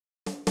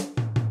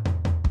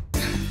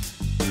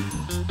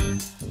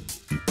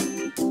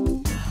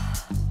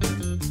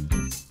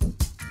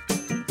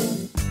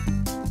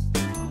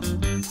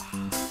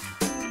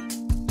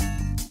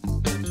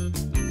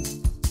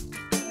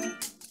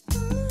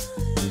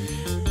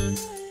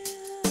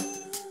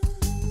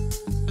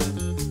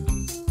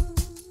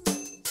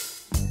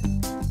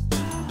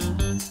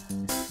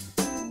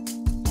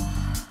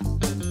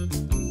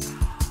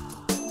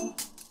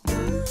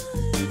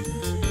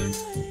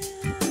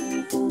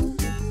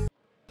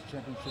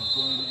championship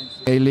game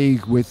NCAA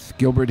league with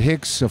Gilbert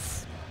Hicks,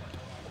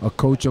 a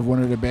coach of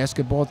one of the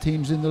basketball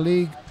teams in the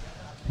league.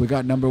 We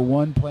got number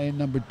 1 playing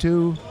number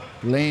 2,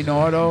 Lane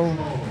Auto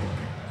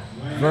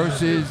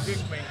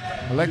versus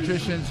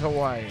Electricians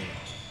Hawaii.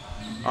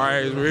 All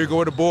right, we're here to go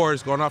with the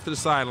boards, going off to the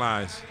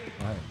sidelines.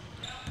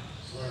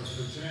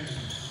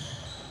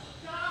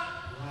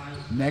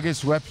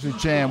 Negus Webster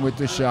Chan with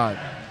the shot.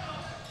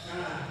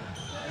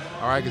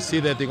 All right, I can see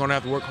that they're going to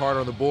have to work hard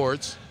on the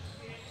boards.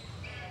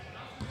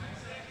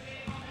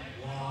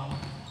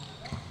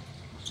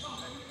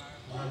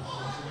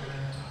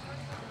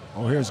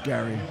 Oh, here's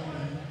Gary.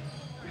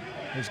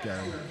 Here's Gary.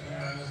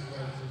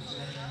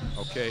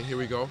 Okay, here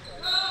we go.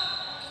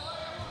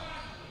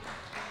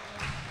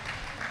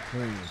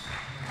 There he is.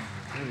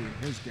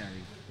 Here's Gary.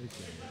 Here's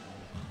Gary.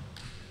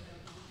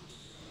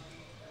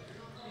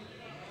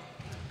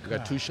 We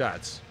got 2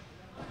 shots.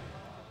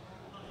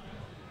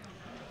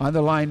 On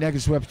the line,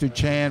 Negus Webster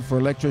Chan for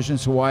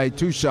Electricians Hawaii.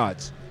 2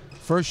 shots.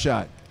 First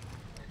shot.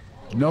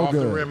 No Off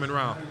good. the rim and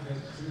round.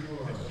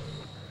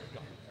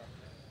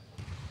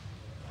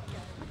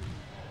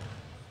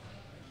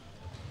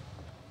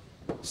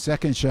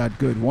 Second shot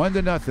good.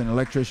 1-0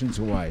 Electricians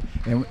Hawaii.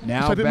 And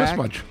now back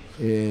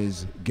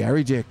is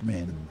Gary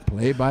Dickman,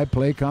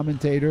 play-by-play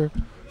commentator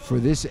for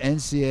this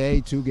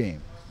NCAA 2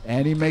 game.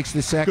 And he makes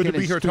the second. Good to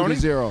be here, it's Tony.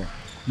 2-0.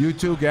 You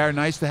too, Gary.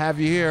 Nice to have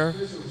you here.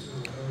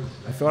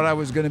 I thought I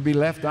was going to be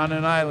left on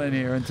an island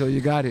here until you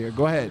got here.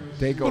 Go ahead.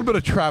 Take over. A little bit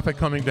of traffic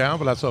coming down,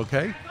 but that's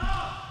okay.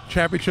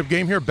 Championship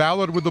game here.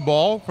 Ballard with the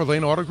ball for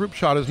Lane Auto Group.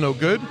 Shot is no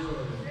good.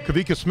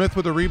 Kavika Smith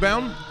with the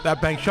rebound.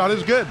 That bank shot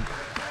is good.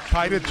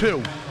 Tied at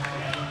 2.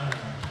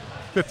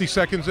 50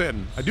 seconds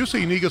in. I do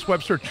see Negus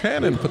Webster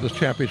Chan in for this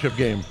championship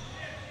game.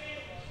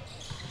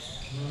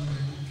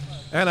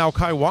 And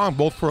Alkai Wong,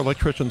 both for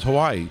Electricians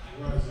Hawaii.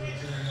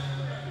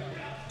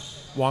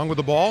 Wong with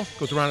the ball,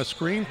 goes around a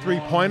screen,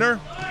 3-pointer,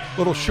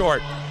 little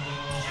short.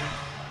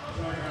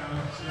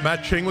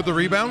 Matt Ching with the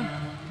rebound,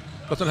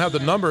 doesn't have the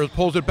numbers,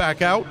 pulls it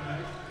back out.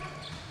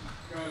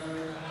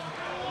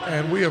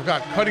 And we have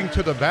got cutting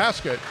to the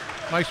basket.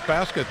 Nice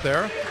basket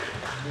there.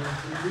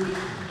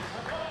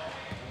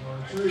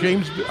 Not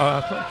James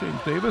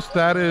Davis,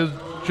 that is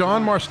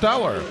John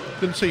Marsteller.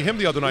 Didn't see him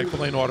the other night for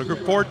Lane Auto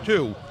Group,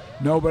 4-2.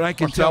 No, but I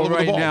can Marsteller tell with the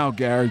right ball. now,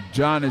 Gary,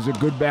 John is a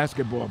good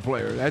basketball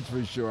player. That's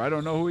for sure. I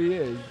don't know who he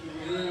is.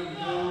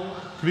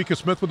 Kavika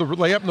Smith with the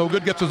layup, no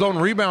good, gets his own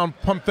rebound.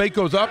 Pump fake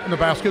goes up, and the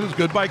basket is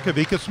good by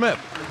Kavika Smith.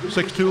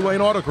 6-2 Lane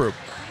Auto Group.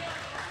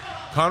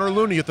 Connor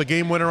Looney at the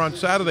game winner on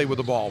Saturday with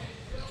the ball.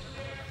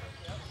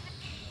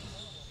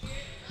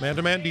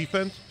 Man-to-man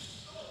defense.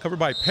 Covered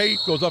by Pate,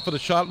 goes up for the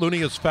shot. Looney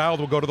is fouled,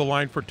 will go to the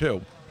line for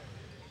 2.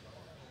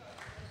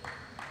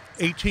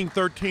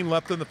 18-13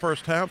 left in the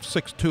first half,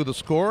 6-2 the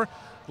score.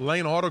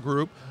 Lane Auto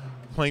Group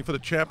playing for the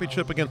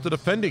championship against the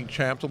defending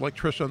champs,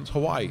 Electricians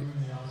Hawaii.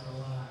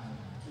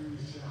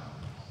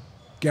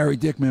 Gary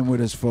Dickman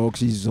with us, folks.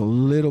 He's a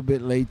little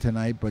bit late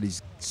tonight, but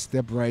he's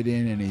stepped right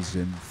in and he's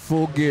in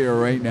full gear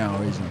right now.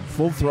 He's in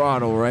full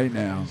throttle right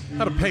now.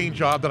 Had a paying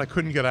job that I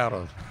couldn't get out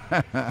of.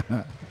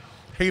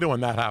 Hate it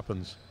when that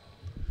happens.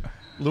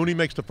 Looney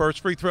makes the first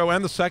free throw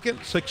and the second.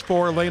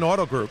 6-4 Lane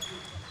Auto Group.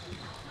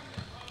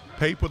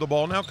 Pape with the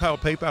ball now. Kyle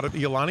Pape out of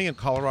Iolani and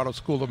Colorado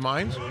School of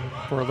Mines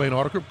for Lane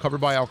Auto Group, covered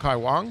by Alkai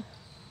Wong.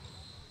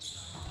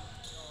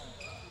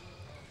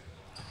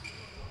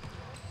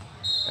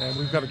 And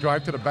we've got a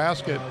drive to the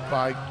basket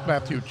by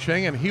Matthew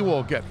Ching, and he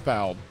will get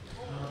fouled.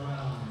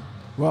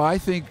 Well, I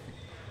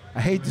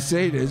hate to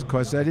say this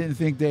because I didn't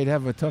think they'd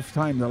have a tough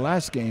time the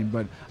last game,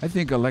 but I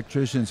think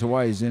Electricians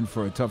Hawaii is in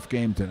for a tough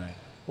game tonight.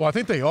 Well, I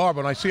think they are,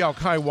 but when I see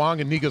Alkai Wong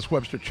and Negus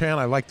Webster Chan,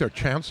 I like their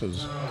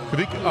chances.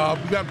 We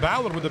got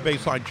Ballard with the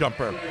baseline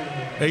jumper.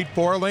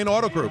 8-4 Lane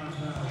Auto Group.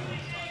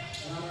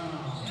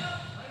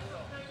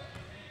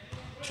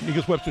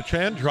 Negus Webster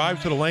Chan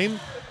drives to the lane,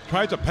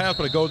 tries to pass,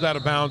 but it goes out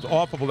of bounds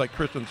off of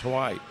Electricians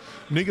Hawaii.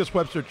 Negus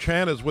Webster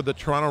Chan is with the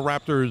Toronto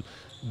Raptors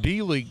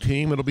D-League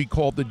team. It'll be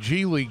called the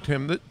G-League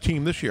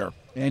team this year.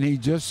 And he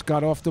just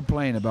got off the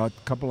plane about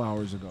a couple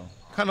hours ago.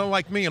 Kind of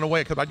like me in a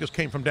way, because I just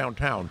came from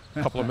downtown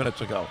a couple of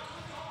minutes ago.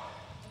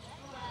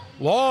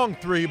 Long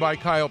 3 by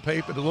Kyle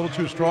Pape, but a little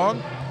too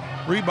strong.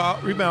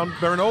 Rebound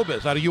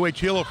Bernobis out of UH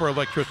Hilo for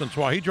Electricians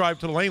Hawaii. He drives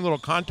to the lane, little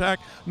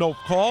contact, no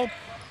call.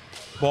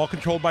 Ball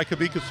controlled by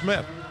Kavika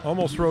Smith.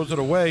 Almost throws it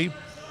away.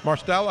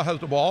 Marstella has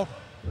the ball.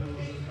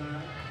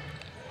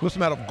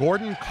 Listen, out of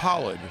Gordon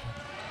College.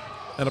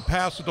 And a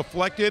pass is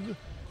deflected,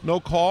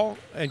 no call,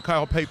 and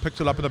Kyle Pape picks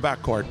it up in the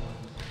backcourt.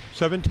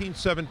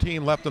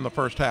 17-17 left in the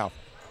first half.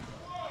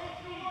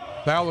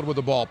 Ballard with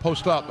the ball,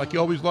 post up like he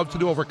always loves to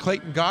do over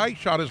Clayton Guy.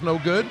 Shot is no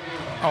good.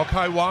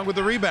 Alkai Wong with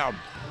the rebound.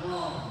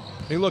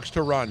 He looks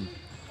to run.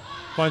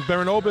 Finds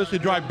Baranobis, he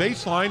drive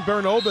baseline.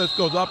 Baranobis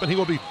goes up and he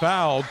will be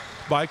fouled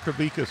by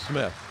Kavika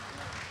Smith.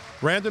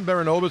 Brandon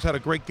Baranobis had a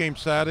great game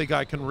Saturday.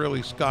 Guy can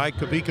really sky.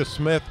 Kavika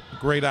Smith,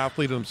 great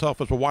athlete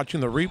himself. As we're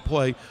watching the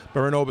replay,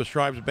 Baranobis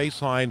drives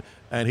baseline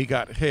and he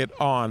got hit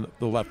on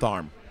the left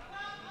arm.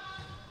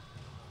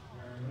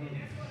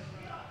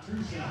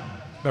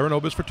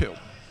 Baranobis for 2.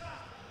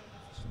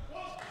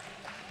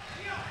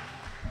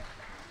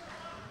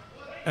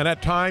 And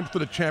at times for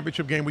the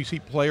championship game, we see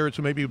players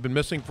who maybe have been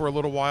missing for a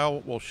little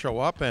while will show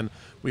up, and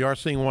we are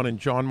seeing one in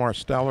John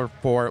Marsteller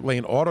for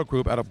Lane Auto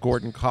Group out of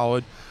Gordon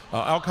College.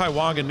 Al-Kai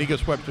Wong and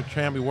Negus Webster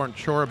Chan, we weren't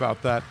sure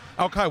about that.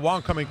 Al-Kai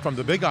Wong coming from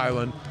the Big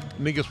Island,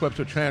 Negus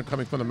Webster Chan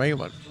coming from the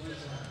mainland.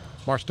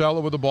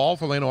 Marsteller with the ball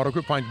for Lane Auto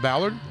Group finds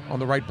Ballard on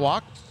the right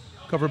block,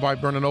 covered by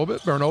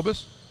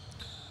Bernobis.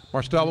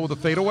 Marsteller with a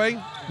fadeaway,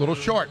 little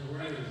short.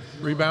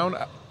 Rebound,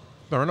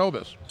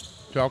 Bernobis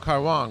to Al-Kai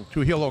Wong,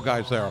 2 Hilo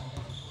guys there.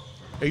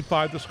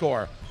 8-5 the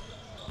score.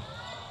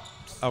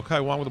 Al-Kai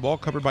Wong with the ball,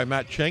 covered by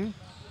Matt Ching.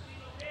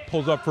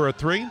 Pulls up for a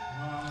 3.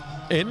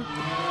 In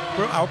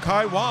for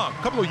Al-Kai Wong.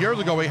 A couple of years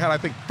ago, he had, I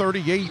think,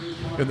 38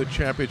 in the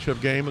championship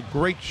game. A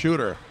great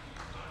shooter.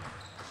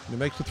 He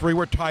makes the 3.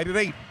 We're tied at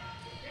 8.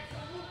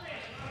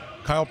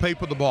 Kyle Pape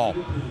with the ball.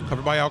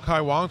 Covered by Al-Kai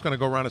Wong. He's going to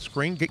go around a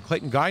screen. Get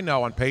Clayton Guy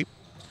now on Pape.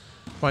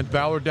 Finds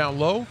Ballard down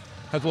low.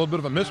 Has a little bit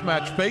of a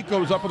mismatch. Fake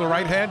goes up with the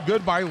right hand.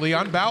 Good by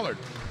Leon Ballard.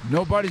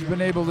 Nobody's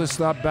been able to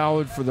stop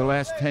Ballard for the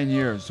last 10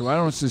 years, so I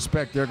don't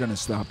suspect they're going to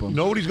stop him. You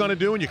know what he's going to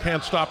do, and you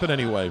can't stop it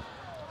anyway.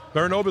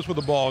 Bernobis with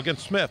the ball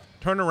against Smith.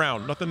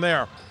 Turnaround, nothing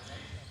there.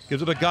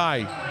 Gives it a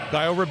Guy.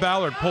 Guy over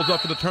Ballard, pulls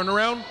up for the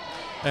turnaround,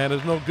 and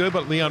it's no good,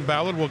 but Leon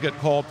Ballard will get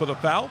called for the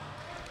foul.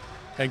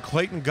 And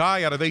Clayton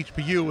Guy out of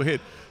HPU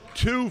hit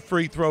 2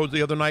 free throws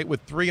the other night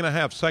with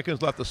 3.5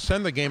 seconds left to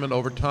send the game in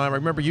overtime. I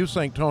remember you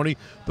saying, Tony,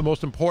 the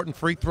most important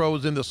free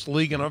throws in this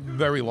league in a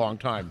very long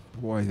time.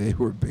 Boy, they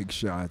were big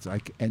shots.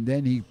 And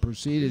then he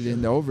proceeded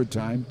into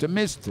overtime to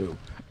miss 2.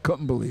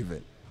 Couldn't believe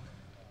it.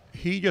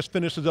 He just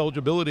finished his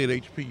eligibility at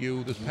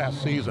HPU this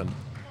past season.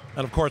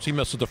 And, of course, he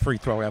misses the free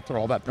throw after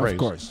all that praise. Of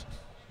course.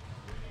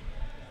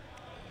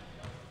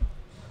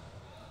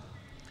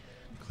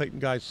 Clayton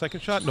Guy's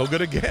second shot, no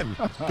good again.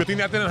 Good thing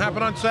that didn't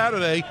happen on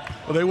Saturday,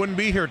 or they wouldn't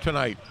be here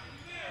tonight.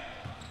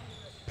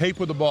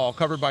 Pape with the ball,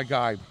 covered by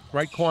Guy.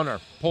 Right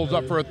corner, pulls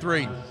up for a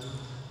 3. A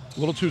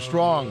little too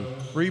strong.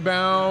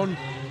 Rebound,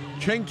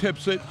 Ching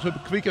tips it to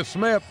Kavika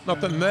Smith,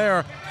 nothing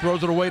there.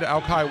 Throws it away to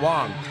Al-Kai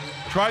Wong.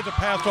 Tries to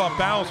pass off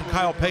balance, and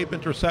Kyle Pape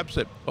intercepts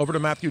it. Over to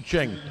Matthew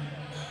Ching.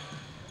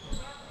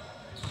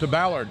 To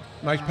Ballard,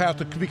 nice pass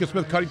to Kavika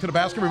Smith, cutting to the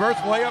basket. Reverse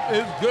layup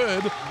is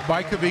good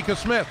by Kavika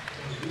Smith.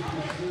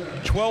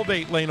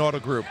 12-8 Lane Auto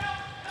Group.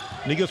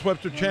 Negus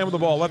Webster Chan with the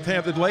ball.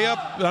 Left-handed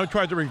layup. Now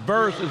tries to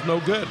reverse. Is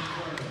no good.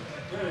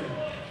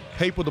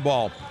 Pape with the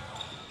ball.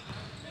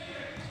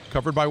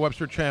 Covered by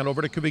Webster Chan.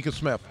 Over to Kavika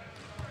Smith.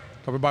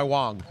 Covered by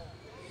Wong.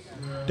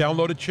 Down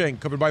low to Ching.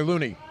 Covered by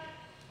Looney.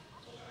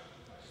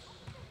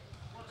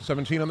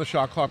 17 on the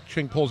shot clock.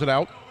 Ching pulls it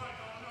out.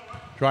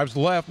 Drives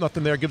left.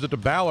 Nothing there. Gives it to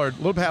Ballard. A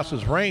little past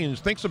his range.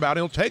 Thinks about it.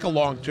 He'll take a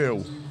long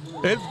 2.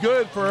 It's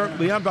good for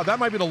Leon Ballard. That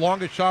might be the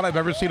longest shot I've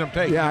ever seen him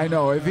take. Yeah, I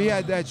know. If he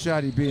had that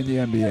shot, he'd be in the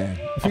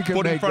NBA. If he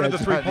could make in front of the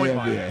three-point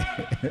line.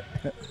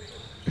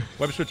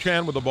 Webster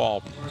Chan with the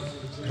ball.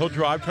 He'll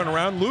drive, turn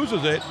around,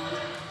 loses it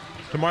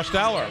to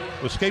Marsteller.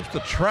 Escapes the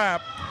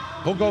trap.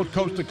 He'll go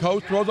coast to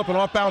coast, throws up an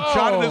off-bound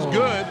shot. It is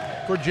good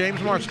for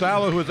James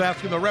Marsteller, who is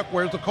asking the ref,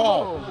 where's the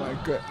call? Oh, my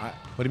God.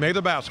 But he made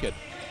the basket.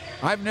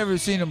 I've never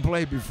seen him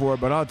play before,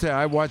 but I'll tell you,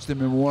 I watched him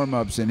in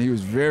warm-ups, and he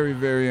was very,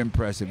 very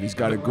impressive. He's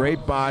got a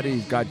great body,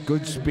 he's got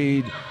good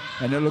speed,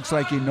 and it looks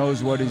like he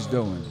knows what he's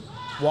doing.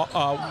 Well,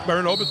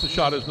 Bernobis, the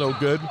shot is no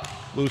good.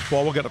 Loose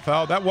ball will get a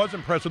foul. That was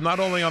impressive, not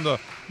only on the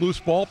loose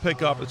ball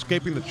pickup,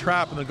 escaping the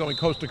trap, and then going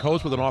coast to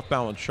coast with an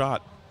off-balance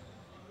shot.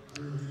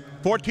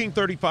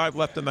 14:35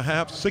 left in the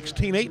half,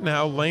 16-8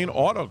 now, Lane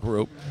Auto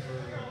Group.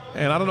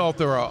 And I don't know if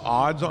there are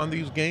odds on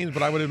these games,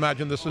 but I would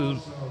imagine this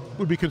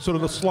would be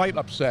considered a slight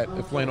upset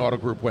if Lane Auto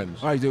Group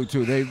wins. I do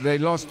too. They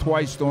lost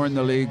twice during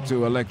the league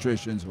to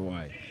Electricians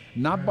Hawaii.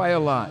 Not by a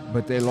lot,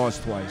 but they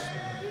lost twice.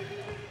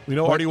 We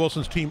know Artie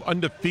Wilson's team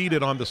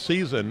undefeated on the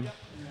season,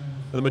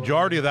 and the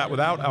majority of that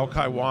without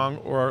Al-Kai Wong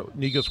or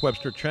Negus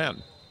Webster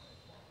Chan.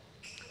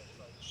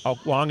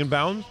 Wong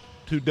inbounds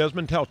to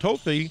Desmond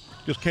Taltofi,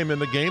 just came in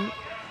the game.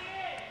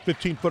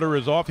 15-footer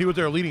is off. He was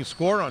their leading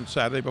scorer on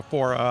Saturday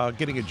before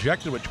getting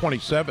ejected with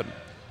 27.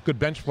 Good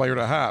bench player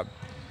to have.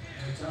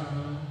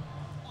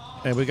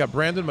 And we got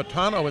Brandon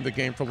Matano in the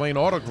game for Lane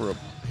Auto Group.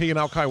 He and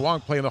Al-Kai Wong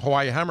playing the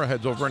Hawaii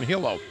Hammerheads over in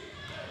Hilo.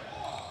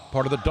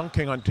 Part of the Dunk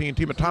King on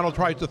TNT. Matano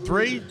tries the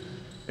 3,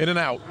 in and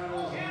out.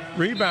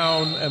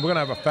 Rebound, and we're going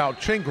to have a foul.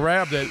 Ching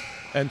grabbed it,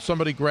 and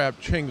somebody grabbed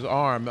Ching's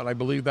arm, and I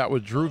believe that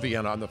was Drew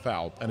Vienna on the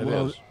foul, and it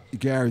is.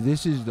 Gary,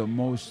 this is the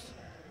most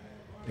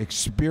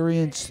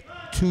experienced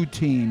 2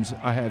 teams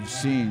I have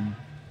seen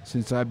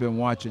since I've been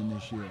watching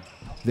this year.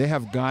 They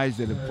have guys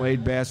that have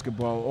played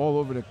basketball all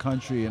over the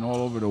country and all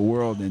over the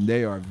world, and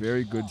they are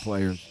very good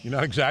players. You're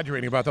not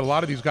exaggerating about that. A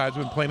lot of these guys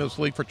have been playing in this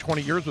league for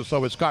 20 years or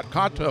so. It's Scott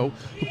Cato,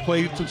 who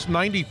played since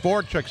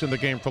 '94, checks in the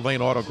game for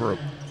Lane Auto Group.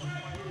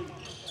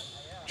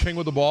 Ching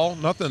with the ball,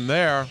 nothing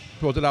there.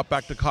 Throws it out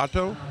back to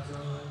Cato.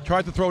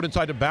 Tried to throw it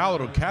inside to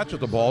Ballard, who catches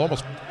the ball,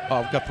 almost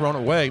got thrown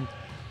away.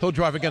 He'll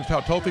drive against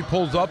Taltofi,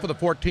 pulls up for the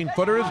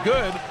 14-footer, is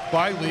good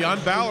by Leon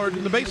Ballard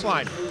in the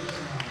baseline.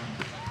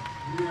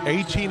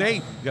 18-8.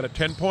 You got a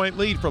 10-point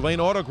lead for Lane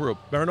Auto Group.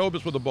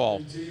 Baranobis with the ball.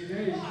 Gives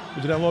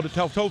it down low to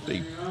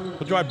Tautofi.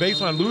 He'll drive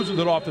baseline, loses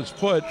it off his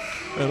foot,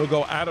 and it'll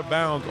go out of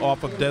bounds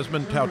off of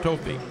Desmond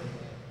Tautofi.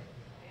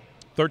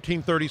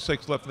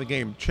 13:36 left in the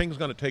game. Ching's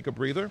going to take a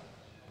breather.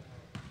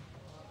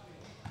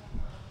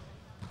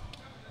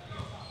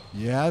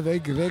 Yeah, they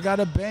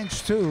got a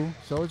bench too,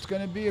 so it's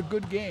going to be a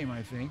good game,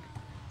 I think.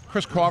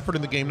 Chris Crawford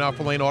in the game now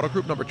for Lane Auto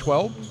Group, number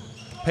 12.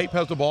 Pape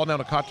has the ball down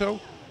to Kato.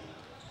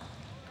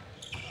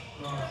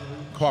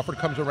 Crawford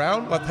comes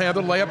around.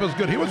 Left-handed layup is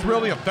good. He was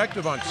really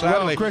effective on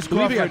Saturday. Well, Chris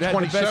Crawford had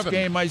the best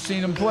game I've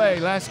seen him play.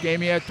 Last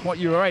game he had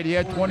you're right. He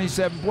had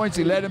 27 points.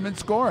 He led him in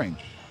scoring.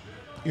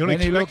 You don't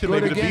expect him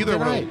maybe to be either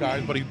one of those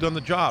guys, but he's done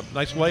the job.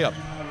 Nice layup.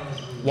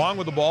 Wong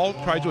with the ball,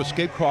 tries to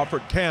escape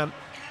Crawford, can't.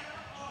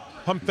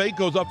 Pump fake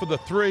goes up for the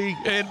three,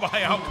 in by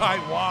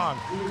Alkai Wong.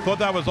 Thought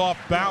that was off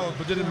balance,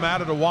 but didn't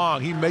matter to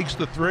Wong. He makes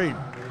the three.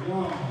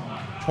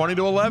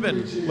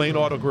 20-11, Lane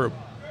Auto Group.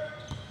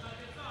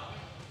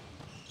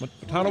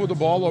 Matano with the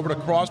ball over to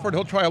Crawford.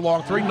 He'll try a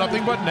long three,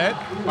 nothing but net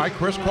by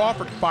Chris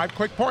Crawford. 5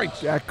 quick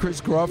points. Yeah, Chris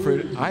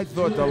Crawford, I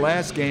thought the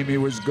last game he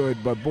was good,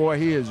 but boy,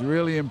 he has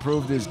really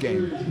improved his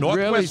game.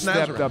 Really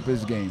stepped up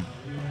his game.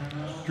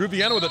 Drew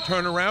Vienna with a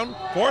turnaround,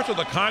 forces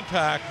the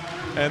contact,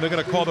 and they're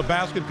going to call the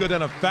basket good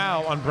and a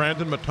foul on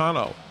Brandon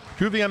Matano.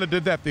 Drew Vienna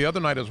did that the other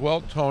night as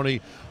well,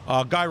 Tony.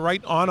 Guy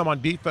right on him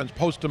on defense,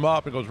 posts him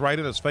up, and goes right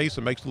in his face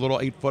and makes the little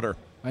 8-footer.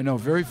 I know,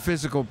 very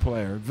physical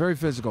player, very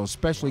physical,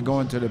 especially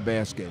going to the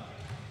basket.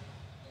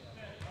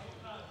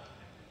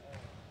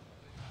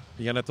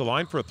 Vienna at the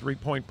line for a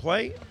 3-point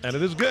play, and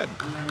it is good.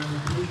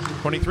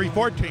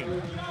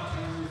 23-14.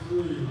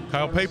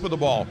 Kyle Pape with the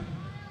ball.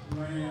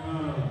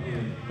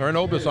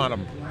 Baranobis on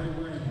him.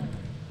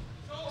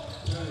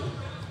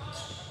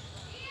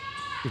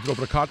 Gives it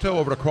over to Kato,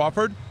 over to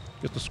Crawford.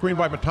 Gets the screen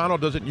by Matano,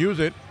 doesn't use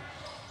it.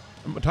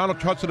 And Matano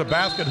cuts to the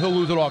basket, he'll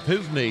lose it off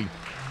his knee.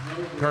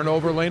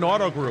 Turnover, Lane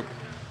Auto Group.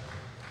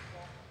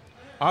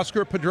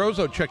 Oscar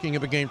Pedroso checking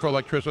in the game for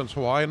Electricians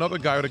Hawaii. Another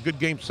guy with a good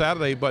game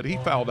Saturday, but he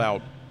fouled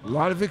out. A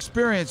lot of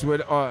experience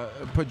with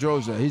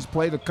Pedrosa. He's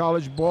played a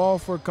college ball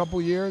for a couple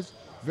years.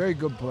 Very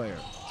good player.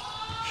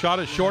 Shot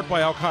is short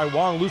by Alkai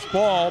Wong. Loose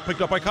ball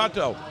picked up by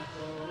Kato.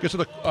 Gets to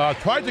the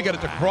tried to get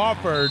it to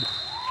Crawford,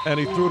 and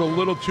he threw it a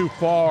little too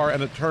far,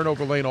 and a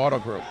turnover, Lane Auto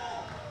Group.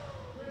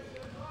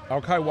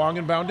 Alkai Wong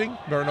inbounding.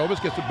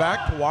 Baranobis gets it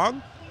back to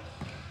Wong.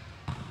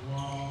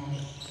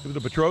 Gives it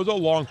to Petrozo.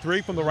 Long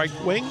three from the right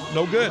wing.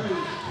 No good.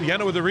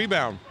 Vienna with the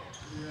rebound.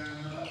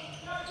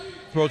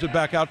 Throws it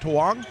back out to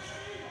Wong.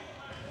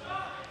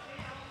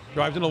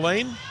 Drives in the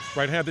lane.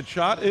 Right-handed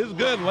shot is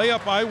good.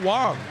 Layup by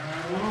Wong.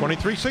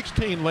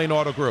 23-16, Lane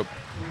Auto Group.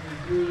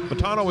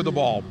 Matano with the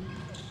ball.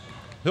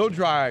 He'll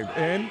drive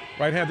in.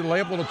 Right-handed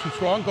layup, a little too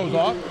strong, goes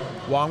off.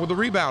 Wong with the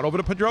rebound. Over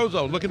to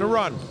Pedroso, looking to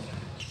run.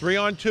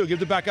 3-on-2,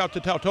 gives it back out to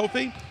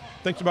Tautofi.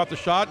 Thinks about the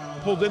shot,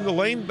 pulls in the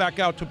lane, back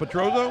out to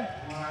Pedroso.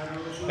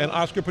 And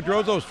Oscar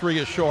Pedroso's three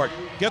is short.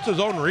 Gets his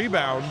own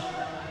rebound.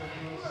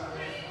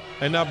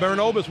 And now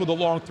Baranobis with a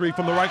long three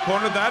from the right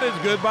corner. That is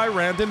good by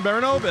Randon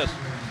Baranobis.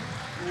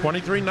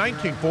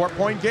 23-19,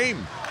 4-point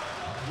game.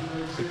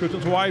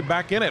 Electricians Hawaii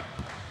back in it.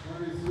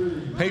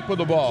 Pape with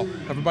the ball,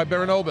 covered by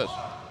Baranobis.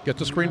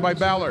 Gets a screen by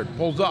Ballard,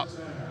 pulls up.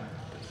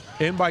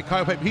 In by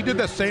Kyle Pape. He did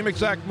that same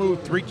exact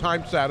move 3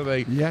 times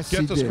Saturday. Yes,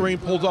 gets the screen,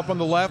 pulls up on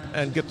the left,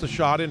 and gets a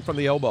shot in from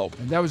the elbow.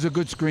 And that was a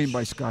good screen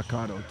by Scott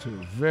Cotto,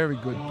 too. Very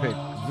good pick,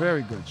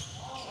 very good.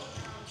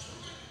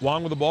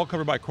 Wong with the ball,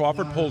 covered by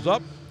Crawford, pulls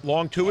up.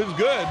 Long two is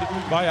good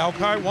by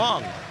Alkai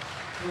Wong.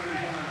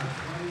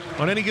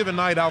 On any given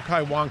night,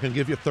 Alkai Wong can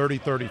give you 30,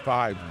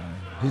 35.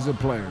 He's a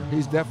player.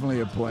 He's definitely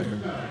a player.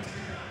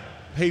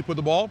 Pape with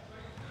the ball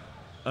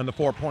and the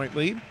 4-point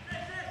lead.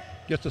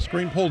 Gets the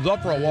screen, pulls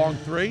up for a long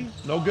three.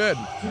 No good.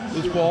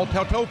 Loose ball,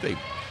 Tautofi.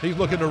 He's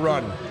looking to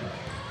run.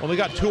 Only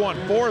got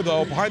 2-on-4,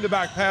 though. Behind the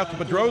back pass to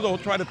Pedroso. He'll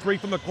try to three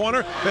from the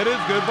corner. That is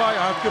good by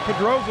Oscar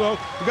Pedroso.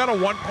 We got a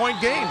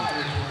 1-point game.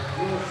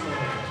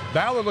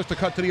 Ballard looks to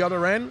cut to the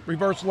other end.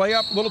 Reverse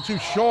layup, a little too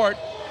short.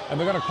 And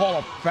they're going to call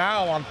a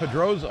foul on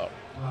Pedroso.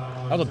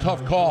 That was a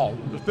tough call.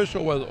 The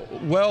official was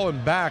well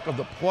in back of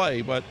the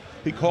play, but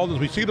he called as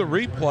we see the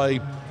replay.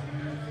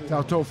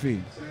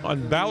 Tautofi.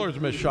 On Ballard's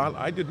missed shot,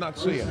 I did not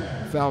see it.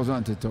 Fouls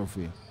on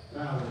Tautofi.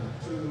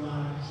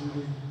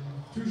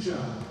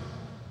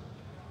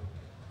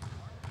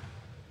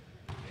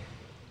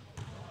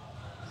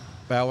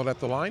 Ballard at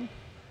the line.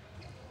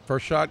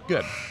 First shot,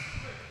 good.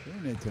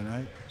 Doing it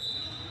tonight.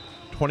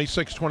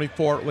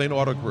 26-24, Lane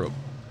Auto Group.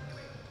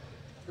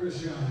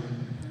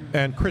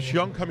 And Chris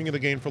Young coming in the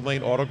game for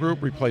Lane Auto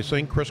Group,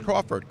 replacing Chris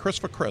Crawford. Chris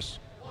for Chris.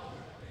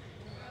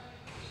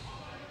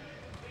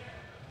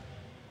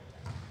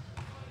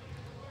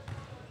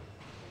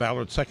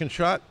 Ballard's second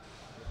shot.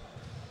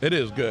 It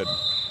is good.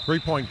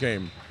 3-point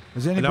game.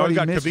 Has anybody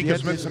missed yet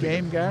in this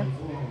game, Gary?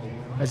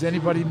 Has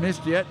anybody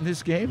missed yet in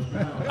this game?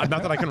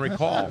 Not that I can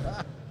recall.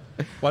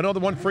 Well, I know the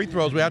one free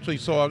throws we actually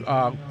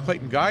saw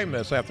Clayton Guy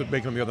miss after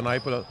making them the other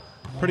night, but a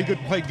pretty good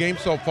played game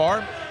so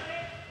far.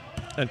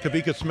 And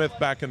Kavika Smith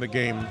back in the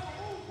game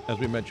as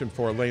we mentioned,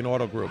 for Lane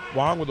Auto Group.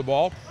 Wong with the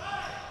ball,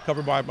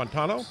 covered by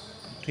Montano.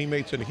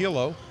 Teammates in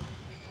Hilo.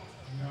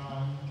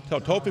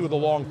 Teltofi with a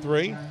long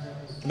three.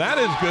 And that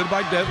is good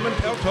by Desmond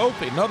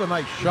Teltofi. Another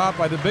nice shot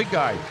by the big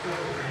guy.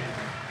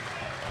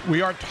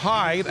 We are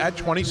tied at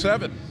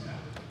 27.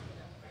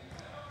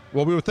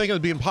 Well, we were thinking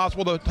it'd be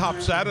impossible to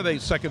top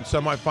Saturday's second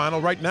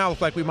semifinal. Right now,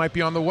 looks like we might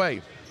be on the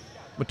way.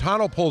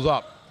 Montano pulls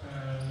up.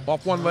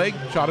 Off one leg,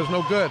 shot is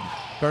no good.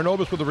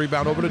 Bernobis with the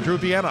rebound over to Drew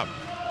Vienna.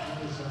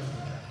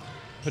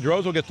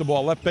 Pedroso gets the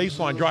ball, left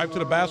baseline, drive to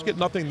the basket,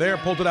 nothing there,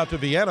 pulls it out to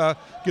Vienna,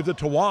 gives it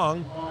to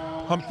Wong.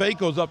 Pump fake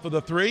goes up for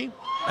the three,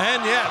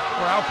 and yes,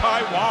 for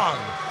Alkai Wong.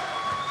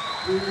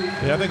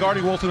 Yeah, I think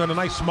Artie Wilson had a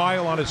nice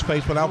smile on his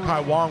face when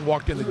Alkai Wong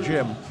walked in the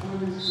gym.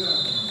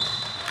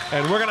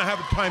 And we're going to have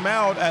a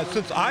timeout, as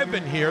since I've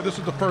been here, this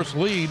is the first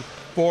lead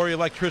for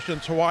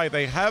Electricians Hawaii.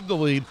 They have the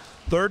lead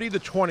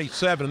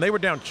 30-27, and they were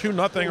down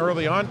 2-0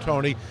 early on,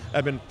 Tony.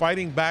 Have been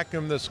fighting back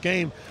in this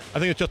game. I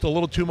think it's just a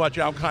little too much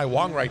Alkai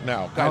Wong right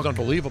now. Guy's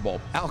unbelievable.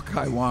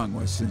 Alkai Wong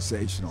was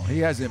sensational. He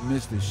hasn't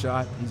missed a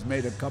shot. He's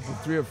made a couple,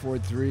 3 or 4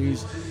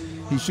 threes.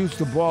 He shoots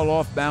the ball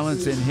off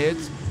balance and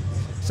hits.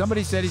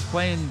 Somebody said he's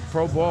playing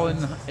pro ball in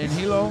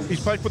Hilo. He's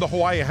played for the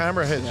Hawaii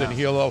Hammerheads in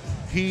Hilo.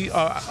 He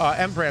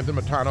and Brandon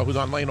Montano, who's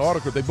on Lane Auto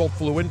Group, they both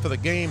flew in for the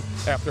game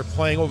after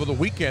playing over the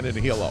weekend in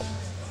Hilo.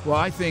 Well,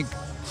 I think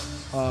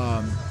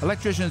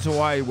Electricians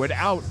Hawaii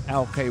without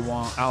Alkai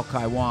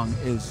Wong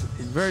is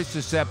very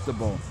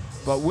susceptible.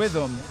 But with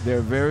him, they're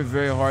very,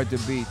 very hard to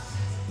beat.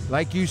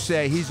 Like you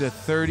say, he's a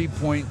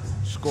 30-point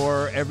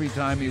scorer every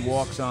time he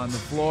walks on the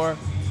floor.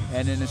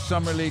 And in a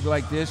summer league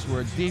like this,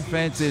 where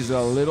defense is a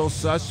little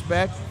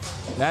suspect,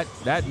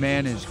 that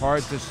man is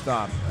hard to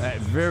stop.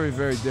 Very,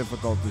 very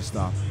difficult to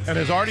stop. And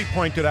as Artie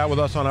pointed out with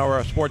us on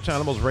our Sports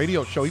Animals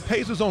radio show, he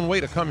pays his own way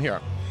to come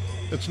here.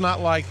 It's not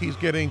like he's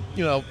getting,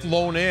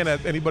 flown in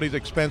at anybody's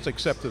expense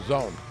except his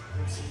own.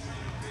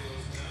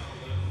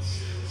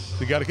 So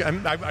you got to.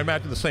 I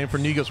imagine the same for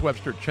Negus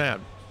Webster Chan.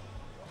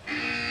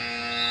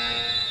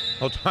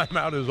 Oh,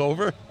 timeout is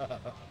over.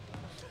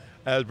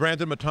 As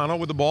Brandon Montano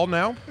with the ball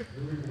now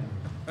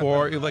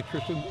for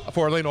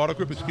Lane Auto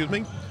Group, excuse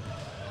me.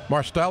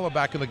 Marstella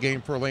back in the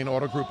game for Lane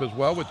Auto Group as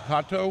well with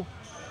Kato,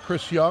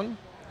 Chris Young,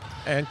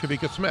 and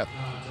Kavika Smith.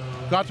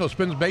 Kato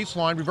spins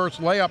baseline, reverse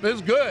layup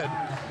is good.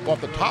 Off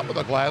the top of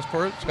the glass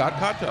for Scott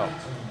Kato.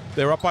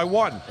 They're up by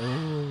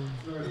 1.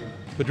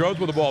 Pedro's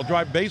with the ball,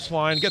 drive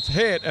baseline, gets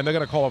hit, and they're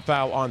going to call a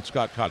foul on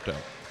Scott Kato.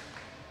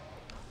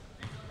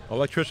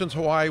 Electricians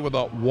Hawaii with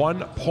a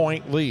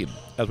 1-point lead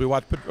as we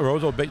watch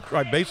Pedroso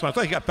drive baseline. I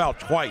think he got fouled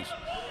twice.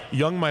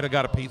 Young might have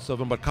got a piece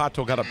of him, but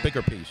Kato got a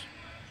bigger piece.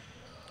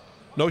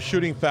 No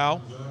shooting foul.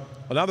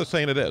 Well, now they're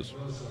saying it is.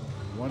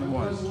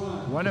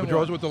 1-1.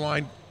 Pedroso with the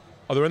line.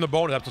 Oh, they're in the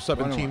bonus. That's a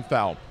 17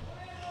 foul.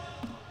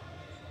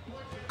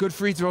 Good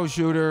free throw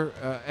shooter.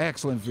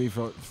 Excellent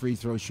free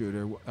throw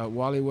shooter.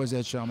 While he was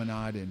at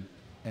Chaminade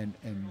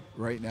and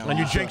right now. And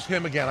you jinxed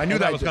him again. I knew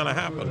that was going to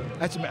happen.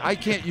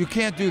 You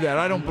can't do that.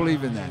 I don't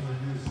believe in that.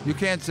 You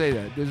can't say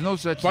that. There's no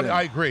such thing.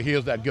 I agree. He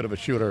is that good of a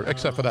shooter,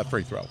 except for that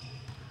free throw.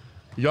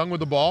 Young with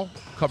the ball,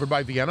 covered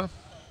by Vienna.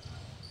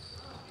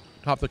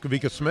 Top to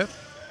Kavika Smith.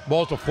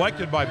 Ball's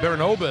deflected by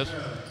Bernobis.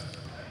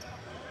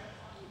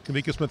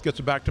 Kavika Smith gets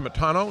it back to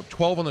Montano.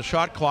 12 on the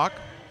shot clock.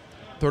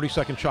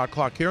 30-second shot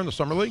clock here in the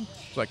summer league.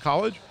 It's like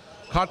college.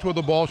 Kato with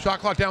the ball. Shot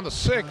clock down to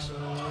 6.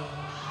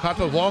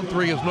 Kato's long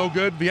three is no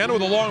good. Vienna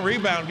with a long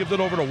rebound, gives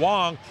it over to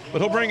Wong,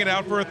 but he'll bring it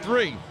out for a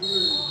 3.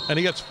 And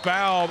he gets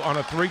fouled on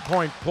a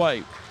 3-point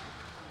play.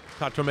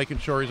 Kato making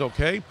sure he's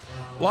okay.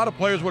 A lot of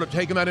players would have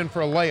taken that in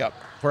for a layup.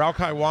 For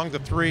Alkai Wong, the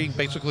 3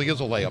 basically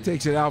is a layup. He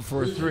takes it out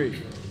for a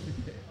 3.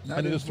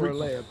 Not in for a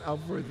layup, out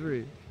for a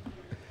 3.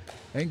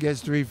 And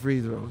gets 3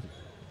 free throws.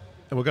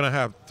 And we're going to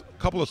have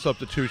a couple of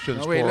substitutions.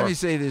 Now, wait, let me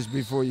say this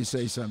before you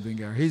say something,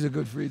 Gary. He's a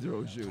good free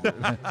throw shooter.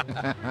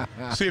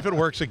 See if it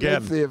works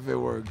again. Let's see if it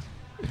works.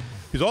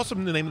 He's also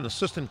been named an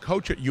assistant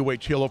coach at UH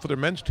Hilo for their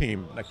men's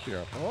team next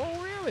year.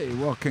 Oh, really?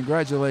 Well,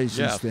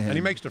 congratulations to him. And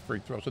he makes the free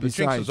throw, so the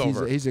jinx is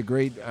over. He's a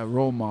great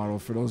role model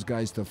for those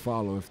guys to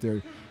follow. If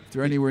they're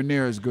anywhere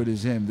near as good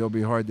as him, they'll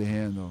be hard to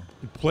handle.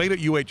 He played at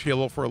UH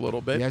Hilo for a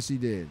little bit. Yes, he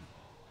did.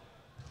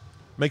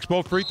 Makes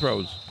both free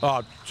throws.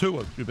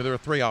 2. There are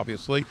 3,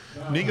 obviously.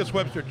 Negus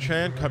Webster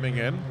Chan coming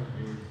in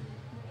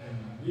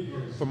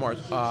for Mars.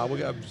 We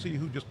got to see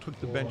who just took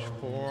the bench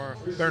for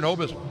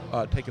Bernobis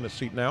taking a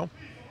seat now.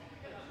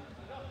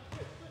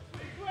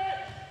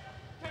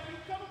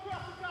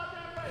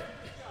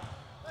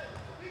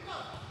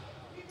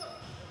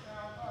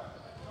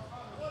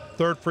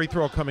 Third free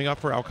throw coming up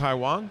for Alkai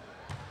Wong.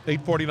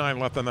 8:49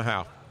 left in the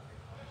half.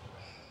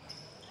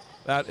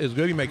 That is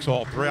good. He makes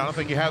all 3. I don't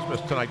think he has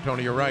missed tonight,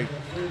 Tony. You're right.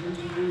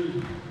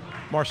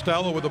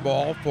 Marstella with the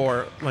ball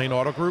for Lane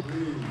Auto Group.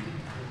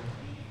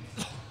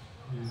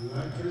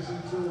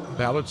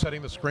 Ballard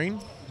setting the screen.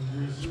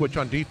 Switch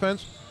on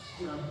defense.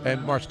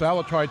 And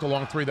Marstella tried the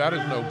long 3. That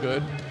is no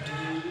good.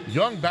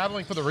 Young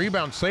battling for the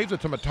rebound. Saves it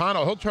to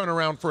Montano. He'll turn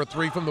around for a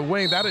 3 from the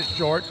wing. That is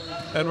short.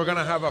 And we're going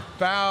to have a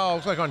foul,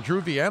 looks like on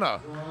Drew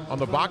Vienna on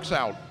the box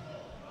out.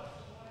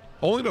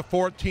 Only the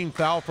 14th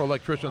foul for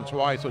Electricians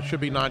Hawaii, so it should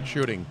be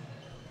non-shooting.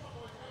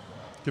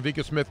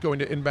 Kavika Smith going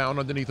to inbound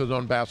underneath his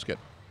own basket.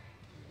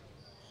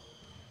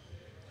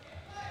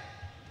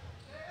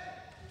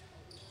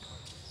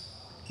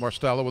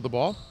 Marstella with the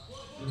ball.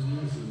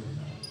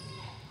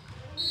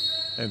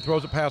 And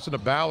throws a pass into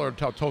Ballard.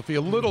 Tautofi a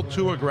little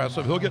too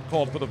aggressive. He'll get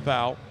called for the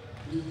foul.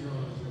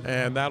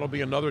 And that'll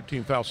be another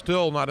team foul.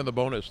 Still not in the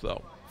bonus,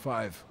 though.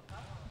 5.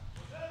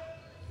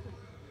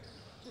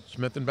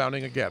 Smith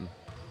inbounding again.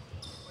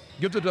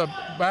 Gives it to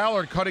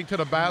Ballard, cutting to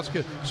the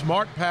basket.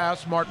 Smart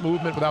pass, smart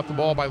movement without the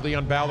ball by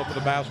Leon Ballard for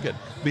the basket.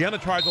 Vienna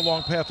tries a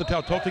long pass to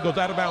Tautofi, goes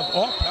out of bounds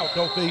off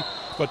Tautofi,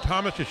 but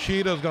Thomas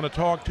Yoshida is going to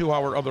talk to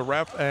our other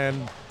ref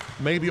and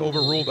maybe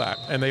overrule that.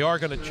 And they are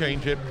going to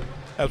change it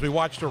as we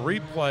watch the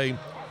replay,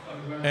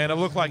 and it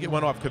looked like it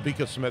went off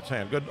Kavika Smith's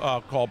hand. Good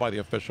call by the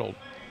official.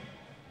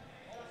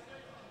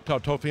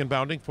 Tautofi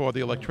inbounding for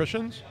the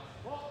Electricians.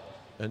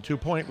 And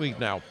 2-point lead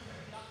now.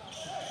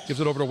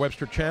 Gives it over to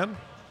Webster Chan.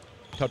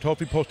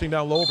 Tautofi posting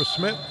down low over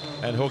Smith,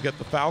 and he'll get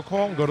the foul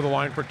call and go to the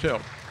line for 2.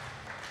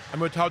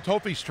 And with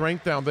Tautofi's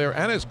strength down there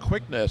and his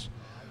quickness,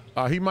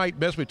 he might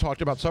miss. We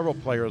talked about several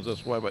players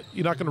this way, but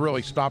you're not going to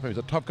really stop him. He's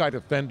a tough guy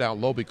to defend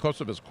down low because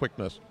of his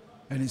quickness.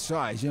 And his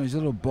size. He's a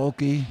little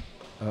bulky,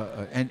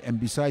 and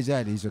besides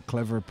that, he's a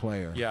clever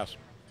player. Yes.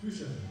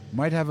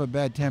 Might have a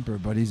bad temper,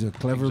 but he's a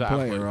clever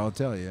player, I'll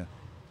tell you.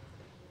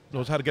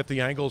 Knows how to get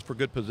the angles for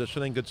good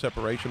positioning, good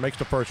separation. Makes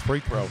the first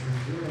free throw.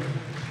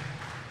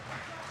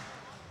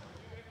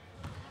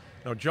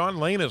 Now, John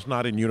Lane is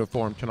not in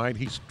uniform tonight.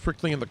 He's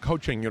strictly in the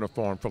coaching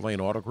uniform for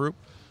Lane Auto Group.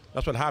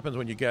 That's what happens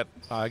when you get,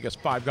 I guess,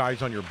 5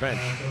 guys on your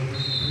bench.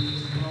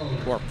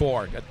 Or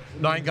 4.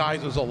 9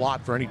 guys is a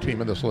lot for any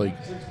team in this league.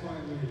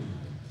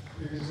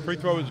 Free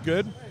throw is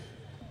good.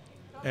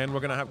 And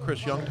we're going to have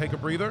Chris Young take a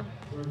breather.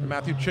 And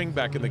Matthew Ching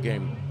back in the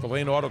game for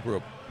Lane Auto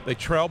Group. They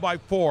trail by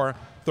 4,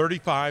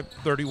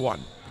 35-31.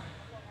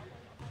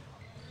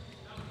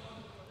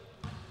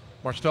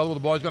 Marstella with the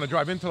ball. He's going to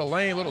drive into the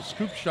lane. Little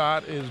scoop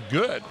shot is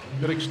good.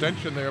 Good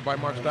extension there by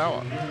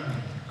Marstella.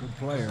 Good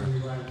player.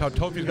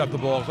 Tautofi's got the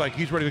ball. It's like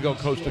he's ready to go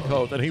coast to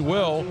coast, and he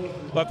will.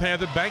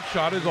 Left-handed bank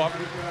shot is off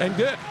and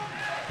good.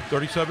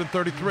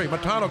 37-33.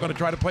 Matano going to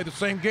try to play the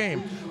same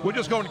game. We're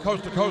just going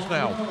coast to coast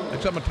now,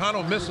 except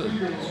Matano misses.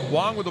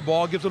 Wong with the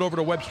ball, gives it over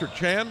to Webster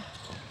Chan.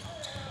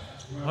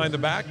 Behind the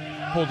back,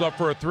 pulls up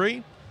for a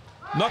 3.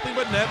 Nothing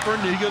but net for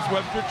Negus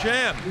Webster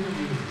Chan.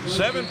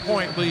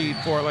 7-point lead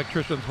for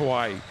Electricians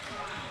Hawaii.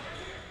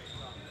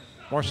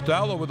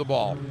 Marstella with the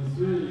ball.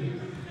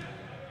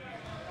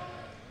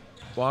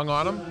 Wong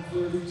on him.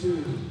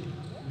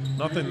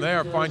 Nothing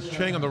there. Finds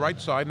Ching on the right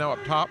side. Now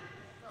up top.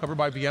 Covered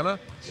by Vienna.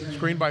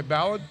 Screened by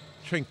Ballard.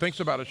 Ching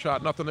thinks about a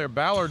shot. Nothing there.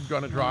 Ballard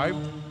going to drive.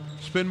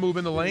 Spin move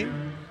in the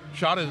lane.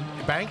 Shot is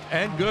banked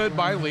and good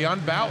by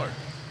Leon Ballard.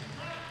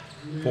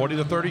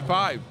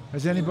 40-35.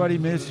 Has anybody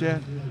missed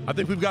yet? I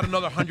think we've got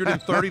another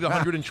 130 to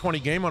 120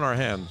 game on our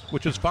hands,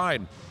 which is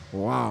fine.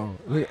 Wow.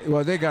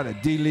 Well, they got a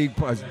G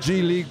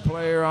League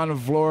player on the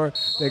floor.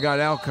 They got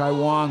Al Kai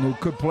Wong, who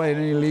could play in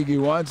any league he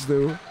wants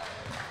to.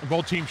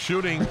 Both teams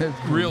shooting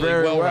really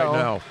well right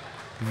now.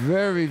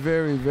 Very,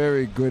 very,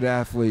 very good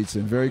athletes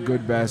and very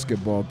good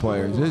basketball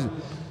players. This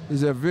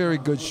is a very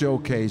good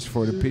showcase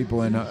for the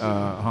people in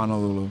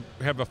Honolulu.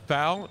 We have a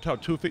foul.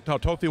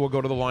 Tautofi will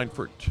go to the line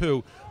for 2.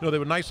 You know, they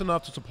were nice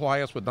enough to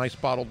supply us with nice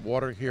bottled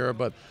water here,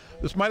 but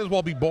this might as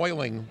well be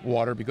boiling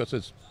water because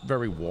it's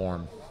very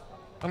warm.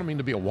 I don't mean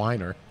to be a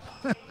whiner.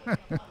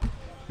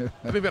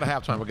 Maybe at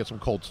halftime we'll get some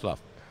cold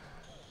stuff.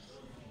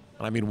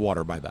 And I mean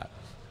water by that.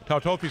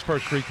 Tautofi's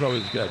first free throw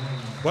is good.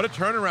 What a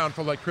turnaround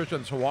for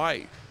Electricians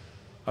Hawaii.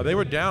 They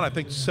were down, I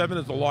think 7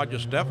 is the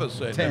largest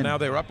deficit, 10. and now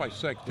they were up by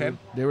 6. 10?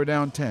 They were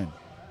down 10.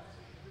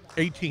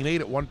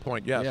 18-8 at one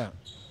point, yes. Yeah.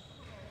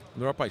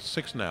 They're up by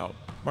 6 now.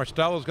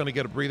 Marstella's going to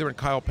get a breather, and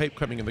Kyle Pape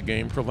coming in the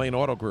game for Lane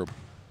Auto Group,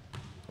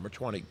 number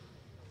 20.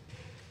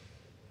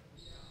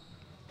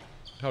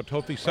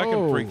 Tautofi's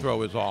second free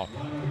throw is off.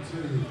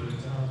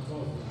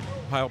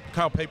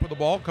 Kyle Pape with the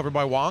ball, covered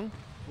by Wong.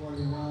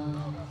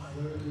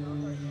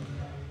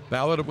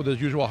 Ballard with his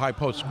usual high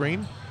post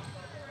screen.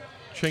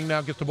 Ching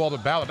now gets the ball to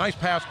Ballard. Nice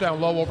pass down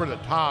low over the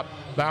top.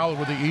 Ballard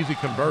with the easy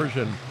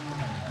conversion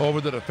over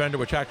the defender,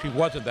 which actually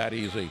wasn't that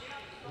easy.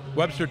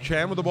 Webster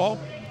Chan with the ball,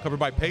 covered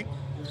by Pate.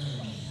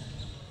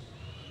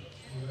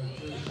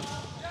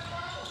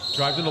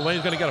 Drives in the lane,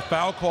 he's going to get a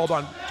foul called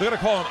on. They're going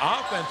to call an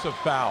offensive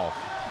foul.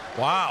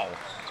 Wow.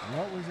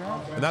 What was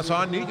that? And that's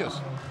on Negus.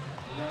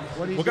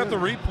 We'll get the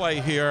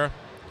replay here,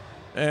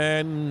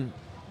 and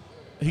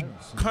he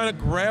kind of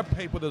grabbed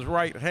Pape with his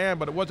right hand,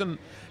 but it wasn't,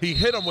 he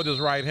hit him with his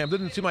right hand.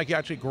 Didn't seem like he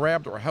actually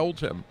grabbed or held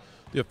him.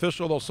 The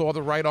official, though, saw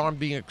the right arm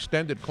being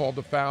extended, called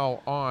the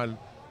foul on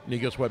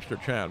Negus Webster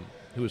Chan,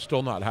 who is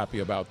still not happy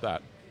about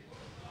that.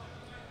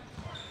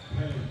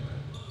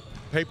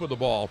 Pape with the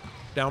ball,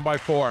 down by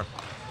 4.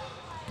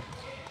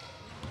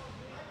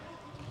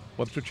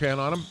 Webster Chan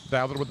on him,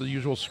 Ballard with the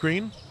usual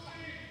screen.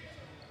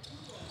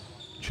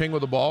 Ching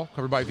with the ball,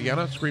 covered by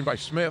Vienna, screened by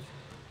Smith.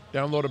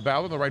 Down low to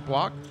Ballard in the right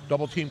block.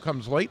 Double team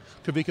comes late.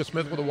 Kavika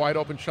Smith with a wide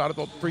open shot at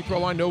the free throw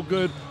line. No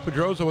good.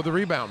 Pedroza with the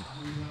rebound.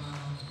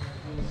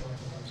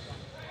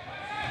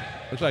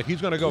 Looks like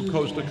he's going to go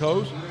coast to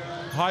coast.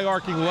 High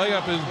arcing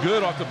layup is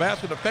good off the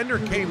basket. Defender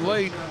came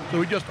late, so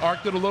he just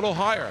arced it a little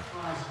higher.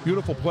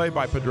 Beautiful play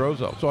by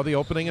Pedroza. Saw the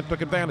opening and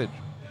took advantage.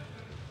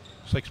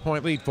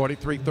 6-point lead,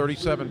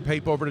 43-37.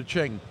 Pape over to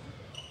Ching.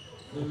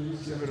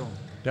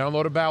 Down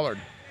low to Ballard.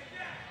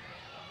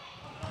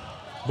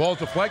 Ball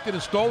deflected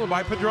and stolen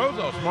by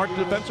Pedroza. Smart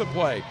defensive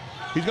play.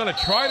 He's going to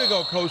try to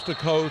go coast to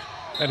coast,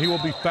 and he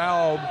will be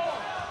fouled.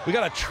 We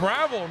got a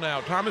travel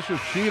now. Thomas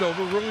Rashid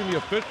overruling the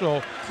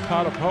official.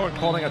 Todd Poet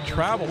calling a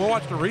travel. We'll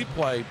watch the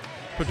replay.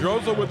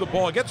 Pedroza with the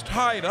ball. It gets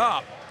tied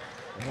up.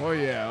 Oh,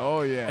 yeah.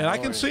 Oh, yeah. And I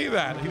can see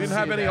that. He didn't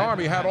have any arm.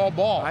 He had all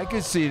ball. I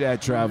can see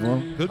that travel.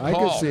 Good call. I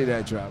can see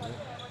that travel.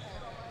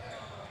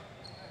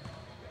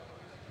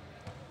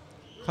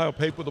 Kyle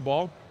Pape with the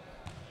ball.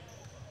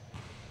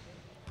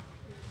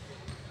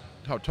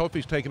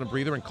 Tofi's taking a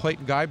breather, and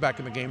Clayton Guy back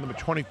in the game, number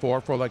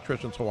 24 for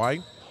Electricians Hawaii.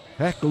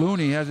 Heck,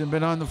 Looney hasn't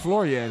been on the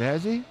floor yet,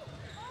 has he?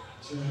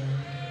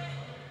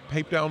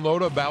 Pape down low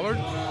to Ballard.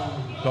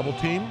 Double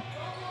team.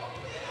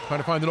 Trying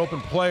to find an open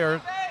player.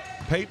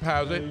 Pape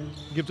has it.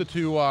 Gives it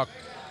to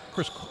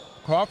Chris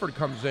Crawford,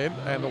 comes in,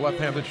 and the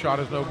left-handed shot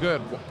is no good.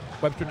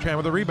 Webster Chan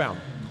with the rebound.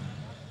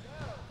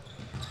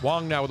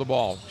 Wong now with the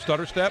ball.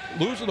 Stutter step,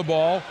 losing the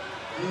ball,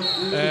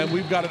 and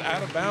we've got it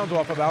out of bounds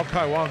off of Al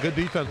Kai Wong. Good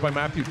defense by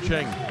Matthew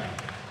Ching.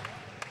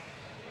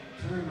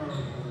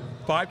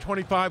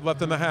 5:25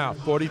 left in the half.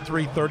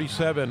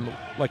 43-37.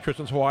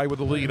 Electricians Hawaii with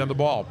the lead on the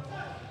ball.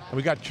 And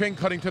we got Ching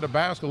cutting to the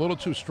basket, a little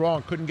too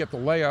strong. Couldn't get the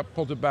layup.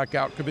 Pulled it back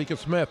out. Kavika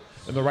Smith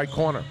in the right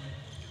corner.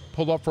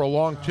 Pulled up for a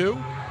long two.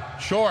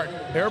 Short.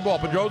 Air ball.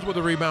 Pedroza with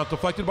the rebound.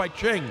 Deflected by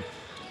Ching.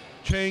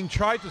 Ching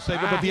tried to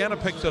save it, but Vienna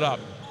picks it up.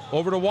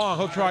 Over to Wong.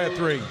 He'll try a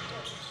three.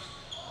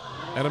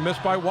 And a miss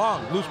by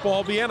Wong. Loose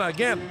ball. Vienna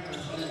again.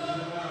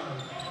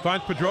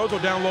 Finds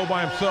Pedroza down low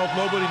by himself.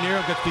 Nobody near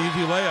him. Gets the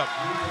easy layup.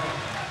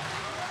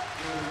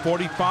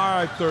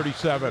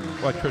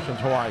 45-37. Electricians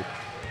Hawaii.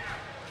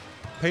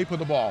 Pape with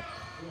the ball.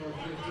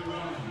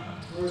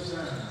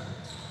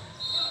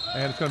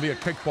 And it's going to be a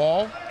kick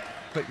ball.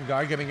 Clayton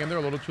Guy getting in there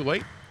a little too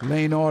late.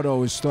 Lane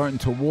Auto is starting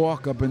to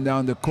walk up and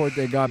down the court.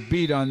 They got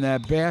beat on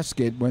that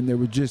basket when they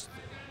were just...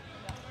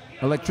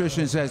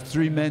 Electricians has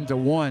 3 men to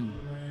 1.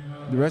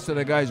 The rest of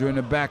the guys are in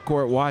the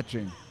backcourt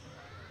watching.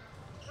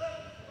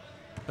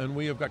 And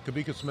we have got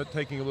Kavika Smith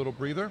taking a little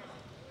breather.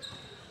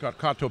 Got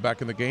Kato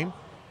back in the game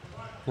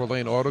for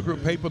Lane Auto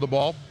Group. Pape with the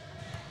ball.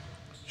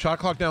 Shot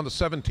clock down to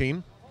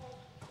 17.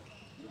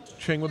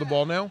 Ching with the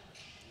ball now.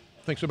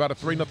 Thinks about a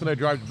 3-0 there,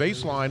 drives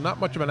baseline. Not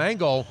much of an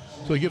angle,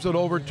 so he gives it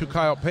over to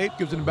Kyle Pape.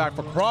 Gives it back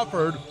for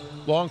Crawford.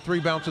 Long three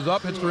bounces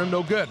up, hits the rim,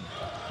 no good.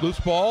 Loose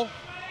ball.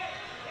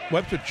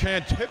 Webster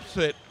Chan tips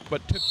it,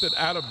 but tips it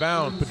out of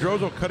bounds.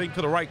 Pedroza cutting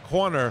to the right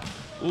corner,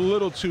 a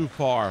little too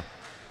far.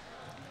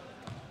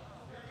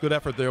 Good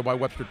effort there by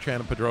Webster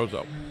Chan and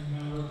Pedroza.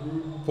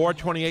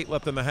 4:28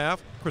 left in the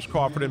half. Chris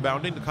Crawford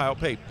inbounding to Kyle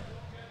Pape.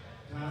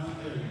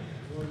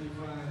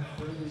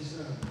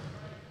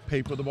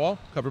 Pape with the ball,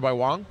 covered by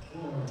Wong.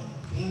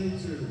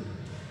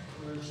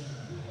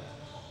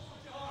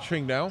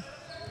 Ching now,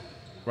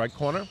 right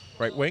corner,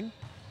 right wing.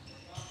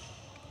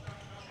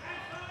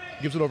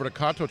 Gives it over to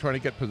Kato, trying to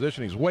get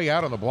position. He's way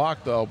out on the block,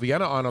 though.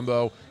 Vienna on him,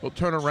 though. He'll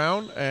turn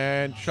around,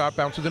 and shot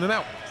bounces in and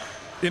out.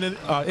 In.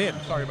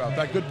 Sorry about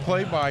that. Good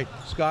play by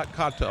Scott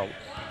Kato.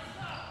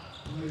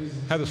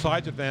 Had the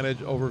sides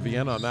advantage over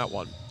Vienna on that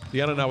one.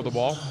 Vienna now with the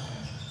ball.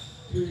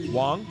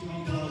 Wong.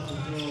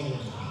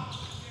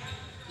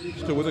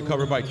 Still with it,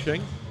 covered by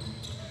Ching.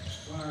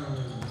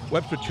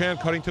 Webster Chan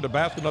cutting to the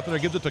basket, nothing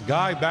there. Gives it to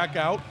Guy, back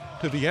out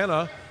to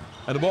Vienna.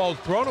 And the ball is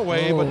thrown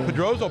away, but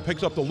Pedroza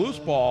picks up the loose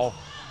ball.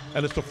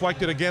 And it's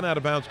deflected again out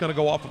of bounds. It's going to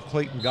go off of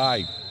Clayton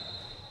Guy.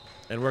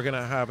 And we're going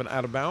to have an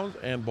out of bounds,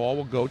 and ball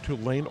will go to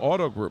Lane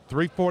Auto Group.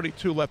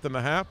 3:42 left in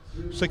the half.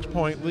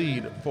 6-point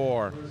lead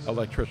for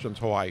Electricians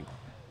Hawaii.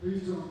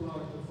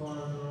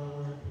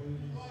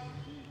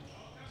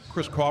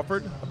 Chris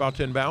Crawford about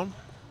to inbound.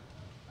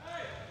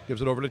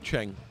 Gives it over to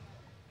Cheng.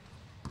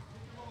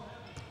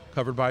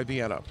 Covered by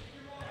Vienna.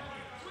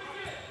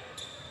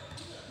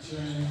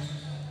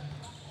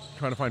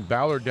 Trying to find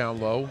Ballard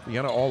down low.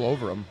 Vienna all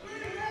over him.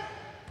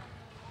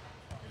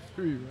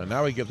 And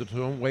now he gives it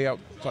to him way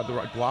outside the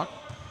right block.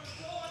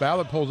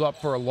 Ballard pulls up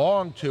for a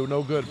long two,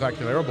 no good. In fact,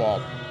 an air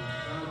ball.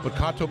 But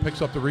Kato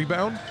picks up the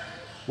rebound.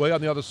 Way on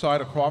the other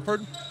side of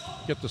Crawford.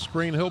 Gets the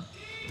screen. He'll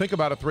think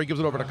about a three. Gives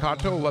it over to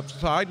Kato. Left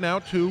side now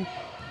to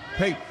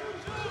Pape.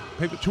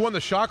 Pape, 2 on the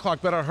shot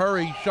clock. Better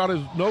hurry. Shot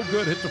is no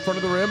good. Hits the front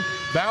of the rim.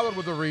 Ballard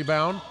with the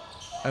rebound.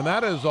 And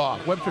that is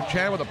off. Webster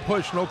Chan with a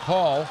push. No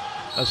call.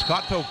 As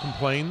Kato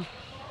complains.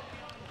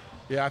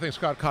 Yeah, I think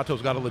Scott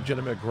Cato's got a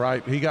legitimate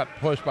gripe. He got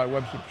pushed by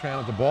Webster Chan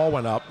as the ball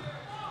went up.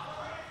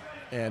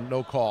 And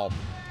no call.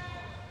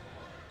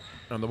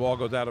 And the ball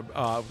goes out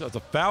of, there's a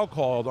foul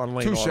called on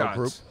Lane Auto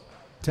Group.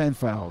 10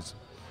 fouls.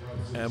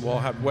 And we'll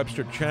have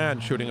Webster Chan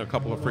shooting a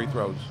couple of free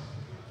throws.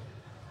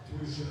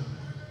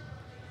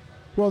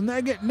 Well,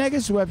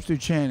 Negus Webster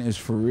Chan is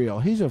for real.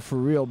 He's a for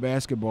real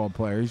basketball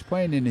player. He's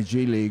playing in the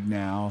G League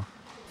now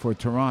for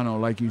Toronto,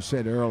 like you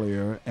said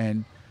earlier,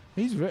 and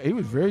he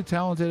was very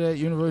talented at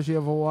University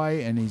of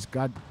Hawaii, and he's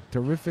got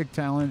terrific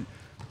talent.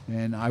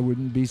 And I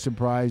wouldn't be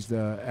surprised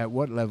at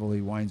what level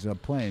he winds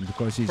up playing,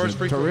 because he's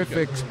a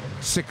terrific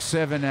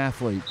 6'7"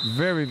 athlete,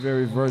 very,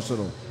 very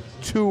versatile,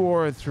 2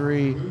 or a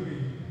 3,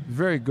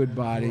 very good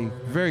body,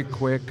 very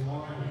quick,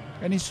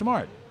 and he's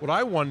smart. What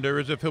I wonder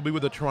is if he'll be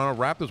with the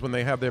Toronto Raptors when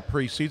they have their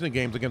preseason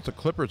games against the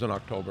Clippers in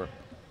October.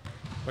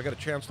 If I get a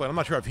chance later, I'm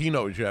not sure if he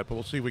knows yet, but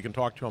we'll see if we can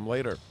talk to him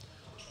later.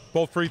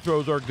 Both free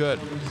throws are good.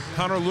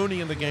 Connor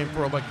Looney in the game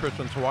for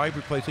Electricians Hawaii,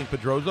 replacing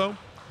Pedroso.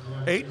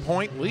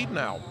 8-point lead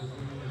now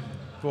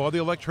for the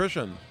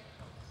Electricians.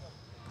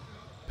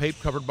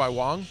 Pape covered by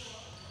Wong.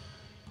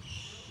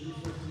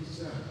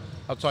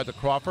 Outside to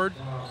Crawford,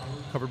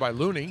 covered by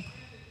Looney.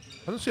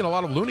 Haven't seen a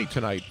lot of Looney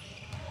tonight.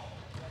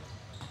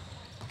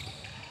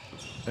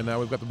 And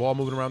now we've got the ball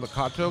moving around the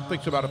Kato.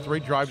 Thinks about a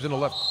 3, drives in the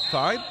left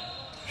side.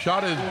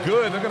 Shot is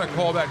good. They're going to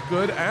call that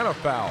good and a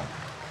foul.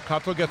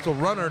 Kato gets a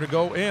runner to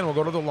go in. We'll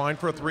go to the line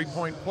for a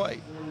 3-point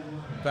play.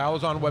 Foul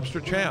is on Webster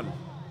Chan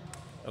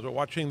as we're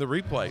watching the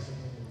replay.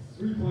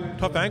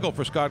 Tough angle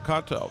for Scott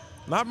Kato.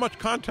 Not much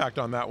contact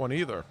on that one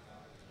either.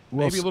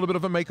 Well, maybe a little bit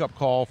of a makeup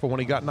call for when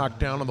he got knocked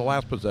down on the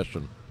last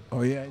possession.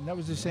 Oh, yeah, and that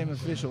was the same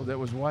official that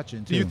was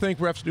watching, too. Do you think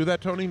refs do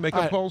that, Tony,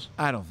 makeup calls?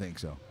 I don't think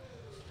so.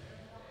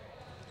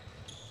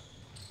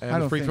 And I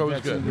don't the free think throw is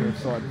that's good. in their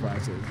thought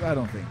process. I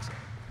don't think so.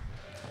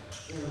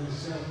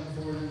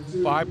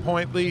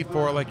 5-point lead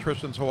for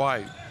Electricians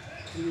Hawaii.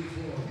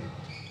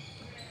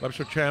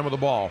 Webster Chan with the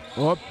ball.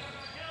 Whoop.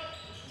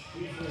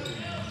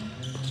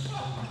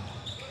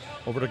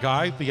 Over to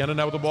Guy. Vienna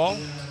now with the ball.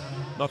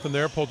 Nothing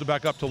there. Pulls it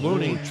back up to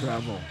Looney. Ooh,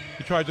 travel.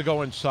 He tries to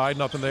go inside.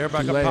 Nothing there.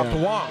 Back up top to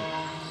Wong.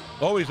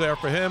 Always there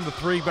for him. The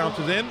 3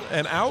 bounces in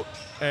and out.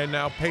 And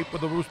now Pape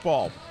with the loose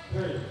ball.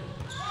 The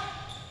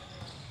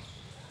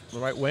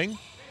right wing.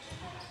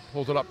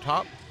 Pulls it up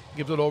top.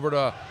 Gives it over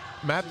to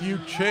Matthew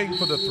Ching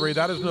for the 3.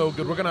 That is no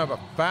good. We're going to have a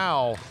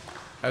foul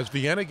as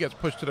Vienna gets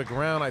pushed to the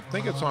ground. I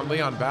think it's on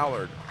Leon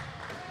Ballard.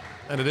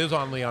 And it is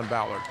on Leon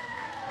Ballard.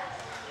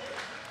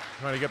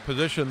 Trying to get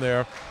position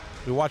there.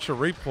 We watch the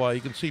replay.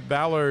 You can see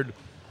Ballard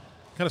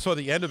kind of saw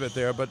the end of it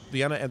there, but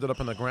Vienna ended up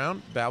on the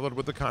ground. Ballard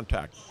with the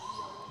contact.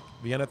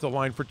 Vienna at the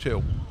line for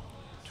 2.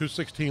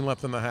 2:16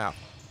 left in the half.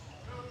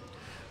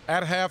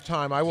 At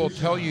halftime, I will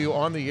tell you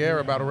on the air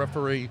about a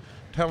referee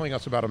telling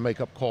us about a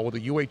makeup call with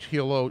the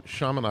UH-Hilo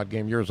Chaminade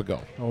game years ago.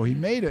 Oh,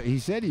 he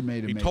said he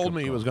made a makeup call. He told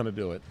me he was going to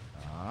do it.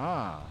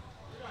 Ah.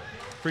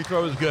 Free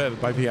throw is good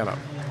by Vienna.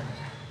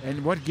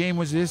 And what game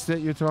was this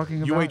that you're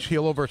talking about?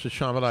 UH-Hilo versus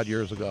Chaminade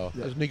years ago.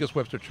 As Negus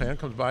Webster Chan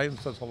comes by and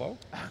says hello.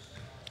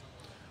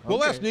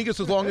 We'll ask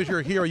Negus, as long as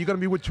you're here, are you going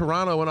to be with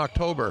Toronto in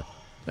October?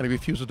 And he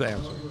refuses to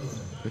answer.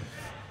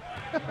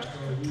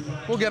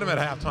 We'll get him at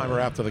halftime or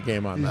after the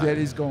game on that. He said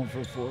he's going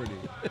for 40.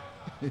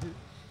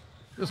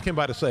 Just came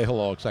by to say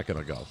hello a second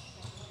ago.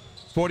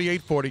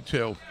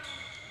 48-42.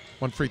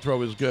 One free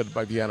throw is good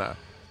by Vienna.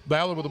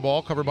 Ballard with the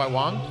ball, covered by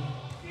Wong.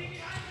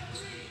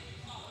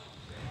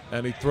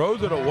 And he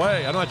throws it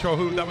away. I'm not sure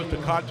who that was,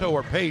 Takato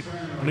or Pape.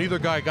 Neither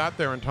guy got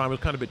there in time. It was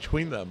kind of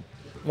between them.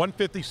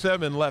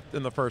 1:57 left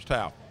in the first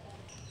half.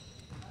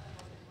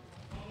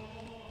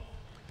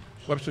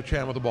 Webster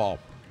Chan with the ball.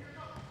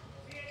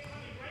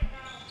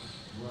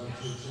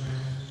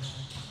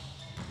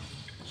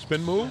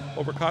 Spin move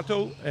over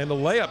Kato and the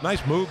layup.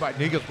 Nice move by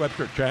Negus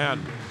Webster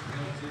Chan.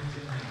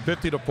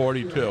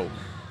 50-42.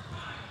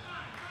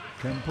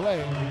 Can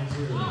play.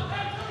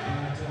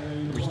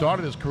 He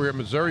started his career in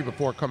Missouri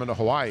before coming to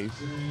Hawaii,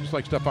 just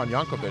like Stefan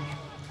Jankovic.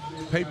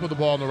 Pape with the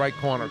ball in the right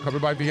corner,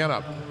 covered by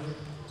Vienna.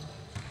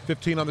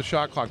 15 on the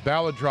shot clock.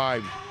 Ballard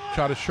drives.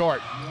 Shot is short.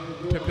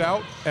 Tipped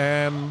out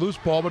and loose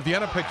ball, but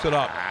Vienna picks it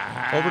up.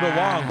 Over to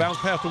Wong. Bounce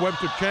pass to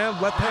Webster Chan.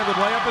 Left-handed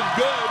layup is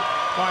good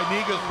by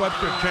Negus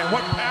Webster Chan.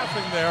 What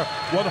passing there.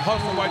 What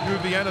hustle by Drew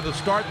Vienna to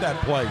start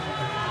that play.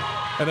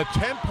 And a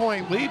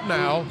 10-point lead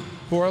now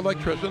for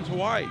Electricians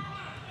Hawaii.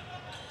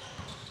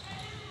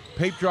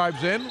 Pape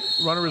drives in.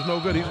 Runner is no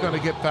good. He's going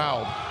to get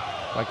fouled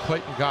by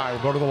Clayton Guy.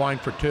 We'll go to the line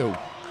for 2.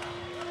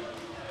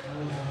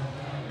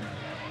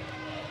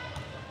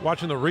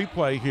 Watching the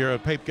replay here,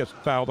 Pape gets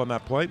fouled on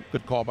that play.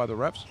 Good call by the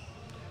refs.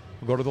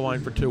 We'll go to the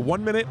line for 2.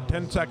 1 minute,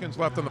 10 seconds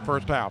left in the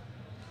first half.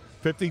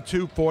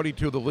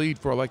 52-42 the lead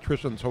for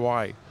Electricians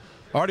Hawaii.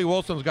 Artie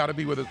Wilson's got to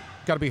be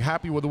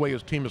happy with the way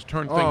his team has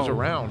turned things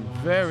around.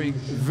 Very,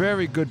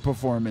 very good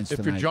performance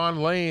tonight. If you're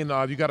John Lane,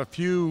 you got a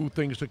few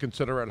things to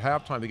consider at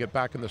halftime to get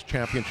back in this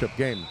championship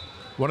game.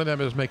 One of them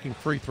is making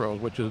free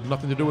throws, which has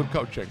nothing to do with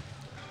coaching.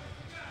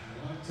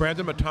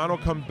 Brandon Matano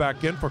comes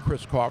back in for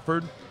Chris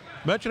Crawford.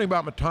 Mentioning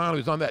about Matano,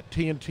 he's on that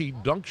TNT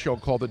dunk show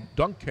called the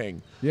Dunk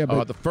King. Yeah,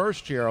 but the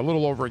first year, a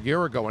little over a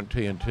year ago in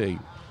TNT.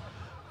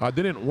 They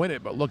didn't win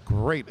it, but looked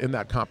great in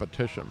that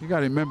competition. You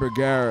got to remember,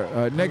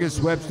 Garrett, Negus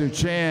Webster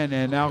Chan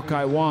and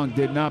Alkai Wong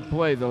did not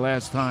play the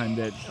last time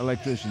that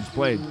Electricians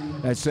played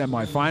that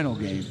semifinal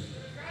game.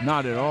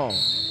 Not at all.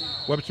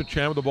 Webster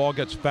Chan with the ball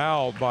gets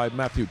fouled by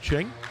Matthew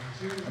Ching.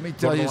 Let me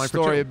tell you a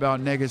story about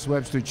Negus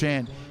Webster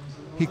Chan.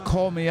 He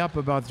called me up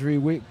about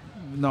during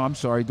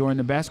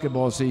the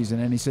basketball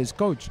season, and he says,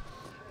 Coach,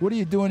 what are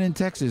you doing in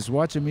Texas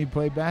watching me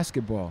play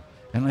basketball?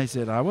 And I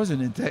said, I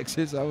wasn't in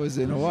Texas, I was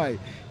in Hawaii.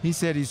 He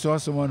said he saw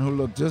someone who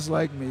looked just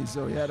like me,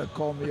 so he had to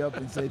call me up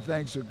and say,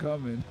 thanks for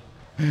coming.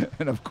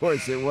 And of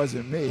course, it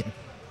wasn't me.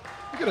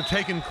 You could have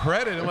taken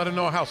credit and let him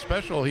know how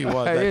special he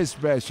was. He is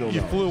special.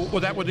 You flew,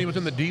 was that when he was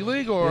in the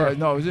D-League? Or? Yeah,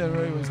 no,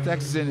 it was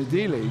Texas in the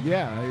D-League,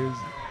 yeah.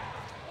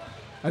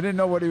 I didn't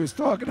know what he was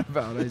talking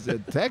about. I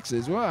said,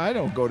 Texas? Well, I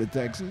don't go to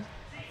Texas.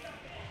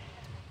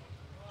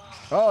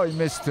 Oh, he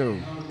missed 2.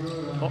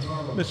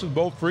 Oh, misses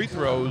both free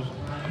throws.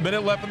 A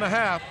minute left in the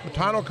half.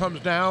 Matano comes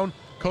down,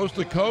 coast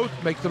to coast,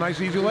 makes a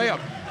nice easy layup.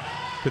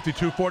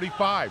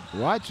 52-45.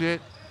 Watch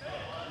it.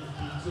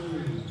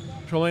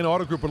 Tulane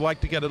Auto Group would like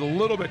to get it a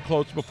little bit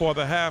close before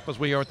the half, as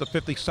we are at the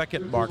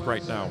 52nd mark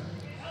right now.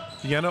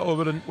 Deanna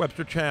over to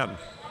Webster Chan.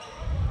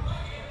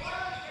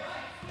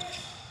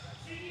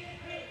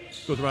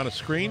 Goes around a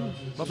screen.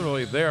 Nothing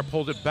really there.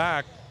 Pulls it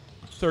back.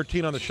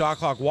 13 on the shot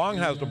clock. Wong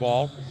has the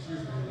ball.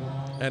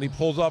 And he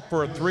pulls up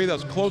for a 3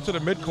 that's closer to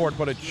midcourt,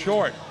 but it's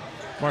short.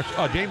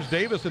 James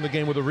Davis in the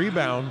game with a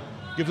rebound.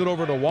 Gives it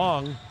over to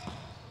Wong.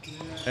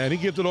 And he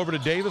gives it over to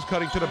Davis,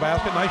 cutting to the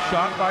basket. Nice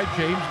shot by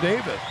James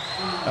Davis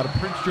out of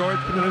Prince George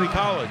Community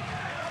College.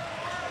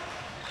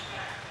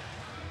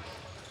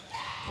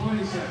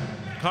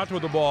 Contra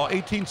with the ball,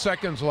 18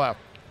 seconds left.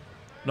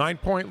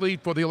 9-point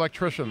lead for the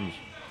Electricians.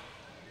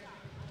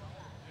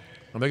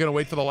 And they're going to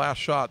wait for the last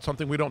shot,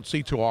 something we don't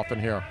see too often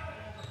here.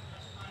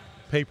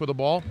 Pape with the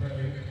ball,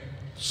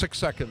 6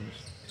 seconds.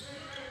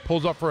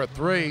 Pulls up for a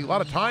 3, a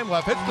lot of time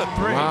left, hits the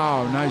 3.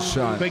 Wow, nice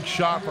shot. Big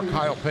shot for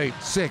Kyle Pape.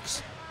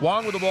 6.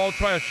 Wong with the ball,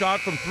 try a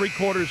shot from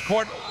 3/4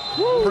 court.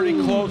 Woo. Pretty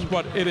close,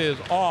 but it is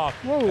off.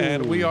 Woo.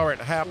 And we are at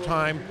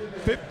halftime.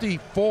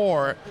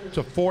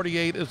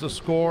 54-48 is the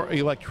score.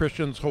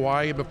 Electricians,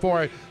 Hawaii. Before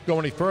I go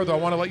any further, I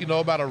want to let you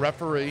know about a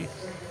referee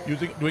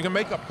doing a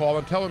makeup call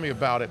and telling me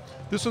about it.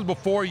 This is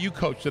before you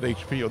coached at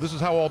HPO. This is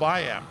how old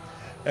I am.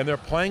 And they're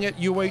playing at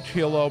UH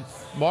Hilo.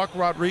 Mark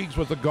Rodriguez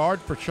was the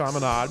guard for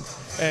Chaminade,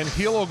 and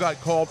Hilo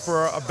got called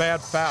for a bad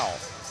foul.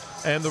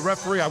 And the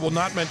referee, I will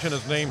not mention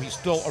his name, he's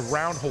still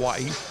around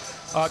Hawaii,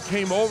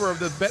 came over.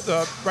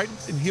 Right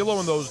in Hilo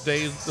in those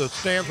days, the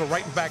stands were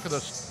right in back of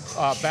the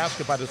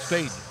basket by the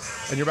stage.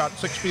 And you're about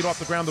 6 feet off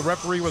the ground. The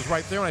referee was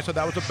right there, and I said,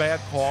 that was a bad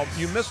call.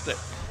 You missed it.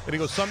 And he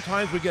goes,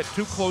 sometimes we get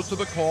too close to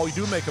the call. You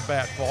do make a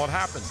bad call. It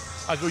happens.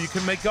 I go, you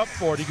can make up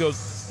for it. He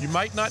goes, you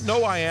might not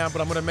know I am,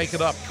 but I'm going to make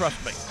it up.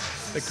 Trust me.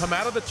 They come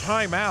out of the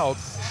timeout,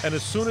 and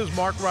as soon as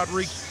Mark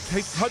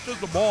Rodriguez touches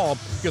the ball,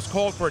 gets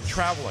called for a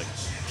traveling.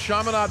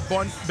 Chaminade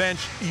bench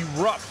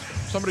erupts.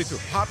 Somebody threw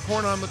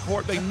popcorn on the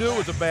court. They knew it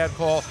was a bad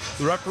call.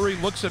 The referee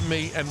looks at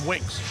me and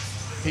winks.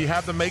 He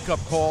had the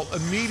makeup call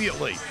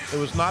immediately. It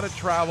was not a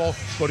travel,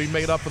 but he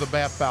made up for the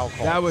bad foul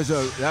call. That was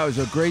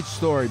a great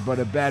story, but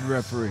a bad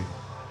referee.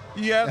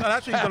 Yeah, and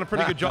actually he's done a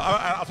pretty good job.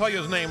 I'll tell you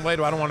his name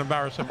later. I don't want to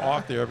embarrass him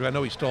off there because I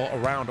know he's still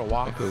around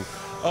Oahu.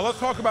 Let's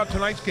talk about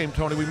tonight's game,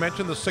 Tony. We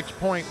mentioned the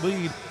 6-point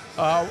lead.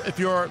 If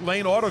you're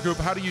Lane Auto Group,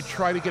 how do you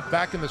try to get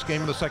back in this game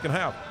in the second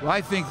half? Well,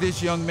 I think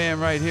this young man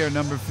right here,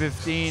 number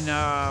 15,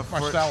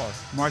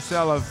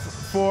 Marcella,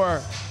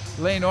 for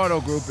Lane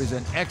Auto Group, is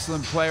an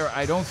excellent player.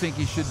 I don't think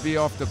he should be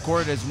off the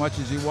court as much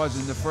as he was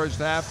in the first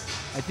half.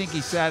 I think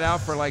he sat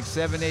out for like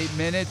 7-8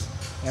 minutes,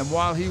 and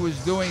while he was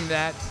doing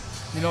that,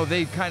 you know,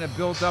 they kind of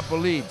built up a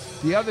lead.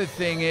 The other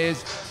thing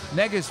is,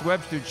 Negus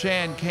Webster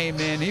Chan came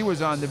in, he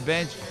was on the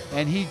bench,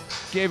 and he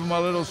gave him a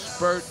little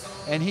spurt,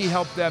 and he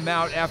helped them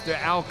out after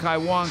Al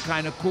Kaiwan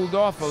kind of cooled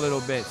off a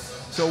little bit.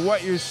 So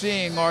what you're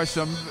seeing are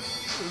some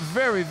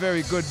very,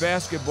 very good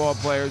basketball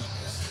players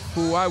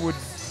who I would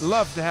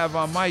love to have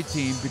on my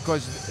team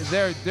because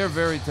they're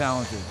very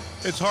talented.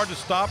 It's hard to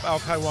stop Al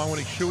Kaiwan when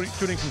he's shooting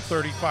from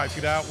 35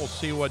 feet out. We'll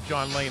see what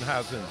John Lane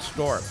has in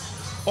store.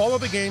 All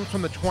of the games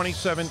from the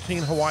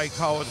 2017 Hawaii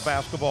College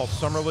Basketball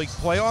Summer League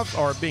playoffs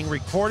are being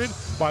recorded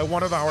by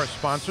one of our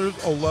sponsors,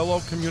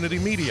 Olelo Community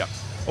Media.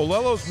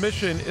 Olelo's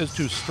mission is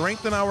to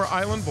strengthen our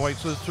island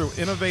voices through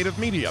innovative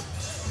media.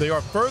 They are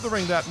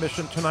furthering that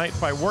mission tonight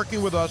by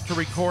working with us to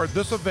record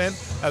this event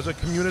as a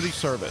community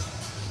service.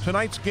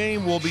 Tonight's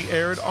game will be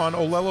aired on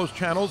Olelo's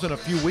channels in a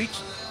few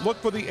weeks. Look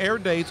for the air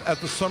dates at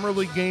the Summer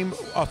League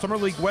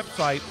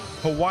website,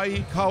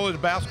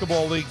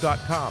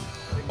 HawaiiCollegeBasketballLeague.com.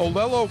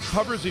 Olelo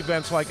covers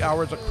events like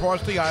ours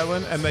across the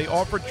island, and they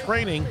offer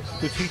training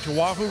to teach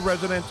Oahu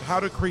residents how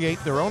to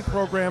create their own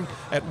program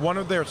at one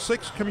of their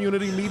 6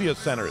 community media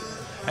centers.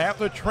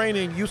 After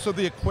training, use of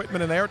the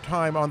equipment and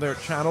airtime on their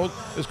channels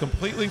is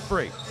completely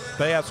free.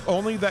 They ask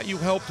only that you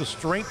help to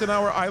strengthen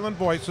our island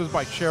voices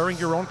by sharing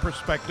your own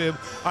perspective,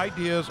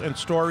 ideas, and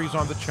stories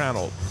on the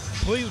channel.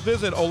 Please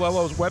visit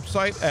Olelo's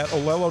website at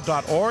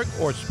olelo.org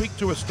or speak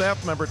to a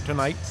staff member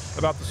tonight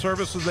about the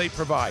services they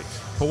provide.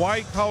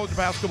 Hawaii College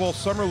Basketball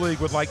Summer League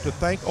would like to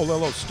thank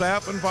Olelo's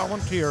staff and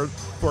volunteers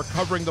for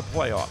covering the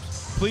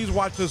playoffs. Please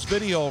watch this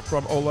video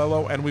from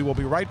Olelo, and we will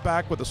be right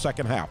back with the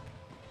second half.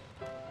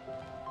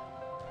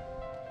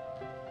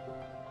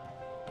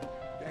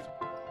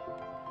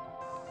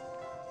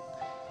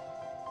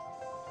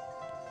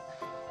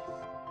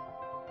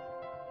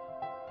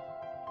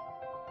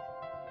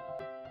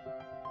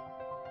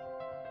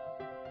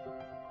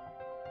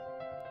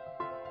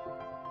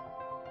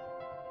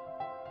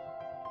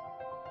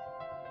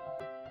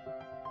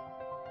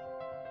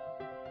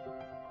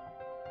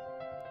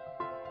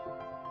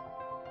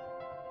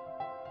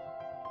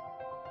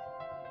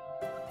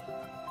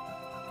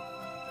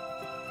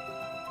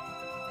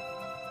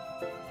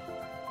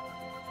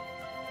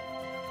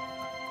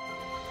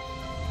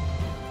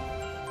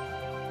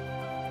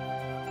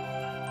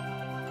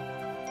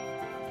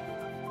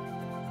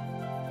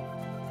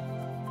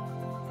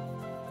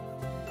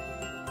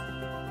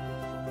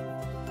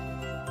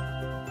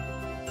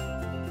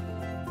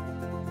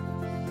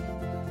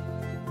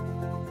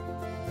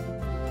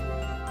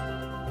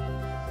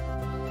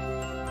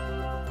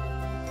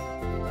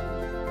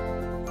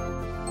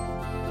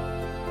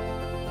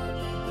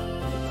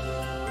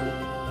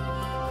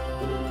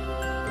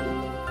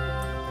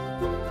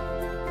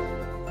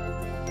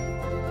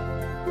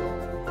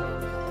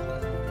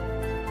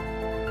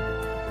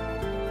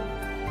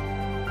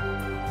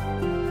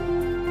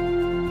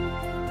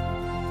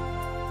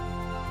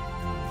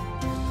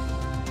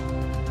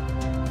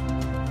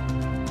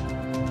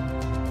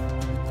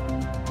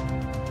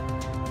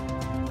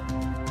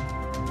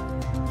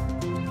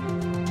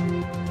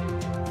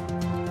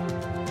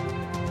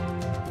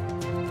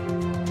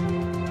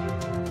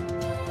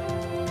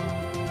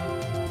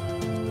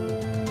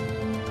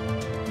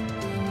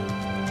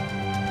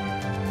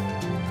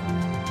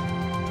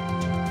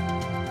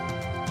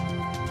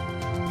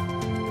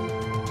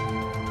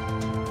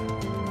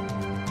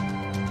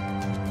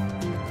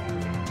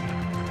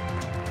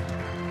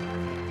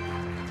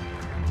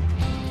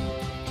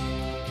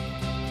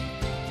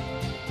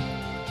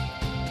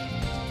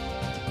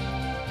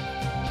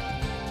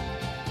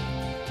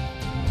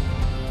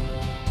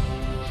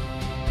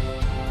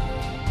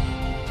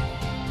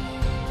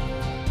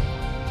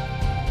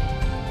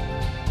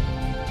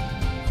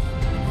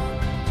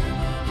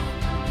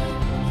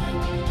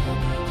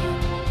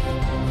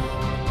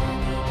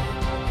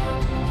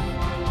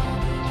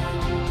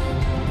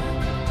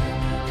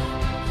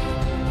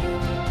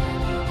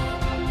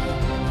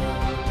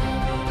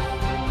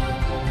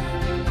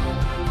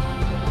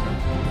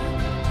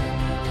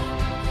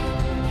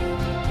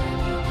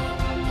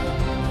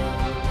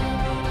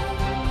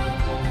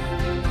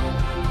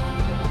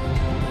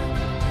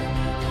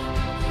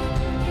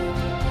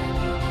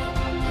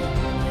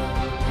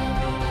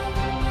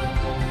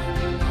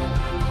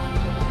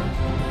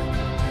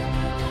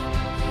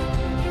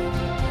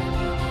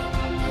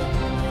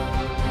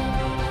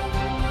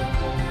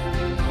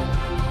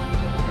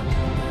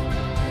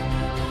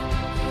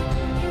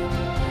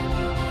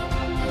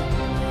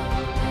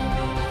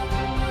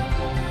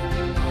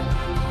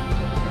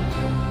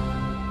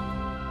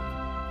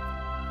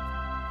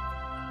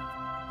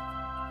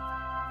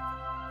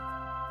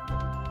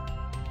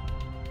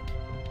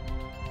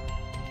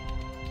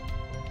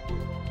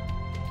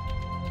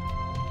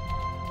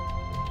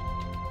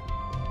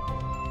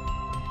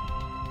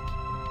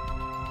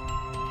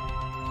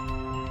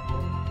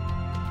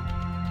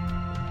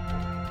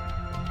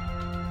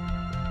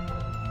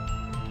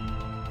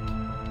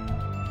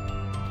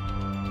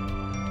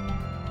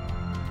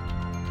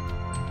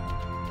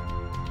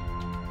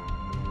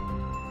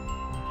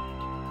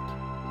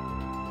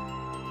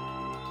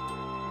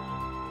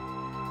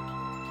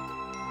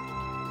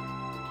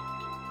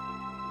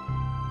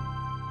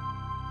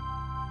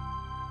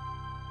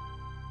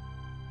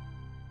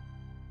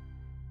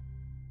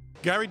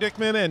 Gary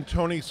Dickman and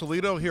Tony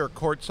Solito here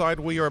courtside.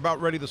 We are about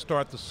ready to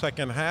start the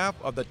second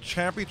half of the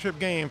championship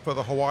game for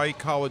the Hawaii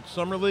College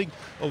Summer League.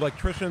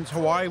 Electricians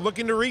Hawaii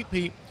looking to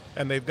repeat,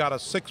 and they've got a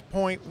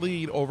 6-point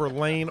lead over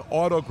Lane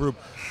Auto Group.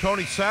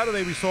 Tony,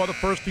 Saturday we saw the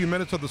first few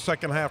minutes of the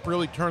second half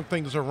really turn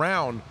things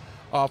around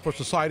for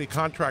Society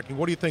Contracting.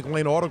 What do you think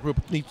Lane Auto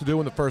Group needs to do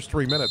in the first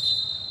 3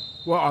 minutes?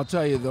 Well, I'll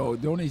tell you, though,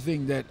 the only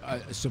thing that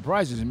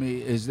surprises me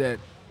is that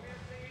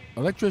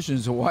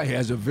Electricians Hawaii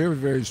has a very,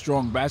 very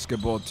strong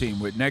basketball team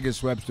with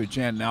Negus Webster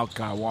Chan and Al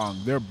Kai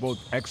Wong. They're both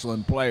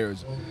excellent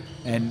players,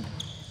 and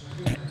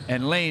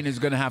Lane is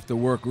going to have to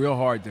work real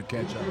hard to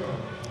catch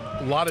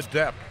up. A lot of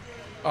depth.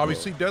 We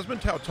see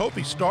Desmond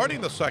Tautofi starting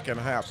the second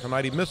half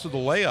tonight. He misses the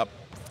layup,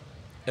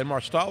 and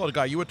Marstalla, the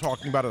guy you were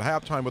talking about at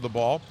halftime with the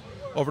ball,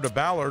 over to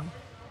Ballard.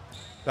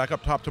 Back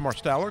up top to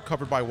Marstalla,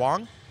 covered by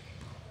Wong.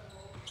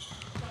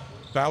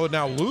 Ballard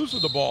now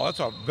loses the ball.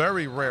 That's a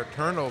very rare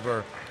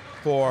turnover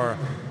for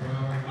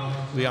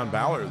Leon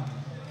Ballard.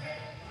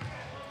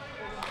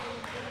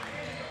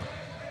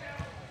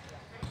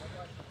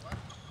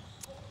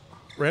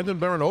 Brandon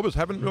Baranobas,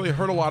 haven't really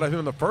heard a lot of him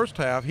in the first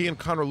half. He and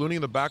Connor Looney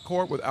in the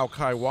backcourt with Al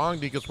Kai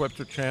Wong, Negus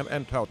Webster Chan,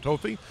 and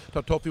Tautofi.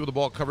 Tautofi with the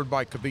ball covered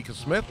by Kavika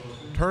Smith.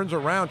 Turns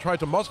around, tries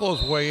to muscle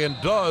his way in,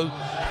 does,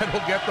 and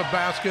will get the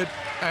basket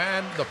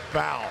and the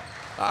foul.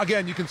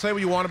 Again, you can say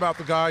what you want about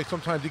the guy.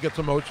 Sometimes he gets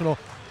emotional.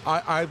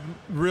 I'm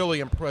really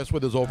impressed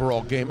with his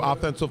overall game,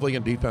 offensively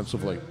and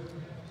defensively.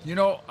 You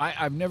know,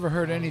 I've never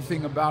heard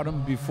anything about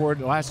him before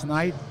last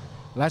night.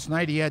 Last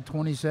night he had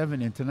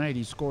 27, and tonight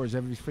he scores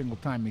every single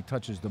time he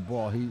touches the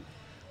ball.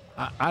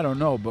 I don't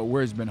know, but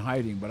where he's been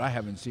hiding, but I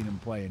haven't seen him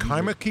play.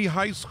 Kaimuki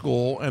High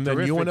School and then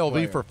UNLV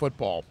player. For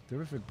football.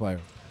 Terrific player.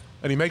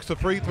 And he makes the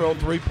free throw,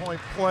 3-point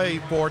play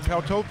for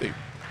Tautofi.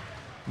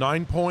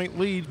 9-point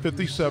lead,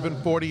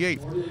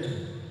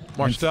 57-48.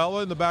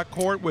 Marstella in the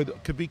backcourt with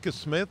Kavika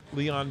Smith,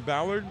 Leon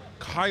Ballard,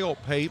 Kyle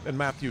Pape, and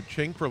Matthew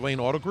Ching for Lane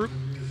Auto Group.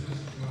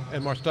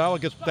 And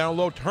Marstella gets down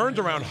low, turns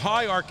around,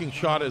 high arcing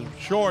shot is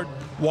short.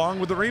 Wong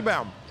with the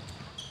rebound.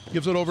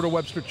 Gives it over to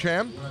Webster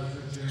Chan.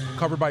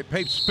 Covered by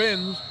Pape,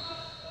 spins,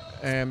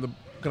 and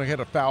going to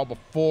hit a foul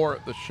before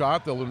the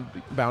shot. They'll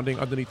be bounding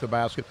underneath the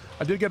basket.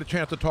 I did get a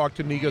chance to talk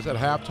to Negus at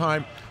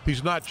halftime.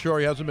 He's not sure.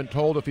 He hasn't been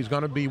told if he's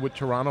going to be with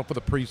Toronto for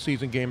the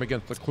preseason game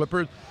against the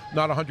Clippers.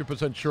 Not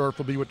 100% sure if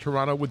he'll be with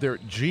Toronto with their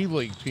G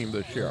League team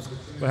this year.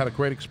 They had a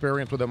great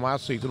experience with them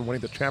last season,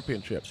 winning the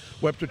championship.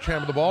 Webster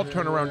Chan with the ball,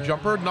 turnaround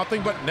jumper,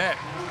 nothing but net.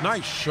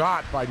 Nice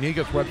shot by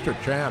Negus Webster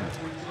Chan.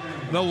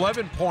 An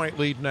 11-point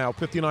lead now,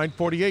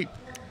 59-48.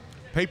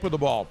 Pape with the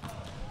ball.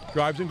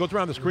 Drives in, goes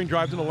around the screen,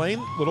 drives in the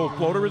lane. Little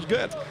floater is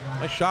good.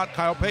 Nice shot,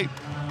 Kyle Pape.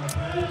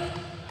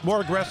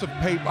 More aggressive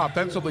Pape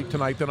offensively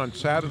tonight than on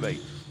Saturday.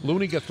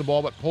 Looney gets the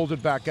ball but pulls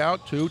it back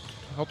out to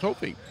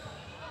Tautofi.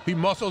 He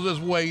muscles his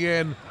way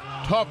in.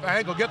 Tough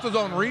angle, gets his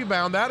own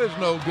rebound. That is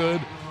no good.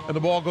 And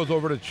the ball goes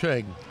over to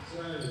Ching.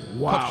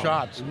 Wow. Tough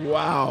shots.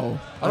 Wow.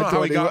 I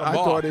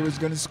thought he was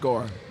going to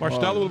score.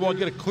 Marstella with the ball,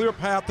 get a clear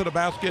path to the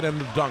basket and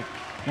the dunk.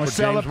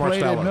 Marstella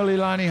played at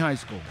Mililani High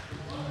School.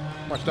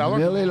 Marstella?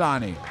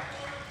 Mililani.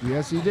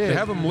 Yes, he did. They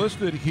have him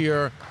listed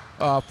here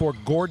for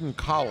Gordon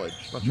College.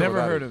 Never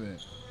heard of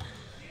it.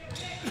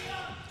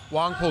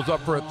 Wong pulls up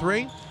for a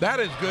three. That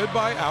is good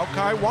by Al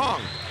Kai Wong.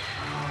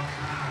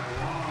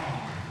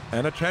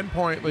 And a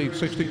 10-point lead,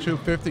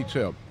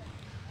 62-52.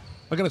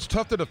 Again, it's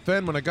tough to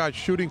defend when a guy's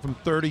shooting from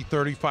 30,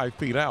 35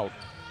 feet out.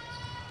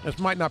 This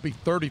might not be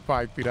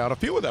 35 feet out. A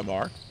few of them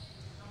are.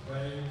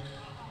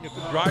 If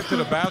the drive to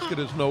the basket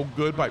is no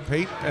good by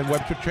Pape, and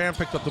Webster Chan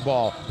picks up the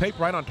ball. Pape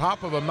right on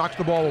top of him, knocks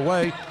the ball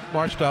away.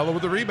 Marstella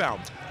with the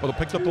rebound. Well,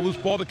 picks up the loose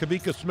ball to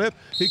Kavika Smith.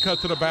 He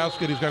cuts to the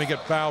basket. He's going to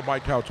get fouled by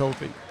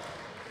Tautofi.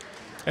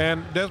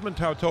 And Desmond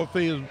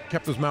Tautofi has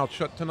kept his mouth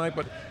shut tonight,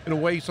 but in a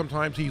way,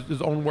 sometimes he's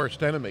his own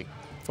worst enemy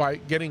by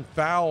getting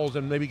fouls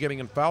and maybe getting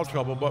in foul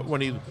trouble. But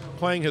when he's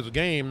playing his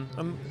game,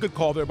 and good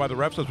call there by the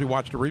refs as we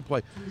watch the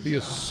replay, he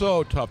is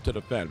so tough to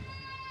defend.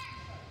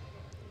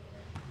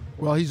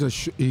 Well,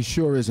 he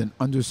sure is an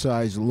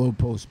undersized,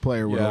 low-post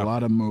player with a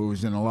lot of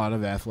moves and a lot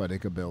of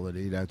athletic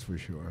ability, that's for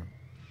sure.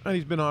 And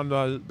he's been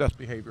on best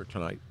behavior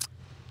tonight.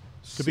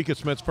 Kavika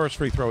Smith's first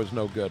free throw is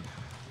no good.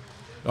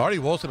 Artie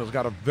Wilson has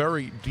got a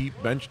very deep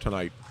bench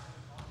tonight.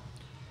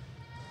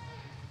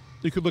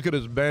 You could look at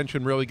his bench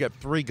and really get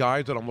three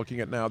guys that I'm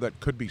looking at now that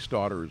could be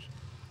starters.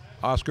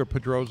 Oscar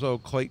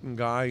Pedroso, Clayton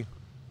Guy.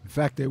 In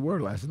fact, they were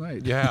last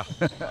night. Yeah.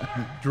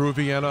 Drew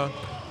Vienna,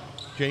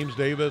 James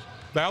Davis.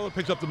 Ballard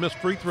picks up the missed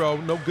free throw,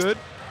 no good.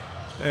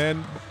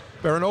 And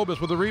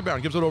Baranobas with the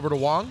rebound, gives it over to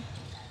Wong.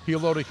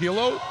 Hilo to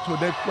Hilo,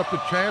 to Webster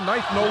Chan.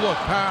 Nice no-look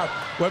pass.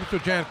 Webster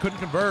Chan couldn't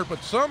convert,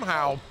 but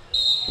somehow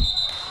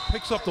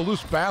picks up the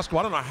loose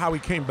basketball. I don't know how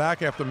he came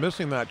back after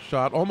missing that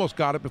shot. Almost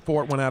got it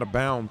before it went out of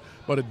bounds,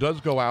 but it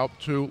does go out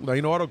to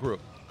Lane Auto Group.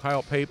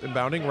 Kyle Pape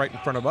inbounding right in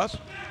front of us.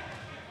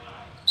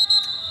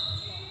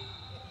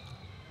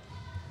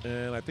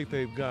 And I think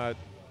they've got,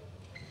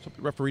 the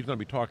referee's going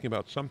to be talking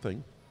about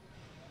something.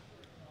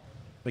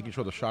 Making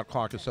sure the shot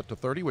clock is set to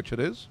 30, which it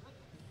is.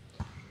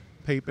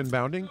 Pape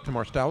inbounding to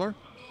Marsteller.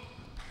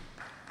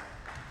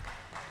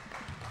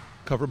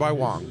 Covered by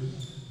Wong.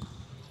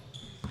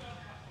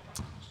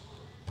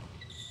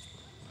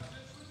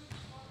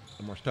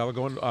 And Marstella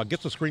going,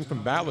 gets a screen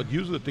from Ballard,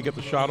 uses it to get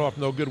the shot off.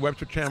 No good.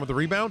 Webster Chan with the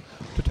rebound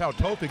to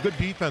Tautofi. Good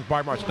defense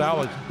by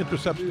Marstella.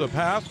 Intercepts the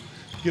pass.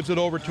 Gives it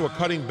over to a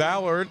cutting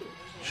Ballard.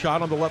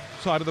 Shot on the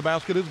left side of the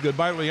basket is good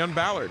by Leon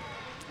Ballard.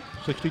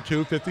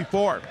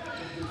 62-54.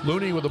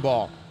 Looney with the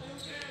ball.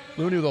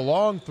 Looney with a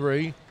long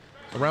three.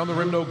 Around the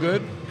rim, no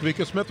good.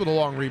 Kavika Smith with a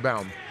long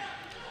rebound.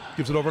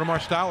 Gives it over to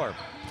Marsteller.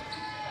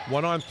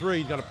 1-on-3.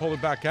 He's got to pull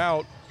it back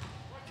out.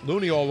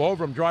 Looney all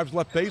over him, drives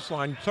left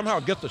baseline, somehow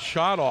gets the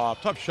shot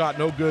off. Tough shot,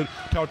 no good.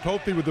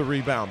 Tautofi with the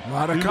rebound. A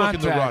lot of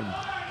contact. Looking to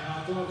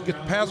run. Gets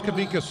past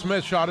Kavika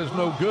Smith, shot is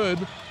no good.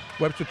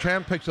 Webster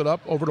Chan picks it up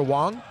over to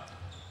Wong.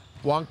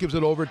 Wong gives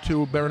it over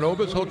to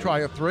Baranobis. He'll try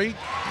a three.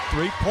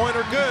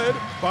 Three-pointer good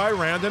by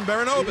Randon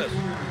Baranobis.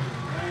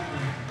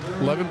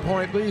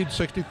 11-point lead,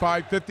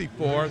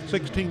 65-54.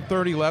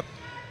 16:30 left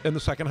in the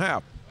second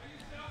half.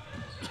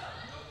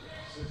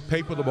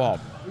 Pape with the ball.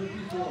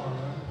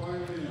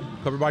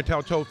 Covered by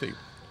Tautofi.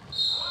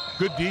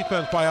 Good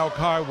defense by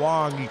Alkai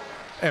Wong. He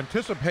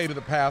anticipated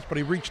the pass, but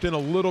he reached in a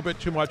little bit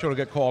too much and will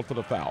get called for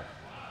the foul.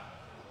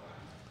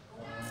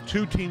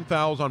 2 team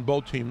fouls on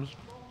both teams,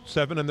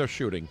 7 in their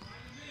shooting.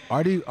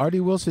 Artie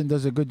Wilson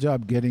does a good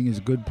job getting his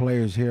good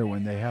players here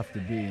when they have to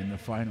be in the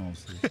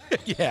finals.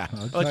 Yeah,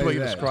 that's the way you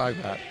describe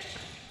that.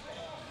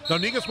 Now,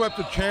 Negus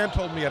Webster Chan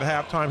told me at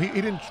halftime he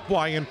didn't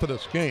fly in for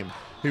this game.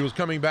 He was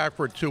coming back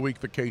for a 2-week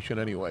vacation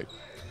anyway.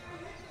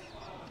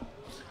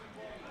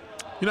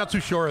 You're not too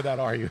sure of that,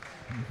 are you?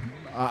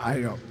 I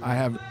don't. I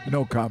have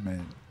no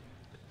comment.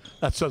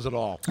 That says it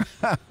all.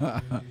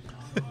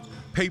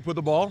 Pape with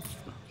the ball.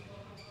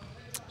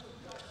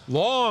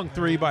 Long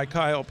three by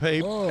Kyle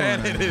Pape,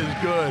 and it is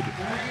good.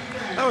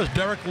 That was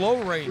Derek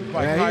Lowe range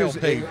by Kyle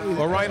Pape.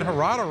 Or Ryan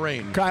Harada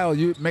range. Kyle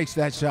makes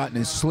that shot in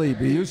his sleep.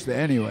 He used to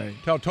anyway.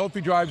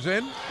 Tautofi drives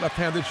in.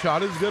 Left-handed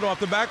shot is good off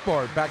the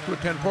backboard. Back to a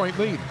 10-point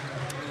lead.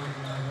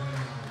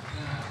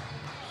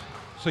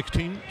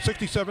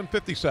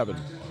 67-57.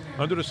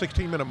 Under the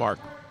 16-minute mark.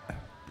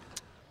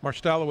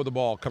 Marstella with the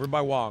ball, covered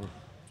by Wong.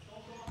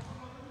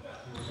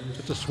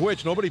 It's a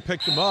switch. Nobody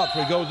picks him up,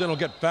 so he goes in. He'll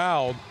get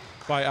fouled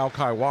by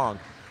Alkai Wong.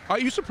 Are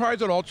you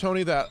surprised at all,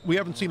 Tony, that we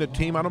haven't seen a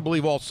team, I don't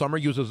believe all summer,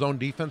 use a zone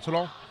defense at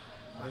all?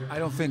 I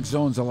don't think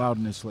zone's allowed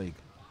in this league.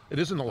 It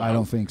isn't allowed? I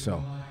don't think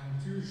so.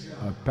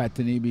 Pat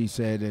Tanibi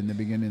said in the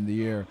beginning of the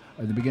year,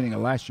 at the beginning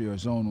of last year, a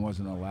zone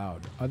wasn't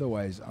allowed.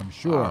 Otherwise, I'm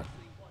sure.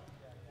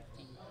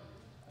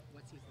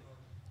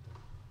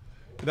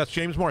 That's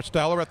James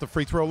Marsteller at the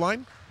free throw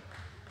line?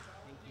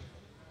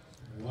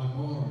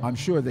 I'm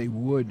sure they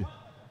would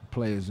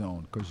play a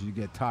zone because you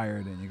get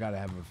tired and you got to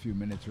have a few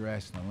minutes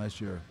rest unless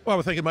you're. Well, I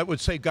would think it would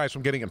save guys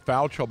from getting in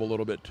foul trouble a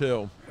little bit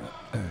too.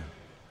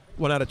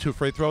 1 out of 2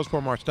 free throws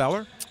for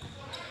Marsteller.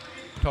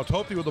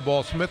 Tautofi with the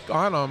ball. Smith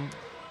on him.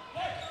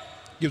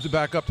 Gives it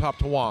back up top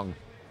to Wong.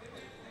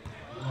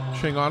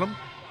 Ching on him.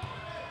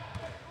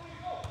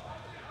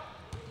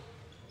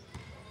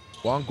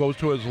 Wong goes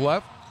to his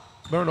left.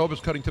 Maranova's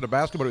cutting to the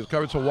basket, but he's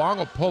covered, so Wong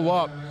will pull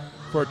up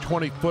for a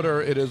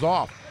 20-footer. It is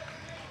off.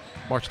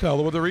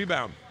 Marstella with the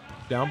rebound.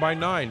 Down by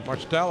 9.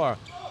 Marstella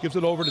gives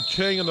it over to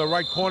Ching in the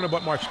right corner,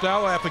 but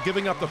Marstella, after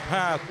giving up the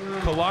pass,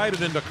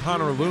 collided into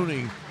Connor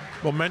Looney.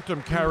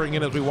 Momentum carrying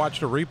in as we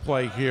watch the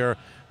replay here,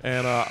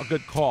 and a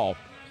good call.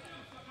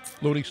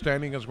 Looney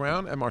standing his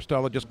ground, and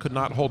Marstella just could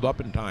not hold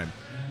up in time.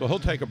 So he'll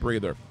take a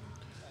breather.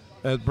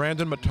 As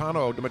Brandon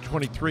Matano, number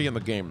 23 in the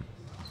game,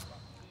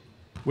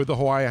 with the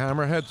Hawaii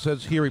Hammerhead,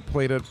 says here he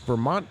played at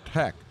Vermont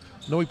Tech.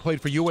 No, he played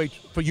for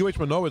UH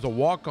Manoa as a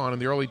walk-on in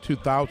the early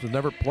 2000s,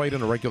 never played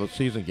in a regular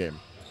season game.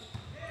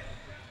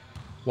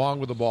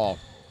 Wong with the ball.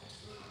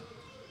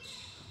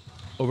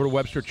 Over to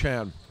Webster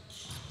Chan.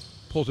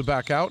 Pulls it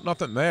back out,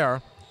 nothing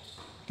there.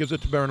 Gives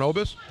it to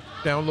Baranobis.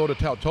 Down low to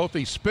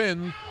Tautofi.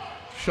 Spin.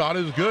 Shot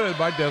is good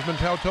by Desmond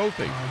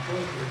Tautofi.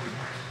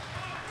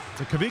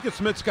 And Kavika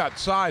Smith's got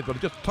size, but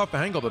it's just a tough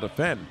angle to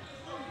defend.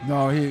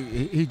 No,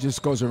 he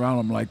just goes around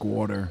him like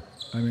water.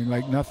 I mean,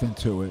 like nothing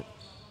to it.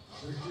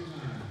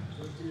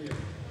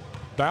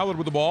 Ballard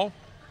with the ball.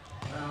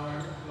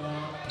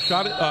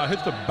 Shot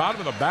hits the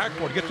bottom of the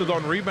backboard, gets his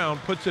own rebound,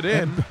 puts it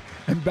in.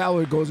 And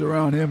Ballard goes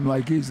around him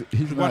like he's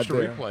not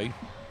there. Replay.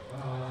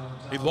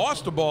 He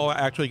lost the ball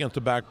actually against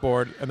the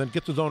backboard and then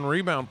gets his own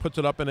rebound, puts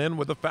it up and in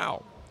with a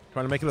foul.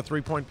 Trying to make it a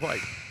 3-point play.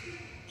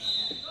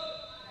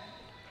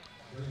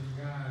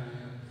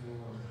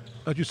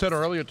 As you said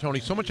earlier, Tony,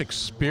 so much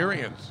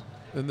experience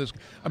in this.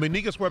 I mean,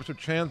 Negus Webster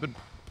Chan's been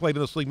played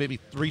in this league maybe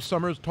 3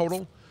 summers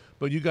total,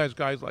 but you guys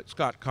like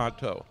Scott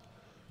Cotto.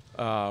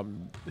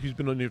 He's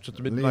been in here since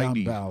the mid-90s.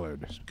 Leon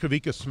Ballard.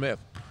 Kavika Smith.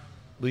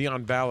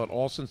 Leon Ballard,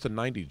 all since the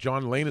 90s.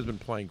 John Lane has been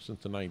playing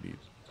since the 90s.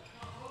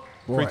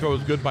 Boy. Free throw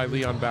is good by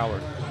Leon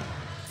Ballard.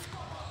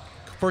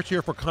 First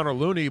year for Connor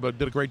Looney, but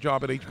did a great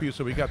job at HPU,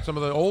 so we got some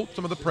of the old,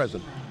 some of the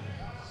present.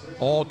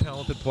 All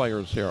talented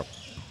players here.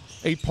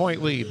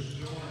 8-point lead.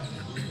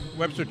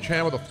 Webster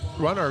Chan with a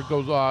runner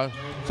goes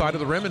side of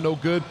the rim and no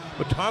good.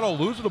 Matano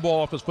loses the ball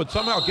off his foot,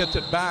 somehow gets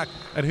it back,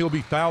 and he'll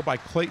be fouled by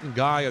Clayton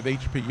Guy of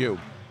HPU.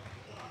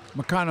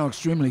 Makano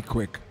extremely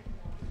quick.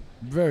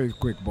 Very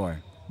quick boy.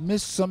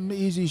 Missed some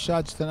easy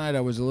shots tonight. I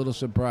was a little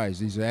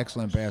surprised. He's an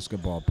excellent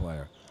basketball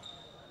player.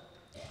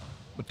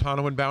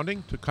 Matano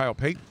inbounding to Kyle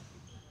Pate.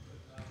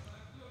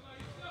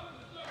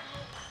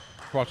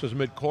 Crosses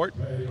midcourt.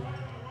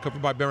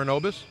 Covered by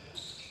Baranobis.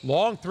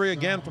 Long three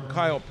again from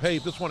Kyle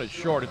Pate. This one is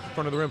short. It's in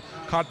front of the rim.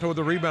 Kato with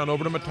the rebound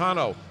over to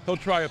Matano. He'll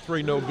try a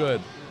three, no good.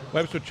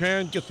 Webster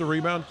Chan gets the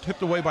rebound,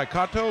 tipped away by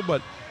Kato,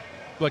 but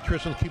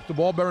Electricians keeps the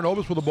ball.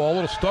 Baranobis with the ball. A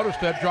little stutter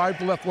step, drive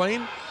to left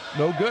lane.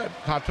 No good.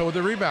 Kato with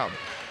the rebound.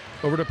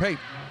 Over to Pate.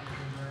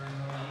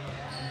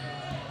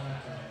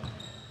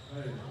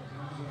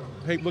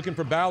 Pate looking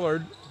for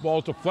Ballard.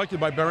 Ball's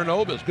deflected by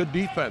Baranobis. Good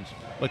defense.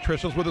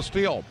 Electricians with a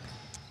steal.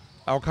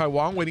 Alkai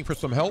Wong waiting for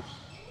some help.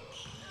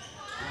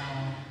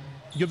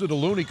 Gives it to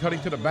Looney, cutting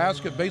to the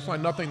basket.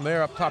 Baseline, nothing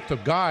there. Up top to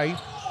Guy.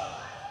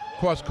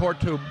 Cross court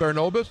to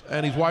Baranobis,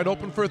 and he's wide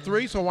open for a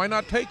three, so why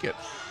not take it?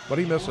 But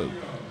he misses.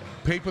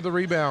 Pate for the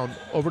rebound.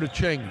 Over to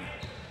Ching.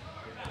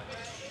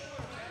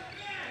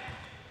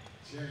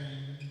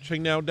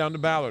 Ching now down to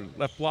Ballard.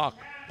 Left block.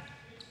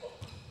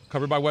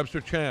 Covered by Webster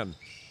Chan.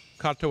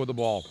 Kato with the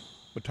ball.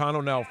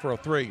 Matano now for a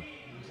three.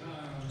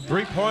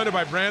 Three-pointer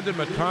by Brandon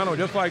Matano.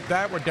 Just like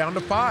that, we're down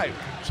to 5.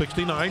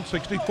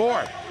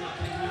 69-64.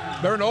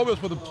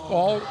 Baranobis with the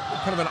ball,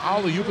 kind of an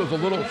alley-oop, was a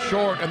little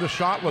short, and the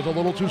shot was a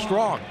little too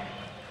strong.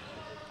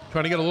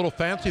 Trying to get a little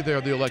fancy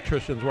there, the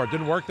Electricians were. It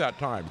didn't work that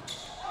time.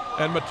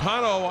 And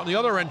Matano on the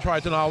other end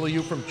tries an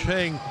alley-oop from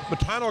Ching.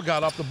 Matano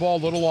got up the ball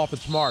a little off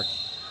its mark.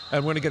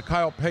 And we're going to get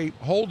Kyle Pate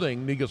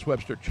holding Negus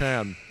Webster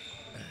Chan.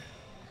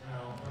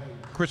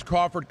 Chris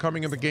Crawford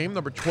coming in the game,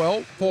 number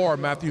 12 for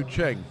Matthew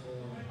Ching.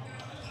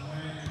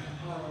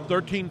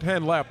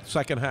 13-10 left,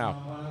 second half.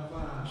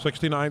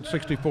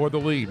 69-64 the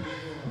lead.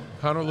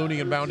 Connor Looney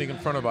inbounding in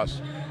front of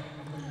us.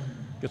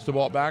 Gets the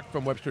ball back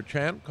from Webster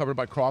Chan, covered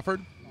by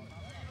Crawford.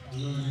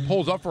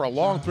 Pulls up for a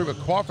long three, but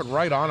Crawford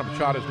right on him.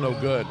 Shot is no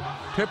good.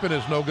 Tippin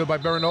is no good by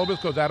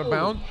Baranobis. Goes out of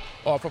bounds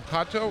off of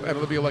Kato, and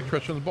it'll be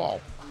Electrician's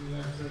ball.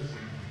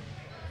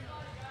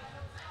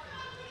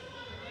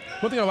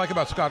 One thing I like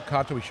about Scott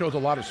Kato, he shows a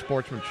lot of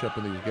sportsmanship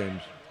in these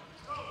games.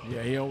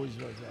 Yeah, he always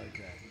does like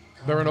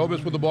that.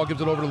 Baranobis with the ball, gives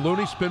it over to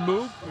Looney, spin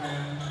move.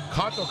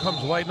 Kato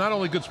comes late, not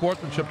only good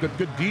sportsmanship,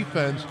 good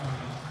defense.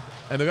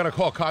 And they're going to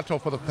call Kato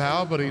for the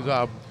foul, but he's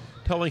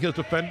telling his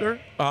defender,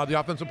 the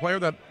offensive player,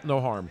 that no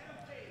harm.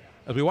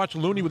 As we watch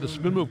Looney with the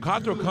spin move,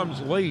 Kato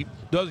comes late,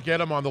 does get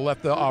him on the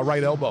left,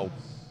 right elbow.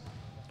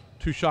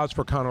 2 shots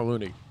for Connor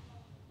Looney.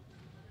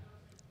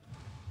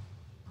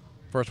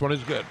 First one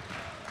is good.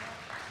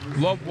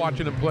 Love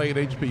watching him play at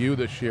HPU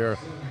this year.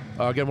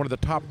 Again, one of the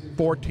top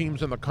 4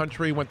 teams in the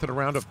country, went to the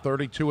round of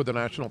 32 of the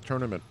national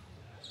tournament.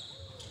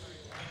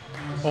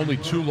 Only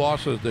 2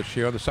 losses this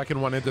year, the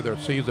second one into their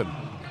season.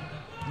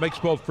 Makes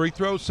both free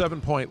throws,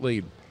 7-point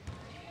lead.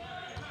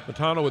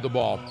 Matano with the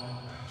ball.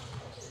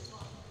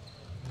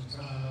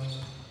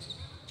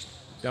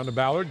 Down to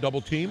Ballard,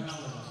 double team.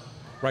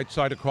 Right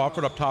side to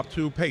Crawford, up top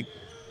to Pate.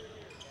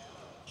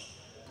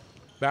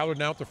 Ballard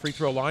now at the free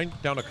throw line,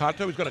 down to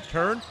Kato. He's going to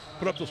turn,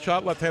 put up the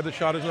shot, left hand, the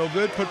shot is no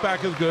good. Put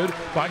back is good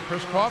by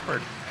Chris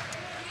Crawford.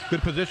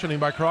 Good positioning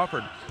by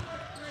Crawford.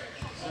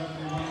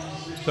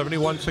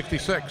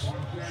 71-66.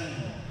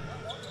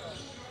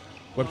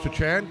 Webster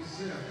Chan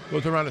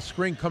goes around a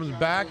screen, comes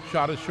back,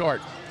 shot is short.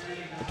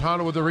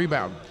 Matano with the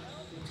rebound.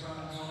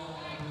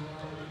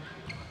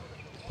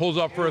 Pulls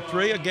up for a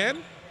three again,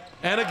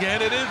 and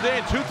again it is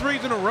in. 2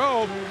 threes in a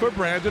row for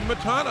Brandon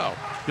Matano.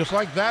 Just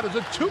like that is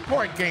a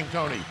 2-point game,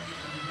 Tony.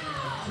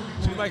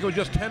 Seemed like it was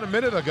just 10 a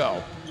minute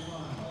ago.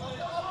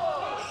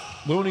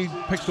 Looney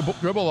picks the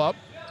dribble up.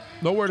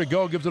 Nowhere to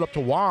go, gives it up to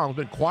Wong.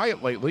 Been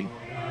quiet lately.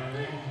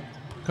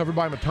 Covered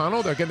by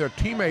Matano. They're getting their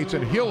teammates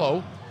in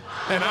Hilo.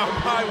 And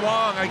Alkai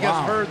Wong, I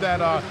guess, heard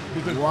that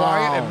he's been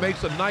quiet and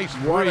makes a nice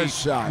three,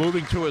 shot.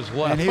 Moving to his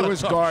left. And he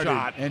was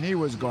guarded. And he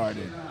was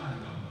guarded.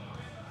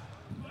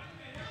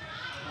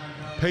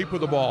 Pape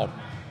with the ball.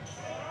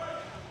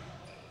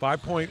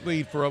 5-point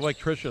lead for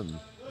Electricians.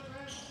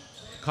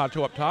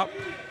 Kato up top.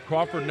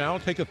 Crawford now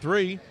take a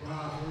three.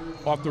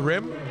 Off the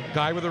rim.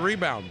 Guy with a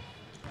rebound.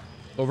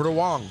 Over to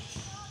Wong.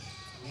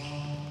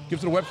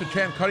 Gives it to Webster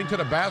Chan, cutting to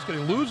the basket.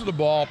 He loses the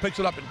ball, picks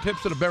it up and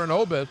tips it to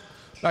Baranobis.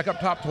 Back up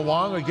top to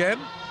Wong again.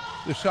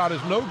 The shot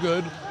is no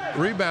good.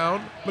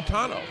 Rebound,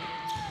 Matano.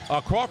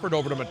 Crawford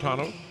over to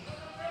Matano.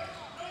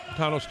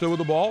 Matano still with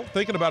the ball.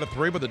 Thinking about a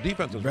three, but the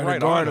defense is right on him. Better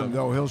guard him,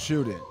 though. He'll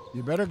shoot it.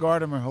 You better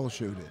guard him or he'll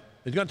shoot it.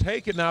 He's going to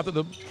take it now to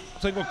the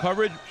single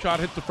coverage. Shot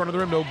hits the front of the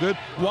rim, no good.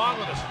 Wong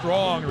with a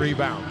strong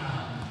rebound.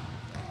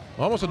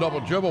 Almost a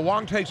double dribble.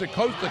 Wong takes it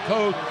coast to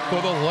coast for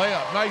the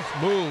layup. Nice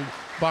move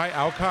by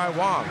Alkai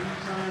Wong.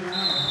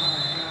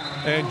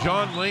 And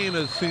John Lane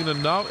has seen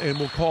enough and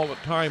will call a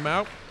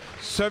timeout.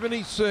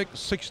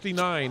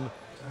 76-69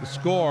 the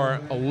score,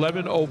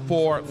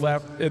 11:04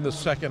 left in the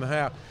second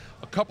half.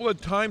 couple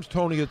of times,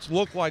 Tony, it's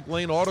looked like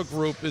Lane Auto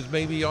Group is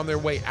maybe on their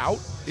way out,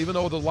 even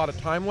though there's a lot of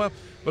time left.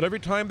 But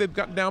every time they've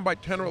gotten down by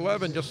 10 or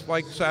 11, just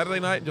like Saturday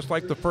night, just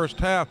like the first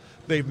half,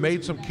 they've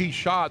made some key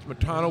shots.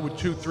 Matano with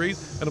 2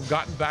 threes and have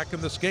gotten back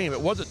in this game.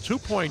 It was a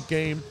 2-point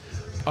game,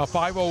 a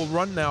 5-0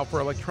 run now for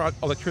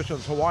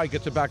Electricians Hawaii,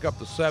 gets it back up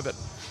to 7.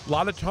 A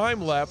lot of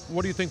time left.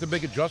 What do you think the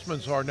big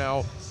adjustments are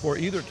now for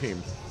either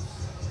team?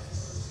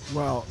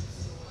 Well,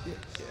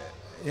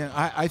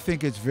 I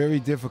think it's very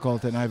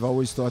difficult, and I've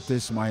always thought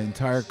this my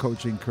entire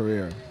coaching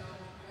career.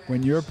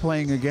 When you're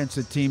playing against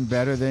a team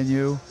better than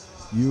you,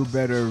 you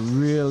better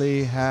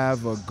really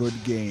have a good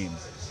game.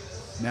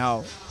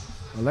 Now,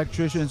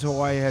 Electricians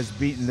Hawaii has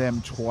beaten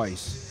them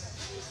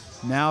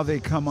twice. Now they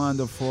come on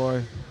the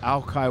floor.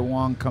 Ao Kai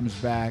Wong comes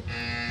back.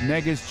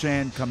 Negus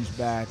Chan comes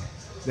back.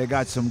 They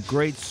got some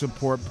great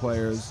support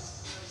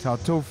players.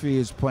 Tautofi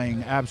is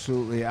playing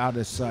absolutely out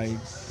of sight.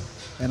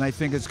 And I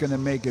think it's going to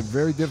make it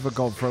very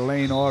difficult for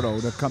Lane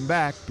Auto to come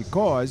back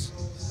because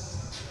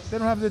they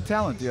don't have the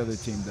talent the other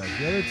team does.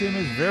 The other team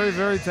is a very,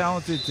 very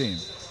talented team.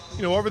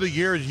 You know, over the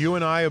years, you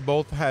and I have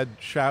both had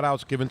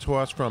shout-outs given to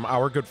us from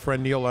our good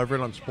friend Neil Everett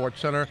on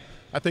SportsCenter.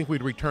 I think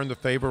we'd return the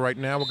favor right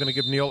now. We're going to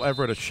give Neil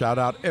Everett a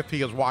shout-out if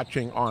he is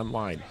watching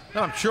online.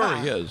 And I'm sure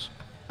he is.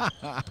 At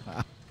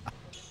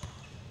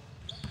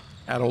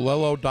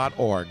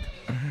olelo.org.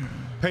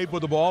 Paid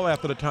with the ball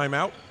after the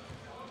timeout.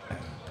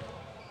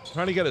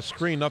 Trying to get a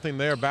screen, nothing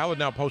there. Ballard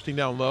now posting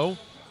down low.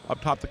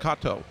 Up top to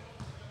Kato.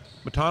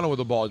 Matano with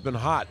the ball. He's been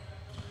hot.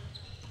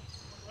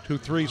 2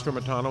 threes for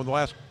Matano in the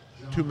last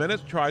 2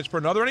 minutes. Tries for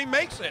another, and he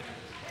makes it.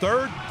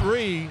 Third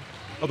 3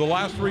 of the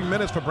last 3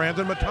 minutes for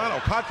Brandon Matano.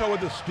 Kato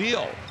with the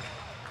steal.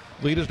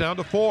 Lead is down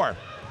to 4.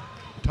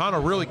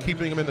 Matano really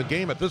keeping him in the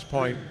game at this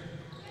point.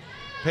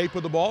 Pape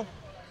with the ball.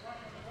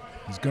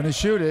 He's going to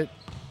shoot it.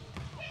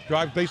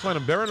 Drives baseline,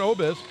 and Baron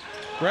Obis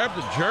grabs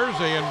the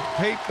jersey, and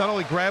Pape not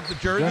only grabs the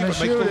jersey, but makes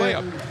the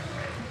layup.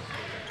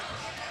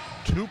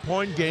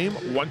 2-point game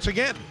once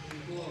again.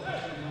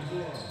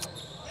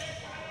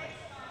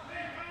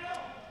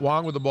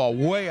 Wong with the ball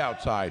way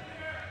outside.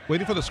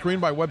 Waiting for the screen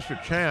by Webster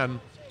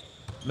Chan.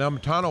 Now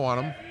Matano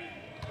on him.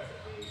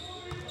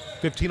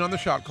 15 on the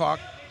shot clock.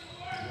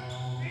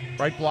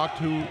 Right block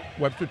to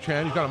Webster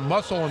Chan. He's got a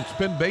muscle and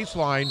spin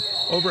baseline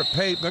over at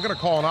Pape. They're going to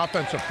call an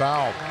offensive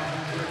foul.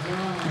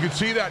 You can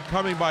see that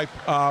coming by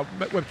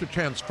Webster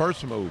Chan's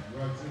first move.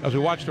 As we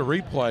watch the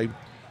replay,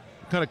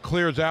 kind of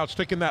clears out,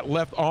 sticking that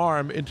left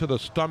arm into the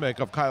stomach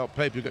of Kyle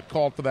Pape. You get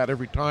called for that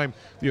every time,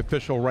 the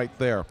official right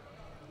there.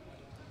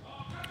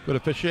 Good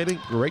officiating,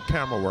 great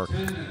camera work.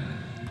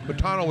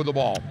 Matano with the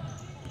ball.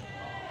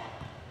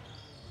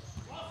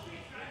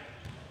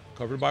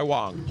 Covered by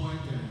Wong.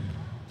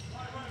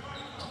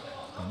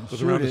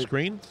 Goes around the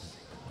screen.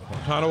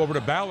 Matano over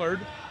to Ballard.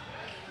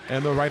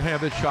 And the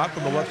right-handed shot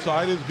from the left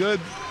side is good.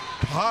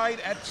 Tied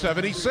at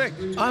 76.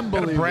 Unbelievable.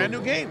 And a brand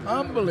new game.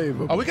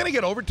 Unbelievable. Are we going to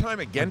get overtime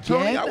again,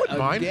 Tony? I wouldn't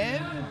mind.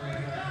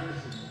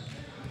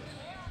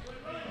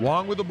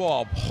 Wong with the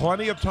ball.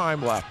 Plenty of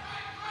time left.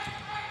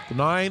 The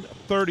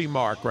 9:30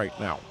 mark right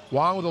now.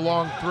 Wong with a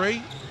long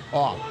 3.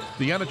 Off.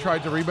 Vienna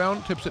tried to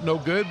rebound. Tips it no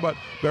good, but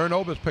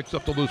Baranobas picks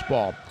up the loose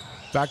ball.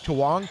 Back to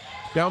Wong.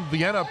 Down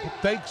Vienna.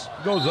 Fakes.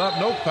 Goes up.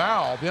 No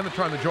foul. Vienna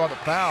trying to draw the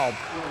foul.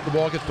 The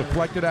ball gets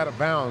deflected out of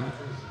bounds.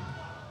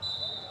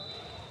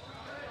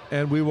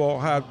 And we will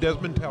have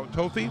Desmond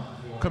Tautofi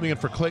coming in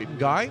for Clayton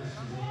Guy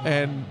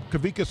and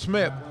Kavika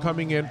Smith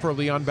coming in for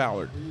Leon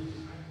Ballard.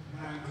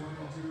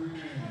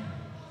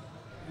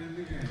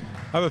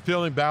 I have a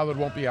feeling Ballard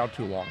won't be out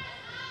too long.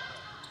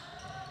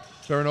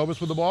 Baranobas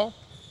with the ball.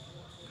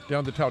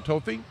 Down to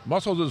Tautofi.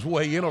 Muscles his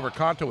way in over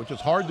Kato, which is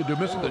hard to do.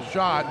 Misses the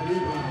shot.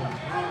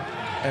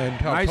 And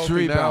Tautofi nice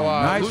rebound.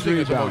 Now losing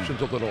his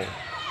emotions a little.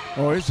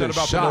 Oh, it's said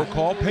about shot. the no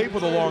call. Pape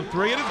with a long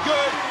 3. It is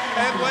good.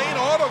 And Lane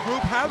Auto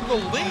Group has the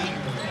lead.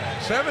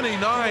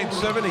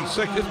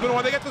 79-76. It's been a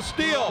while. They get the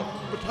steal.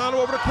 Matano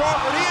over to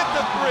Crawford. He hit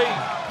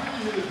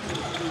the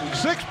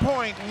 3.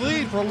 6-point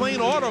lead for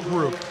Lane Auto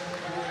Group.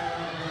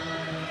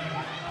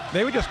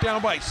 They were just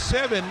down by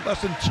 7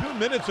 less than 2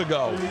 minutes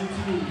ago.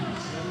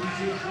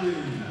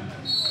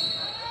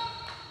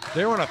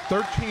 They were on a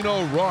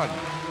 13-0 run.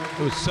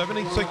 It was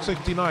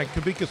 76-69.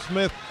 Kavika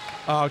Smith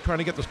trying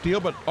to get the steal,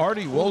 but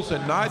Artie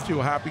Wilson not too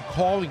happy,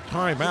 calling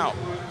timeout.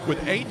 With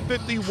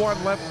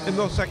 8:51 left in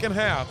the second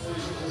half.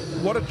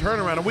 What a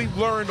turnaround. And we've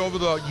learned over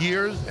the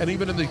years, and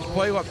even in these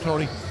playoffs,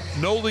 Tony,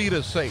 no lead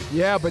is safe.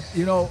 Yeah, but,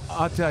 you know,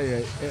 I'll tell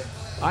you,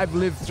 I've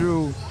lived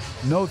through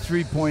no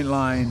three-point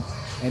line,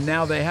 and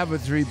now they have a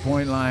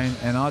three-point line,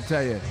 and I'll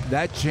tell you,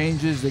 that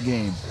changes the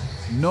game.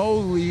 No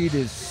lead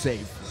is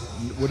safe.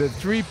 With a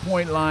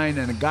three-point line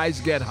and the guys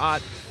get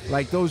hot,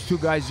 like those two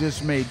guys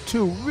just made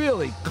 2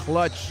 really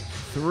clutch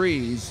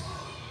threes,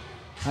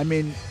 I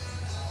mean,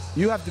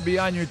 you have to be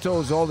on your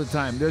toes all the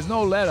time. There's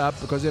no let-up,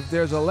 because if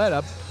there's a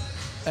let-up,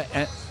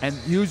 and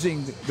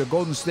using the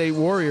Golden State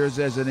Warriors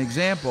as an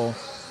example,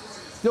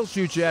 they'll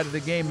shoot you out of the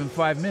game in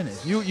 5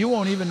 minutes. You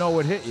won't even know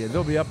what hit you.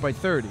 They'll be up by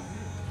 30.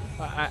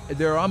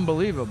 They're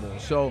unbelievable.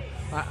 So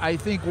I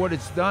think what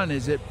it's done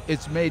is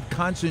it's made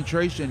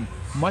concentration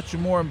much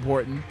more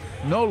important.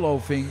 No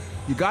loafing.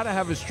 You got to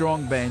have a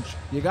strong bench.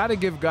 You got to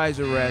give guys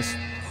a rest.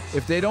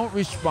 If they don't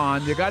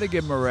respond, you got to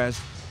give them a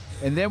rest.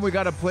 And then we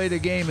got to play the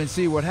game and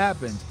see what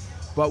happens.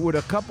 But with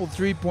a couple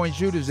three-point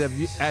shooters,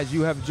 as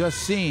you have just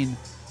seen,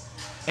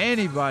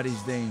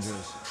 anybody's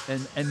dangerous.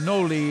 And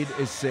no lead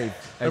is safe.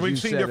 And we've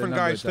seen different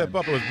guys step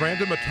up. It was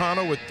Brandon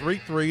Matano with 3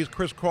 threes,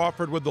 Chris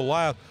Crawford with the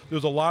last.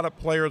 There's a lot of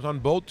players on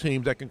both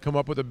teams that can come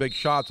up with the big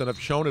shots and have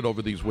shown it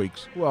over these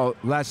weeks. Well,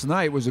 last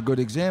night was a good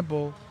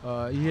example.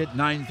 He hit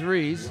 9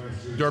 threes.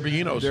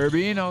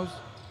 Derbinos.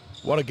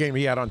 What a game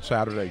he had on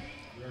Saturday.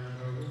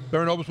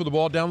 Baranobis with the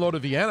ball down low to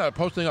Vienna,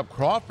 posting up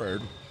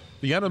Crawford.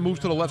 Vienna moves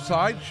to the left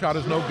side. Shot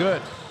is no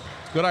good.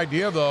 Good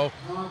idea, though.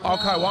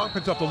 Al-Kai Wong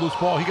picks up the loose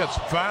ball. He gets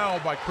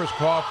fouled by Chris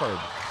Crawford.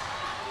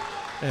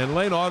 And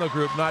Lane Auto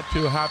Group not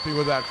too happy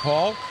with that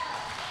call.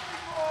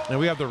 And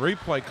we have the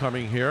replay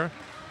coming here.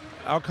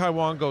 Al-Kai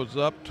Wong goes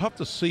up. Tough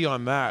to see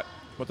on that,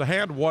 but the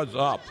hand was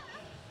up.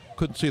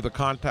 Couldn't see the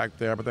contact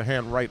there, but the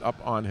hand right up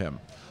on him.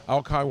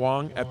 Al-Kai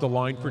Wong at the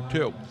line for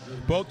 2.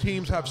 Both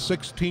teams have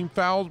 6 team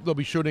fouls. They'll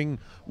be shooting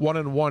 1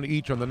 and 1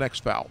 each on the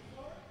next foul.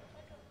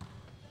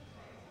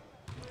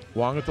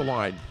 Wong at the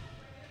line.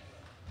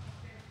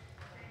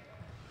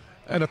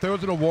 And if there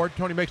was an award,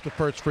 Tony makes the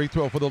first free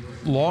throw for the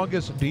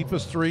longest,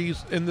 deepest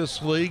threes in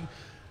this league.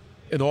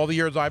 In all the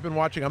years I've been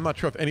watching, I'm not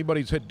sure if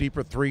anybody's hit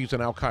deeper threes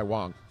than Al-Kai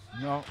Wong.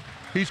 No.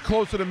 He's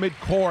closer to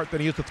midcourt than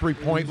he is the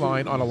three-point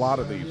line on a lot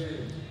of these.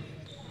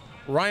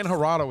 Ryan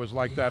Harado is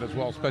like that as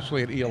well,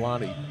 especially at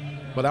Iolani.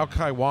 But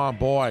Al-Kai Wong,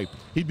 boy,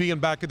 he'd be in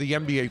back of the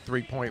NBA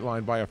three-point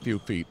line by a few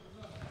feet.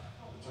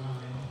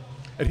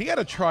 And he had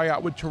a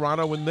tryout with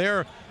Toronto in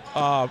their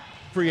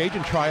free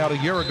agent tryout a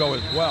year ago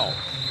as well.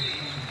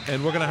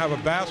 And we're going to have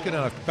a basket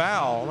and a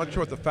foul. I'm not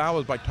sure what the foul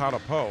is by Tata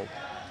Poe.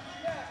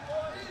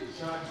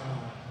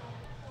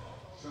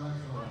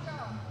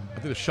 I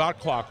think the shot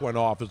clock went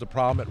off is the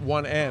problem. At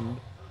one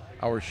end,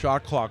 our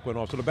shot clock went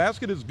off. So the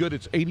basket is good.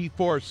 It's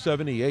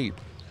 84-78.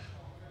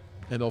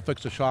 And they'll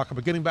fix the shot clock.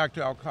 But getting back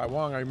to Al-Kai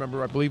Wong, I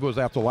believe it was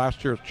after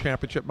last year's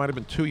championship. Might have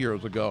been 2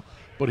 years ago.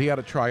 But he had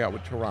a tryout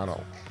with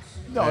Toronto.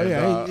 No, and,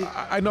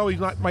 yeah. I know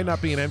might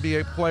not be an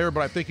NBA player,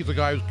 but I think he's a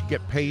guy who can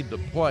get paid to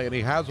play. And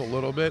he has a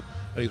little bit.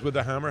 And he's with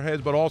the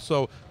Hammerheads, but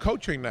also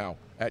coaching now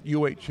at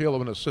UH-Hill,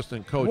 an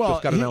assistant coach.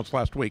 Just got announced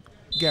last week.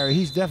 Gary,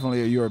 he's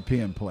definitely a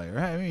European player.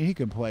 I mean, he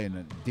can play in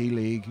a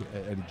D-League,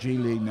 a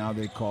G-League now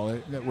they call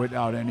it,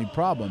 without any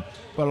problem.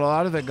 But a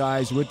lot of the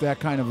guys with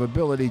that kind of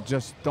ability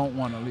just don't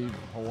want to leave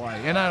Hawaii,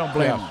 and I don't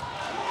blame them.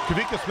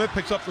 Kavika Smith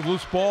picks up the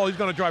loose ball. He's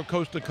going to drive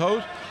coast to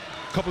coast.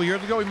 A couple of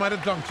years ago, he might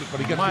have dunked it, but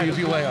he gets the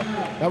easy layup.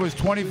 That was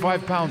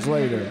 25 pounds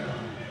later.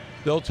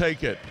 They'll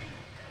take it.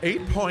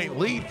 8-point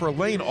lead for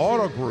Lane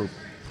Auto Group.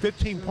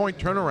 15-point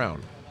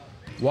turnaround.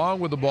 Wong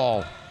with the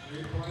ball.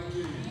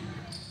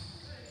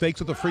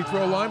 Fakes at the free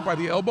throw line by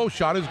the elbow.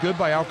 Shot is good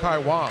by Al-Kai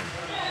Wong.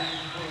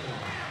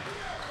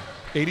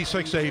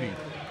 86-80.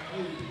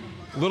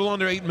 A little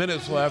under 8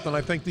 minutes left, and I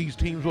think these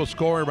teams will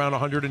score around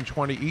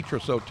 120 each or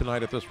so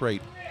tonight at this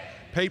rate.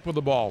 Pape with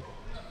the ball.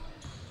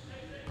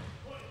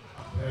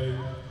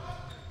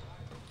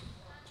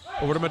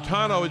 Over to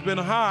Matano. He's been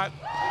hot.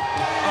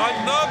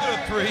 Another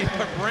three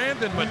for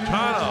Brandon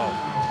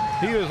Matano.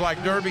 He was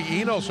like Derby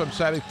Enos from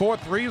Saturday. 4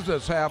 threes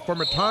this half for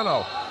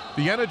Matano.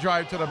 Vienna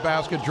drive to the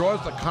basket,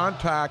 draws the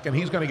contact, and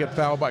he's going to get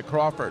fouled by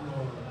Crawford.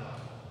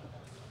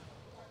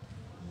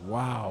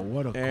 Wow,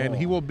 what a call. And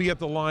he will be at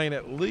the line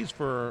at least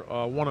for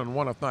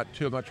 1-on-1, if not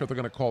 2. I'm not sure if they're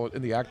going to call it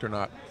in the act or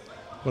not.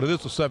 But it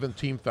is a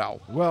 17th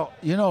foul. Well,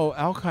 you know,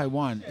 Al-Kai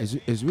Wong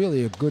is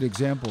really a good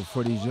example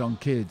for these young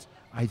kids.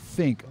 I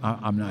think,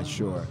 I'm not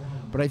sure,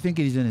 but I think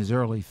he's in his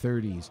early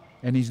 30s,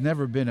 and he's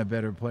never been a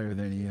better player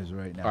than he is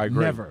right now. I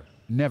agree.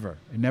 Never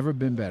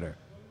been better.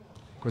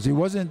 Because he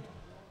wasn't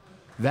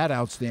that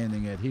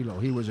outstanding at Hilo.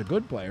 He was a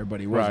good player,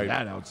 but he wasn't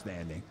that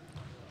outstanding.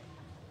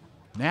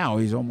 Now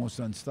he's almost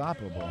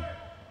unstoppable.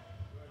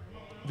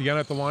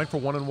 Vienna at the line for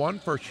 1-on-1.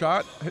 First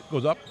shot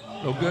goes up,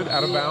 no good,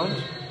 out of bounds.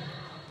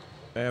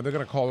 And they're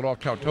going to call it off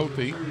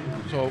Tautofi.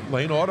 So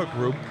Lane Auto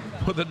Group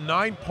with a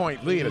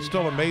 9-point lead. It's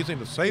still amazing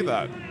to say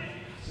that.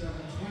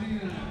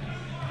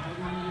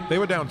 They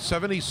were down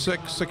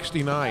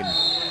 76-69.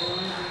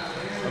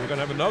 And we're going to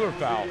have another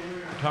foul.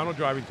 Montano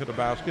driving to the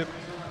basket.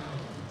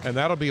 And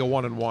that'll be a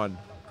 1-and-1.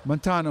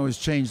 Montano has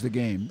changed the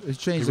game. It's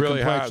changed the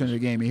really complexion has.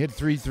 of the game. He hit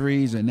 3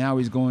 threes, and now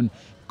he's going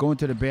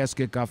to the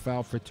basket, got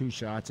fouled for 2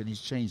 shots, and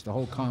he's changed the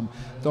whole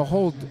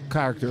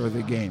character of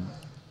the game.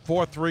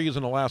 4 threes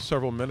in the last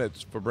several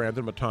minutes for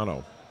Brandon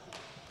Montano.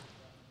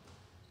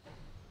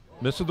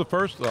 Misses the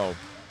first, though.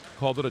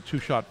 Called it a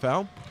 2-shot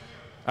foul.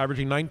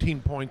 Averaging 19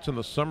 points in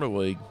the Summer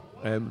League.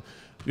 And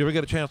if you ever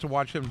get a chance to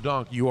watch him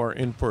dunk, you are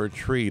in for a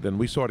treat. And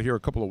we saw it here a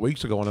couple of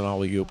weeks ago on an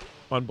alley-oop.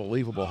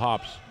 Unbelievable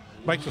hops.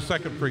 Makes the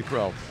second free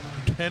throw.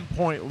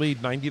 10-point lead,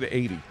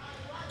 90-80.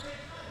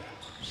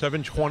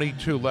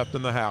 7:22 left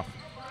in the half.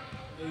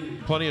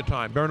 Plenty of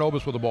time.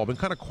 Baranobis with the ball. Been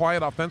kind of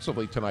quiet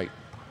offensively tonight.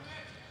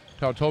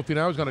 Tautofi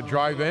now is going to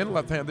drive in.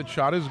 Left-handed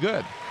shot is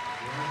good.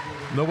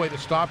 No way to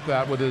stop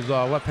that with his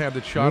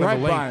left-handed shot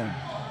in the lane.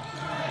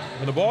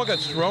 And the ball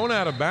gets thrown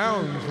out of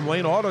bounds from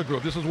Lane Auto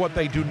Group. This is what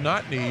they do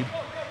not need,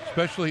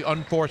 especially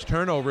unforced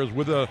turnovers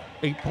with a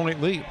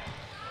 8-point lead.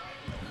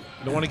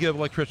 They don't want to give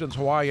Electricians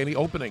Hawaii any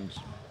openings.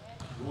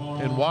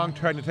 And Wong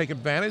trying to take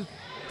advantage,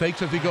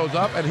 fakes as he goes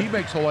up, and he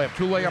makes a layup.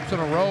 2 layups in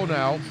a row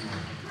now.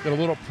 Get a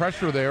little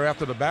pressure there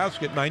after the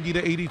basket.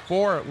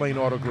 90-84 at Lane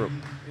Auto Group.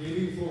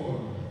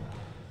 84.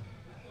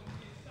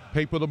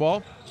 Pape with the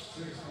ball.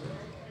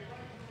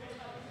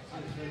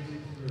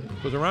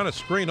 Goes around a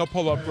screen. He'll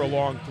pull up for a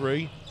long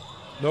 3.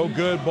 No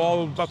good.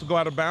 Ball about to go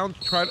out of bounds.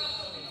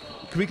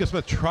 Kavika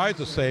Smith tries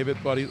to save it,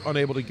 but he's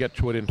unable to get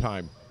to it in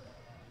time.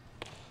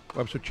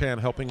 Webster Chan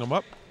helping him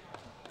up.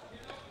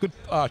 Good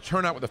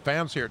turnout with the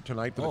fans here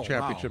tonight for the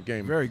championship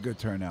game. Very good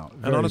turnout.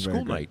 And on a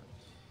school night.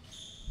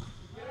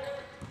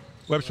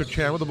 Webster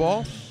Chan with the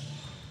ball.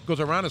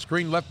 Goes around a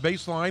screen, left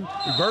baseline.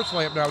 Reverse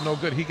layup now, no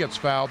good. He gets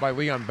fouled by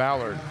Leon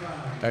Ballard.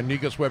 And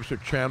Negus Webster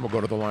Chan will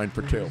go to the line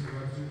for 2.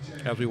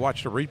 As we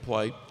watch the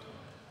replay.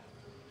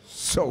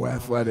 So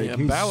athletic.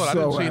 And Ballard, I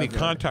didn't see any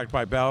contact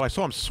by Ballard. I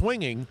saw him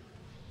swinging.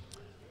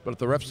 But if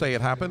the refs say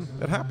it happened,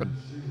 it happened.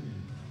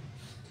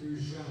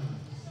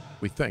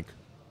 We think.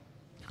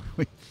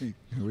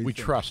 We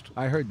trust.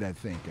 I heard that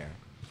thing, Gary.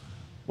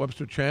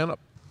 Webster Chan up.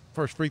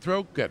 First free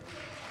throw. Good.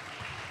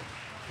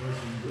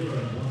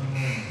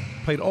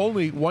 Played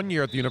only 1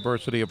 year at the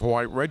University of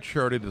Hawaii.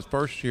 Redshirted his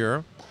first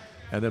year.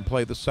 And then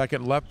played the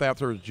second, left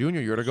after his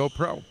junior year to go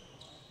pro.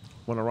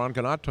 When Aron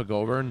Ganat took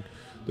over and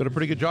did a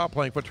pretty good job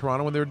playing for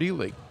Toronto in their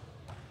D-League.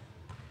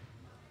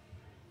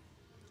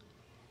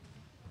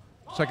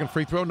 Second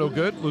free throw, no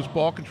good. Loose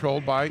ball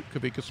controlled by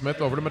Kavika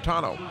Smith over to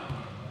Matano.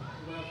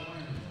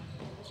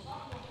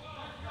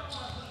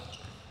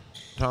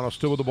 Matano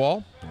still with the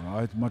ball.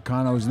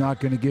 Matano's not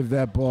going to give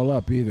that ball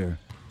up either.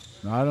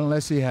 Not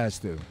unless he has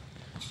to.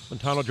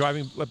 Matano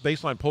driving left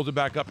baseline, pulls it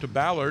back up to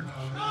Ballard.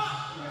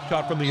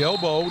 Shot from the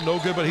elbow, no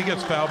good, but he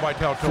gets fouled by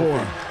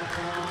Tautofi,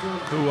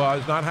 who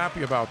is not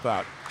happy about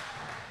that.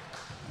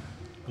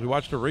 We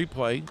watched the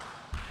replay.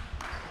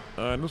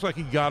 It looks like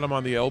he got him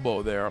on the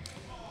elbow there.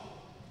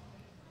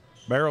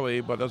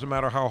 Barely, but doesn't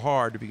matter how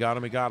hard. If he got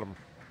him, he got him.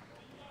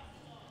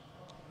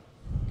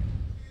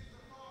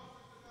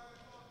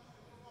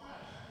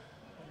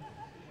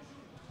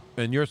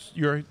 And you're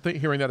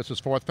hearing that it's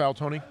his 4th foul,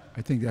 Tony?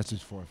 I think that's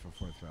his fourth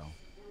foul.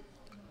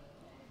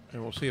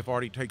 And we'll see if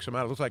Artie takes him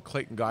out. It looks like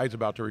Clayton Guy's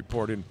about to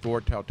report in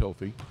for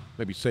Tautofi,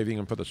 maybe saving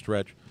him for the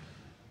stretch.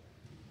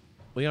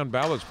 Leon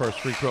Ballard's first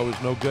free throw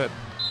is no good.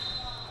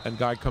 And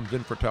Guy comes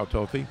in for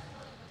Tautofi.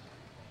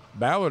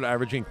 Ballard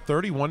averaging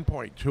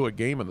 31.2 a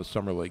game in the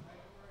Summer League.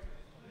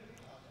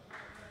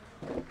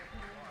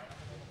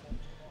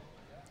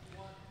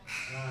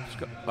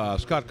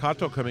 Scott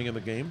Cato coming in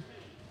the game.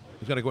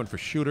 He's going to go in for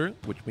shooter,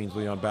 which means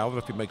Leon Ballard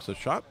if he makes the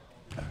shot.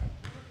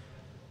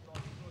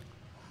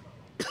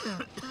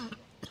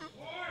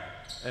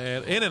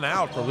 And in and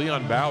out for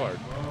Leon Ballard.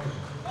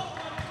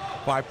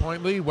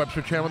 5-point lead.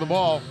 Webster Chan with the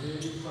ball.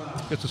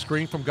 Gets a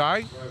screen from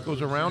Guy.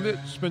 Goes around it.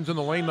 Spins in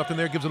the lane. Nothing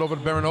there. Gives it over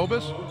to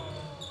Baranobis.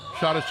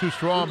 Shot is too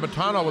strong.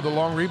 Matano with a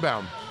long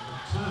rebound.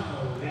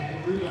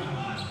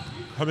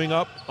 Coming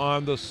up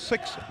on the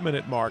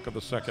 6-minute mark of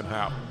the second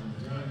half.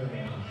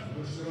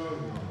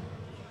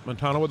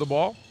 Matano with the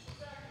ball.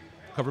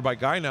 Covered by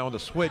Guy now on the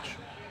switch.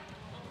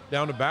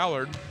 Down to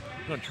Ballard.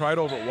 Going to try it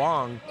over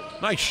Wong.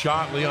 Nice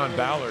shot, Leon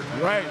Ballard.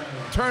 Right.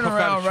 Turn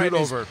around right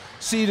over.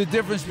 See the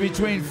difference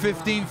between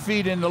 15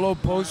 feet and the low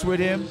post with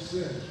him?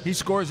 He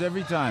scores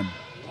every time.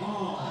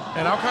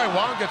 And Alkai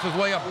Wong gets his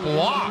layup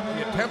blocked.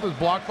 The attempt is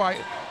blocked by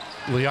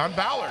Leon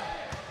Ballard.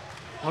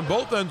 On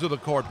both ends of the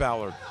court,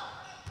 Ballard.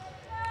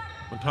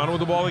 Montano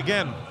with the ball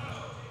again.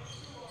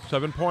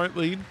 7-point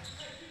lead.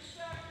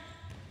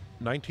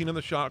 19 in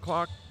the shot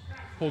clock.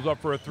 Pulls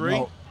up for a 3.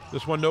 No.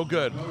 This one no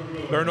good.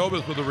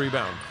 Baranobis with the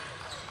rebound.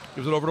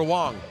 Gives it over to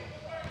Wong.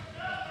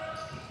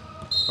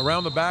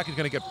 Around the back, he's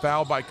going to get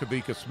fouled by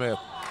Kavika Smith.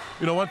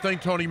 You know, one thing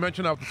Tony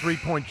mentioned about the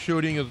three-point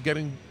shooting is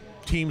getting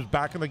teams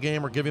back in the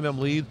game or giving them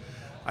leads.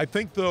 I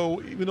think,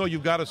 though, even though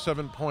you've got a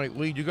 7-point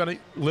lead, you're going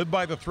to live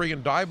by the 3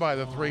 and die by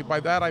the 3. By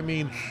that, I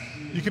mean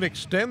you can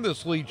extend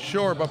this lead,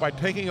 sure, but by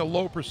taking a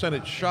low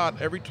percentage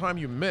shot every time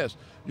you miss,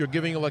 you're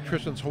giving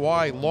Electricians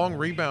Hawaii long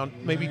rebound,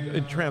 maybe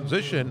in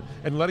transition,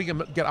 and letting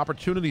them get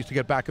opportunities to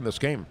get back in this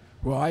game.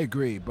 Well, I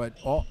agree, but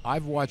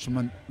I've watched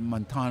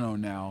Montano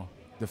now,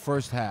 the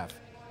first half.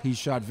 He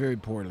shot very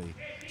poorly.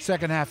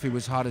 Second half, he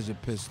was hot as a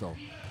pistol.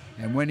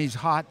 And when he's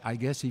hot, I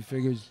guess he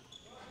figures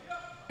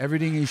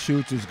everything he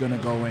shoots is going to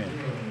go in.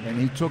 And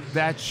he took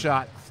that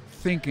shot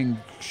thinking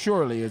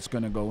surely it's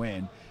going to go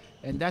in.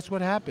 And that's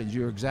what happens.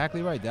 You're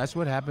exactly right. That's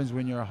what happens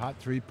when you're a hot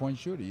three-point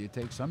shooter. You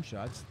take some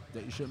shots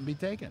that you shouldn't be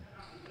taking.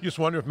 You just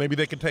wonder if maybe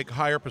they can take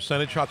higher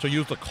percentage shots or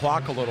use the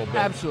clock a little bit.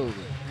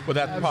 Absolutely. But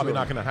that's probably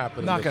not going to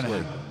happen. Not going to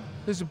happen.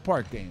 This is a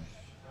park game.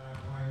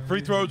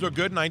 Free throws are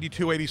good,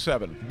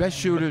 92-87. Best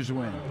shooters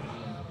win.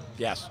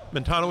 Yes.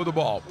 Montano with the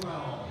ball.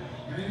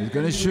 He's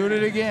going to shoot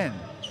it again.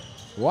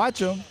 Watch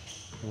him.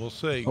 We'll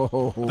see.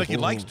 I think he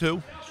likes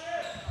to.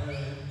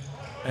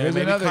 Here's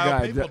another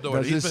guy that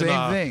does the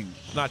same thing.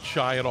 Not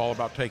shy at all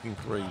about taking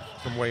threes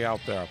from way out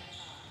there.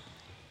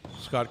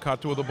 Scott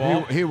Cato with the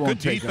ball. He won't Good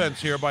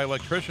defense here by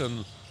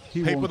Electricians.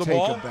 He Pape won't with the take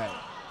ball. it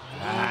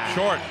back.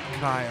 Short.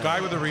 Kyle.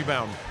 Guy with the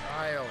rebound.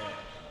 Kyle.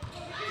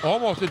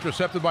 Almost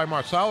intercepted by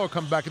Marsalo,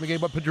 comes back in the game,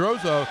 but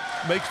Pedroza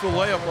makes the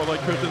layup for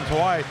Electricians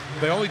Hawaii.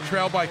 They only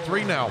trail by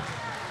 3 now.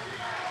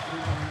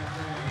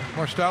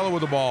 Marsalo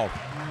with the ball.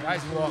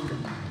 Guys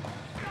walking.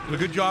 Did a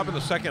good job in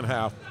the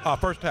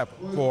first half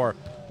for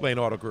Lane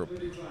Auto Group.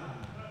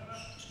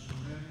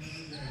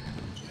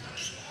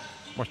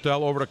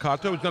 Marsalo over to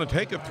Cato. He's going to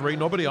take a 3.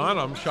 Nobody on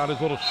him. Shot is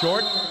a little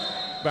short.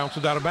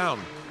 Bounces out of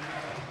bounds.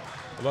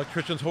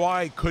 Electricians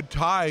Hawaii could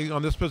tie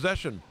on this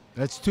possession.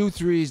 That's 2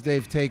 threes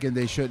they've taken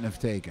they shouldn't have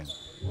taken.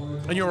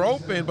 And you're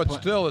open, but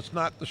still, it's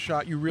not the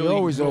shot you really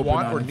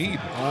want or need.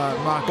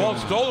 Ball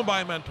stolen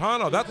by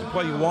Montano. That's the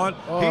play you want.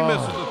 He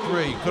misses the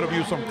 3. Could have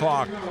used some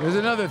clock. There's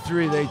another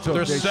 3 they took.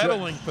 They're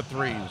settling for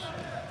 3s.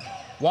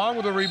 Wong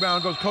with the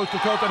rebound, goes coast to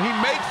coast, and he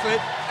makes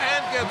it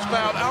and gets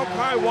fouled.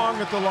 Alkai Wong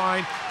at the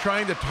line,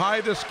 trying to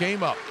tie this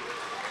game up.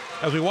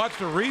 As we watch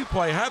the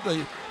replay, had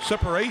the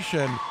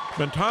separation.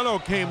 Montano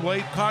came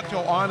late,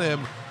 Cato on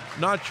him.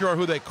 Not sure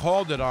who they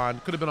called it on.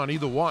 Could have been on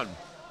either one.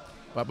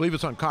 But I believe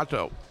it's on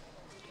Cato.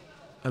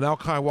 And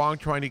Alkai Wong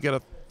trying to get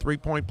a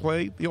 3-point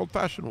play the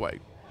old-fashioned way.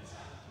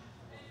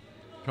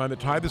 Trying to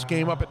tie this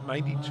game up at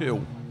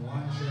 92.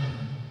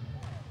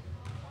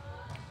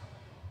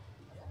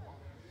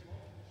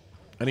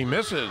 And he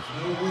misses.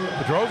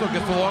 Pedroza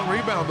gets the long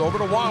rebound over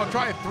to Wong.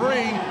 Try a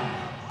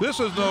 3. This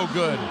is no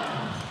good.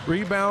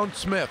 Rebound,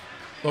 Smith.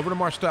 Over to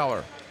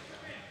Marsteller.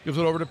 Gives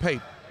it over to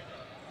Pape.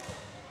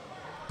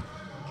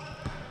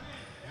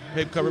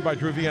 Pape covered by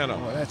Drew Vienna.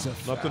 That's a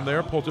nothing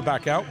there. Pulls it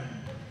back out.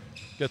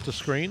 Gets the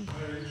screen.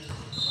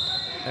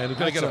 And he's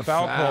going to get a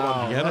foul call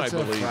on Vienna, I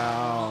believe.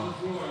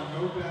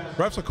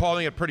 Refs are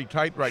calling it pretty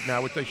tight right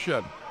now, which they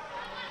should.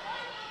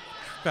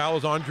 Foul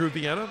is on Drew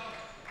Vienna.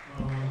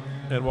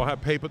 And we'll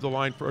have Pape at the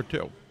line for a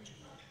 2.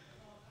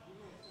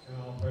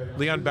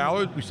 Leon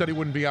Ballard, we said he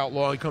wouldn't be out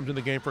long. He comes in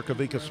the game for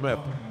Kavika Smith.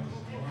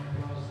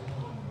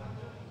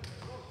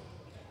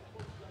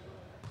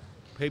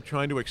 Pape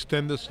trying to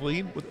extend this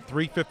lead with a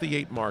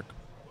 3:58 mark.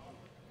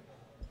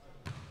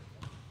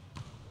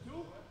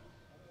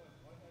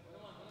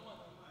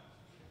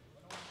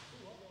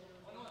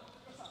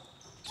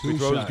 Free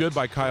throw is good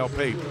by Kyle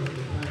Pape.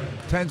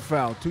 10th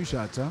foul, 2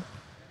 shots, huh?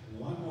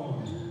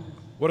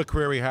 What a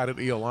career he had at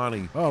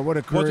Iolani. Oh, what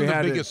a career he had.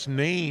 Wasn't the biggest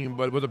name,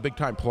 but was a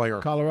big-time player.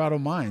 Colorado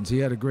Mines. He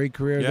had a great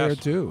career there,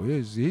 too.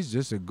 He's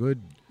just a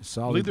good,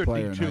 solid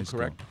player. I believe they're D2,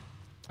 correct?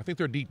 I think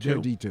they're D2. They're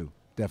D2,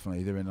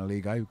 definitely. They're in the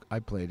league. I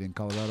played in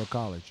Colorado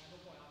College.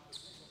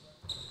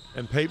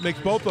 And Pape makes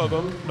both of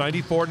them,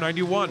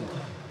 94-91.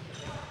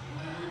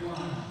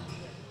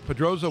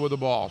 Pedroza with the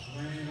ball.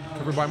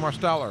 Covered by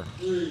Marsteller.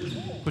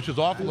 Pushes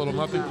off a little,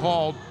 nothing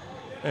called.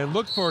 And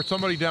looked for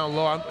somebody down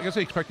low. I guess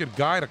they expected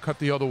Guy to cut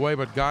the other way,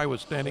 but Guy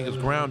was standing his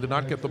ground, did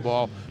not get the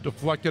ball,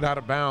 deflected out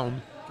of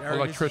bounds.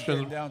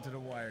 Electricians down to the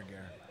wire,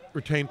 Gary.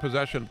 Retained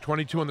possession.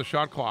 22 on the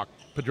shot clock.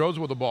 Pedroza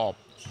with the ball.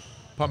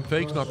 Pump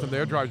fakes, nothing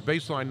there. Drives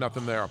baseline,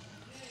 nothing there.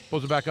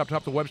 Pulls it back up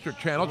top to Webster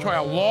Channel. Try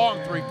a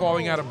long 3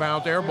 falling out of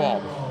bounds. Air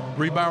ball.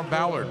 Rebound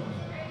Ballard.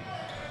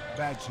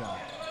 Bad shot.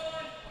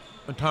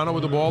 Montano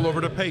with the ball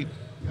over to Pape.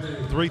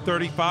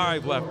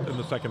 3:35 left in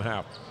the second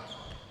half.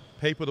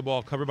 Pape with the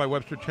ball, covered by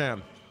Webster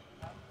Chan.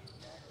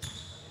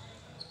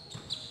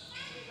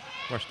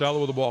 Marsteller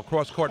with the ball,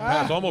 cross-court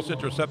pass, almost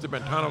intercepted.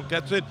 Montano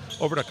gets it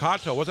over to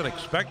Cato, wasn't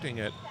expecting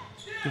it.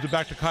 Gives it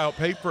back to Kyle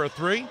Pape for a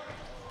 3.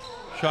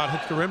 Shot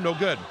hits the rim, no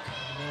good.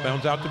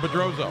 Bounds out to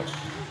Pedroza.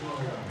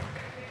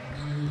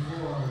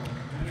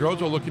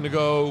 Pedroza looking to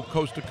go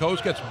coast to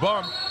coast, gets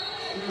bumped.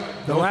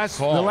 The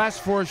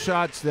last 4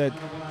 shots that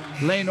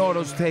Lane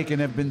Auto's taken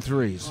have been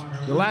 3s.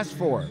 The last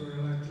 4.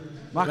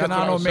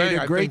 Macanano made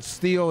a great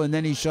steal, and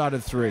then he shot a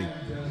 3.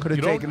 Could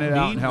have taken it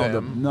out and held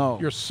them. No.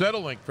 You're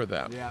settling for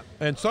them. Yeah.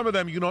 And some of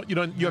them you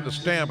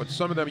understand, but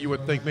some of them you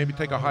would think maybe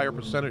take a higher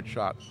percentage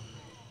shot.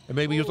 And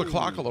maybe use the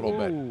clock a little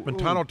bit.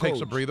 Montano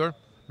takes a breather.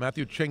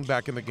 Matthew Ching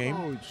back in the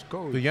game.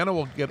 Vienna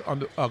will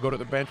go to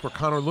the bench for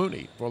Connor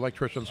Looney for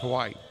Electricians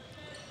Hawaii.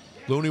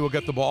 Looney will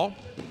get the ball.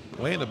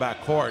 Way in the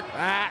back court.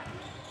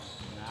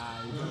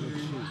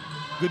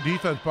 Good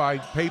defense by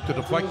Pape to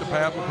deflect the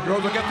pass.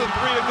 Pedroza gets the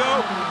 3 to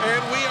go,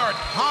 and we are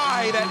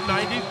tied at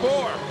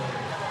 94.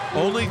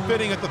 Only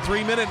fitting at the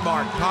 3-minute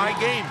mark. Tie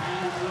game.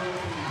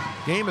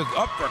 Game is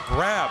up for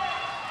grab.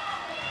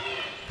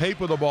 Pape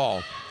with the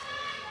ball.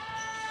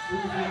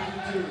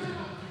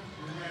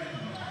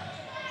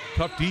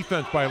 Tough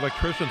defense by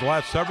Electricians the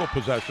last several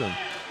possessions.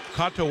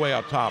 Cato way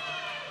out top.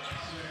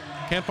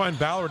 Can't find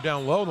Ballard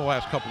down low in the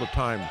last couple of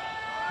times.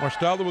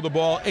 Marsteller with the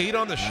ball, 8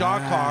 on the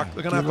shot clock.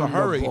 They're going to have to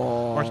hurry.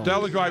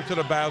 Marsteller drives to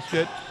the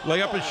basket.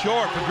 Layup is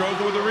short.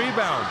 Pedroza with the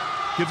rebound.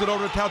 Gives it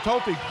over to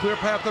Tautofi. Clear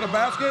path to the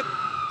basket.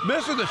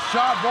 Misses the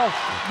shot. Ball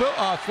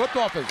slipped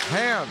off his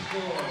hand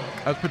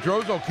as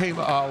Pedroza came,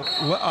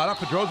 not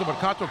Pedroza, but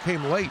Cato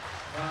came late.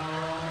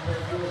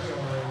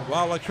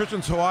 Well,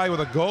 Electricians Hawaii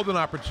with a golden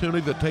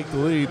opportunity to take the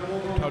lead.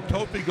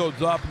 Tautofi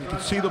goes up, and you can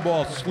see the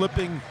ball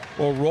slipping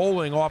or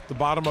rolling off the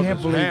bottom of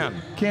his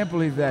hand. Can't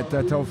believe that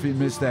Tautofi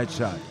missed that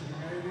shot.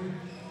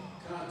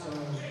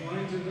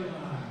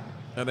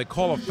 And they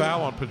call a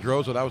foul on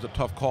Pedroza. That was a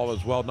tough call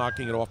as well,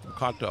 knocking it off from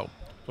Kato.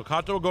 So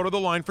Kato will go to the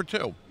line for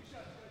 2.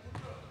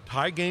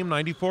 Tie game,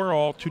 94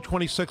 all,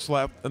 2:26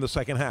 left in the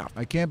second half.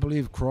 I can't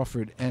believe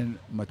Crawford and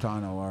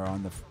Matano are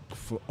on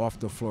the off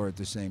the floor at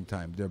the same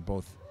time. They're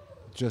both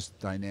just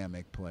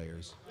dynamic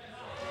players.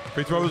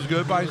 Free throw is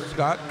good by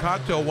Scott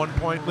Kato.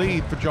 1-point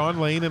lead for John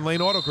Lane and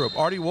Lane Auto Group.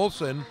 Artie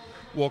Wilson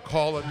will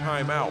call a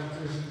timeout.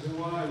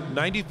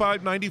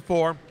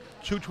 95-94,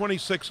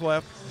 2:26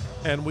 left,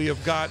 and we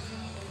have got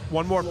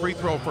one more free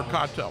throw for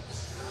Kato.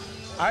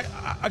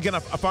 Again,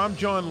 if I'm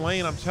John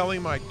Lane, I'm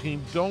telling my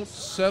team, don't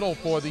settle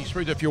for these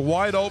threes. If you're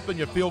wide open,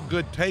 you feel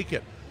good, take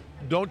it.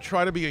 Don't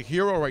try to be a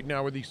hero right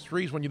now with these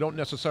threes when you don't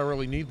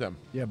necessarily need them.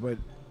 Yeah, but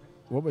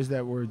what was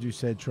that word you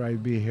said, try to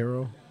be a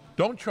hero?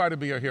 Don't try to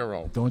be a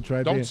hero. Don't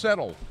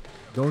settle.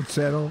 Don't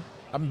settle.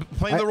 I'm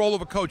playing the role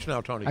of a coach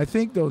now, Tony. I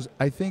think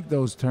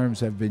those terms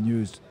have been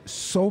used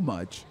so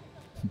much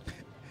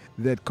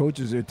that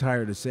coaches are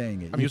tired of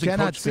saying it. You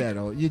cannot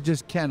settle. You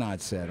just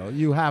cannot settle.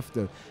 You have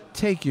to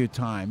take your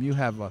time. You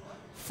have a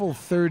full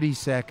 30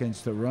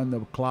 seconds to run the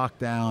clock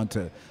down,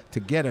 to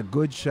get a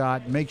good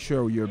shot, make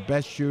sure your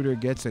best shooter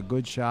gets a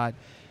good shot,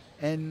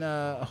 and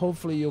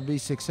hopefully you'll be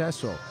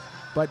successful.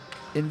 But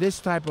in this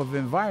type of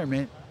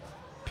environment,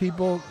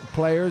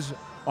 players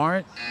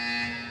aren't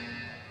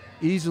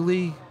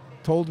easily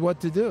told what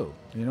to do.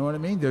 You know what I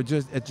mean? It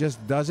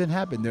just doesn't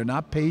happen. They're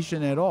not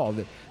patient at all.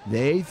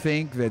 They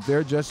think that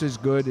they're just as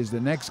good as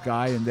the next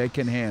guy and they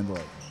can handle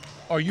it.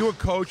 Are you a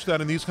coach that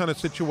in these kind of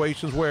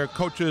situations where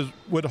coaches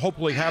would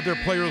hopefully have their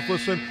players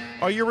listen,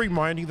 are you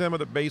reminding them of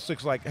the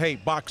basics like, hey,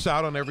 box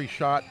out on every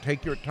shot,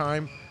 take your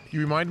time?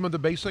 You remind them of the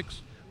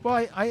basics?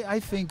 Well, I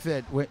think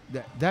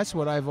that's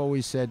what I've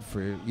always said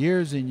for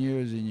years and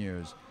years and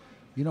years.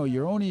 You know,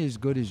 you're only as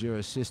good as your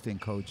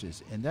assistant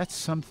coaches, and that's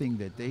something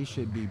that they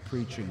should be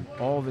preaching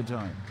all the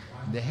time.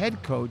 The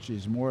head coach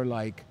is more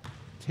like,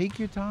 take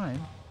your time,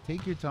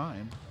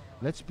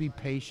 let's be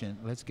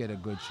patient, let's get a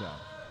good shot.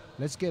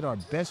 Let's get our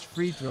best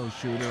free throw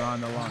shooter on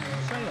the line.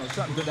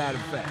 Something to that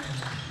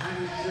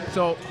effect.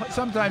 So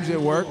sometimes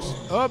it works.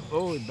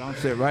 Oh, he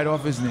bounced it right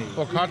off his knee.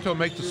 Well, Kato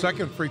makes the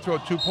second free throw,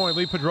 2-point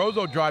lead.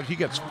 Pedroza drives, he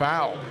gets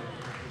fouled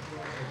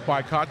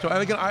by Kato.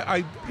 And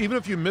again, even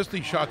if you miss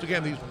these shots,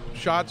 again, these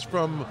shots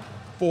from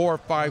 4 or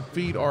 5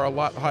 feet are a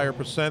lot higher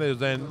percentage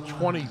than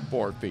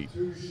 24 feet.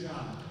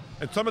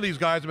 And some of these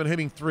guys have been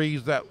hitting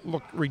threes that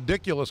look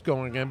ridiculous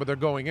going in, but they're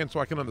going in, so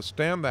I can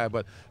understand that.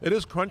 But it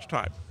is crunch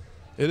time.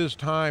 It is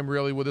time,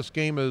 really, where this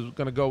game is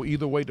going to go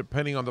either way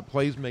depending on the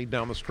plays made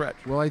down the stretch.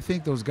 Well, I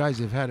think those guys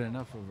have had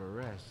enough of a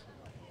rest.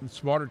 And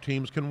smarter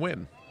teams can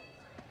win.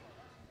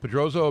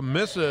 Pedroza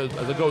misses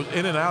as it goes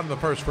in and out in the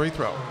first free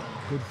throw.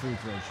 Good free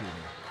throw shooting.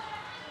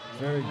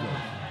 Very good.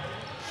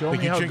 Show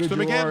me how good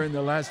you are in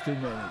the last 2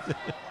 minutes.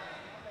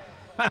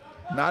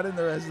 Not in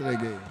the rest of the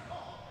game.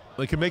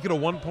 They can make it a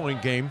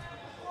 1-point game.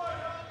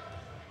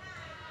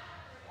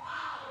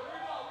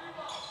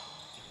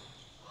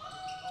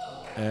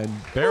 And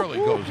barely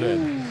goes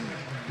in.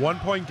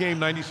 1-point game,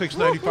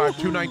 96-95,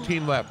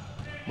 2:19 left.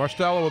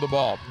 Marstello with the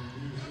ball.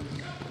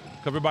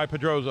 Covered by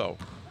Pedroza.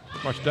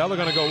 Marstello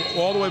going to go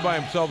all the way by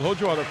himself. He'll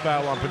draw the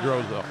foul on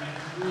Pedroza.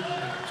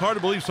 It's hard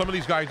to believe some of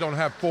these guys don't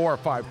have 4 or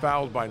 5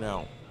 fouls by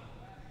now.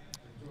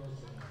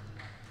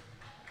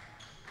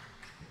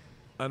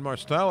 And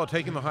Marstello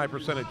taking the high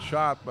percentage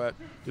shot, but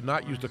did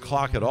not use the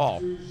clock at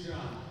all.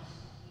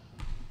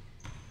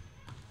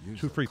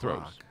 2 free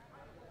throws.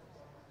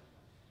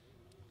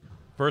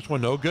 First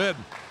one, no good.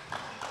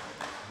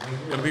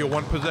 Going to be a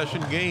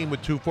 1-possession game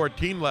with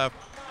 2:14 left.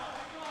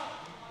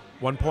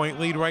 1-point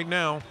lead right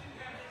now.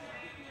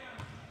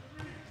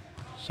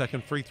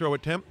 Second free throw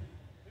attempt.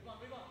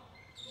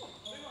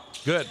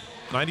 Good.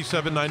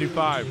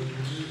 97-95.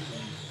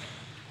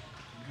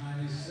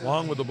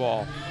 Long with the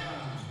ball.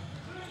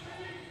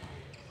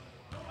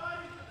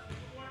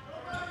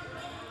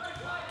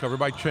 Covered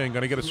by Cheng.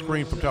 Going to get a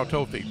screen from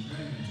Tautofi.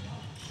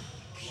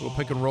 Little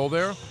pick and roll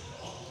there.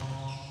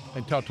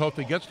 And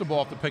Tautofi gets the ball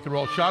off the pick and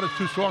roll. Shot is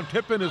too strong.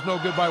 Tip-in is no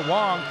good by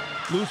Wong.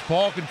 Loose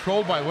ball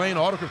controlled by Lane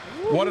Auditor.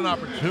 What an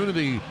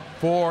opportunity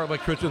for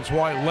Electricians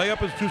Hawaii.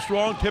 Layup is too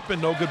strong. Tip-in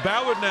no good.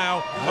 Ballard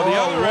now on the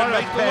other end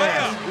makes the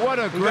layup. What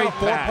a great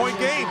pass. 4-point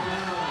game.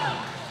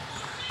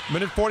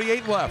 Minute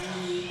 48 left.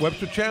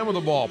 Webster Chan with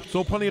the ball.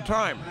 Still plenty of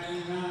time.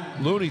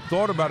 Looney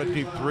thought about a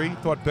deep three.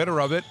 Thought better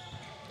of it.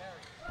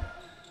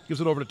 Gives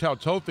it over to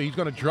Tautofi. He's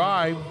going to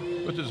drive.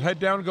 Puts his head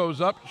down,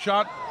 goes up.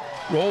 Shot.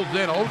 Rolls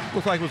in. Oh,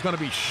 looks like it was going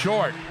to be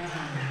short,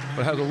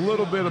 but has a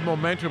little bit of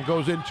momentum.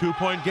 Goes in.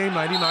 2-point game,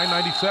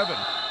 99-97.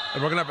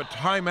 And we're going to have a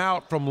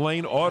timeout from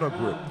Lane Auto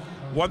Group.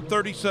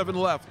 1:37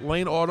 left.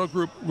 Lane Auto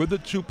Group with the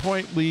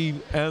 2-point lead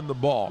and the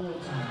ball.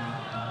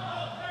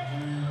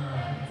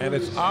 And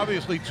it's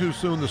obviously too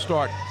soon to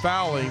start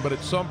fouling, but at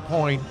some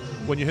point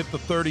when you hit the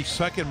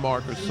 30-second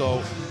mark or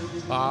so,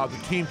 The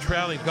team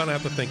trailing is going to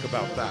have to think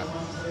about that.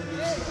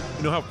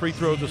 You know how free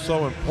throws are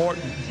so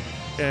important,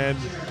 and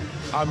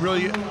I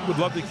really would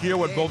love to hear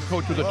what both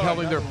coaches are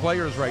telling their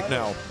players right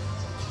now.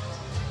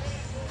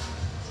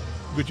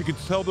 But you can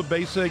tell the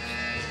basics.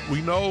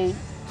 We know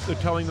they're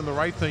telling them the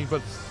right thing,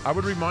 but I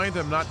would remind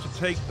them not to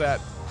take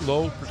that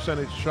low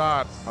percentage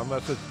shot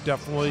unless it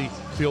definitely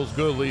feels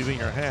good leaving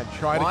your hand.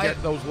 Try to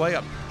get those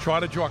layups. Try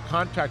to draw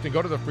contact and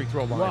go to the free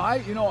throw line.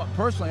 Well,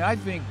 personally, I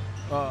think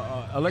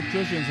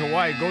Electricians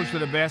Hawaii goes to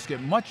the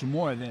basket much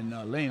more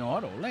than Lane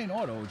Auto. Lane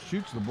Auto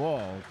shoots the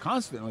ball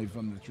constantly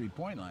from the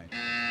three-point line.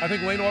 I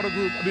think Lane Auto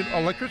Group,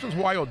 Electricians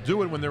Hawaii will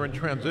do it when they're in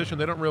transition.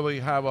 They don't really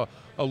have a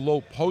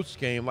low post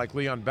game like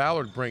Leon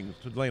Ballard brings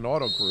to Lane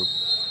Auto Group.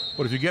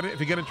 But if you get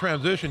in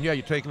transition, yeah,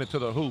 you're taking it to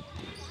the hoop.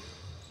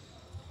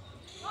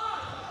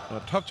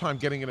 A tough time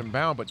getting it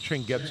inbound, but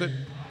Ching gets it.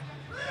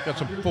 Got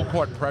some full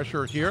court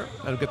pressure here,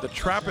 and get the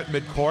trap at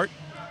midcourt.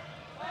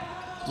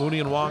 Looney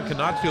and Wong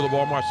cannot steal the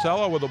ball.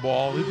 Marcelo with the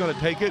ball. He's going to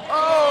take it.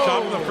 Oh!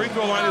 Shot from the free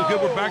throw line is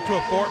good. We're back to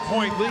a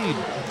 4-point lead.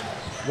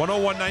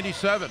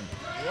 101-97.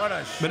 What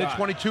a shot. Minute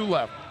 22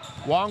 left.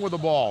 Wong with the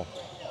ball.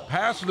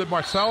 Passes it.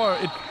 Marcelo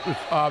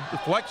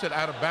deflects it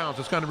out of bounds.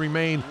 It's going to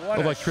remain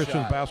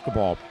Electricians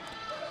basketball.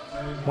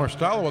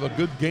 Marcelo with a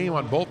good game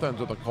on both ends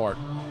of the court.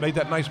 Made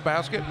that nice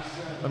basket,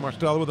 and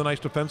Marcelo with a nice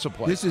defensive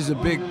play. This is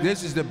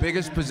the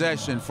biggest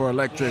possession for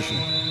Electrician.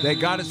 They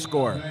got to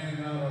score.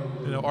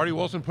 You know, Artie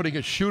Wilson putting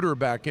a shooter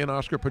back in,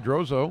 Oscar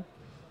Pedroso,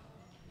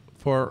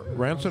 for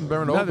Ranson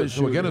Baranovich,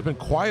 who again has been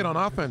quiet on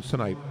offense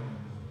tonight.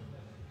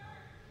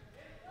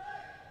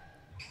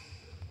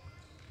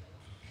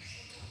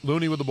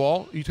 Looney with the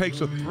ball. He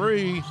takes a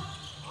three,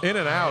 in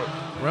and out,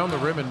 around the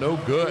rim and no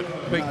good.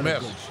 Big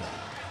miss.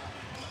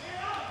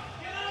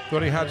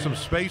 Thought he had some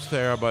space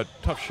there, but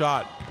tough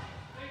shot.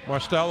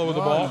 Marcelo with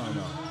the ball.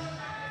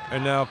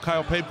 And now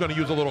Kyle Pape's going to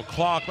use a little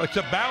clock,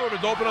 except Ballard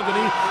is open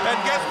underneath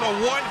and gets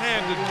the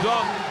one-handed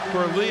dunk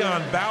for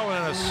Leon Ballard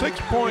and a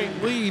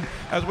 6-point lead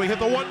as we hit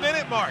the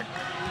 1-minute mark.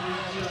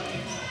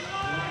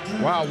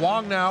 Wow,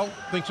 Wong now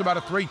thinks about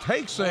a three,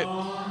 takes it.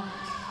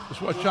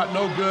 This one shot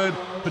no good.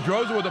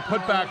 Pedrosa with a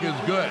putback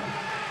is good.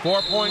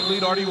 4-point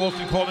lead. Artie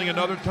Wilson calling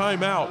another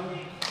timeout.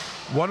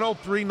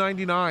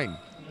 103-99.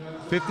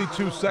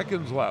 52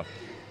 seconds left.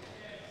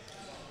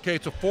 Okay,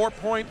 it's a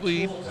 4-point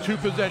lead,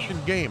 2-possession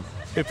game.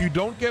 If you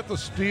don't get the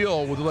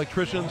steal with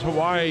Electricians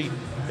Hawaii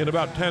in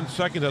about 10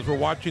 seconds as we're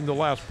watching the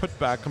last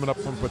putback coming up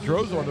from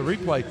Pedrosa on the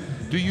replay,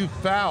 do you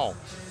foul?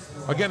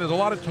 Again, there's a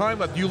lot of time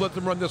left. Do you let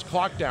them run this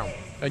clock down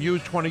and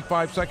use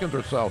 25 seconds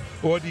or so?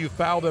 Or do you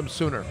foul them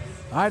sooner?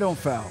 I don't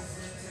foul.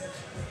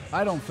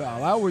 I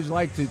always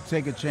like to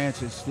take a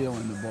chance at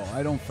stealing the ball.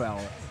 I don't foul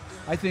it.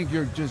 I think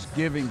you're just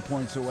giving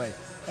points away.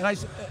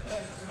 And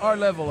our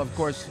level, of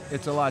course,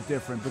 it's a lot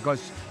different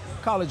because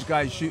college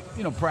guys shoot,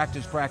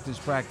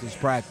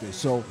 practice.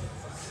 So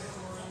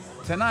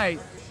tonight,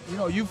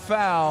 you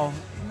foul,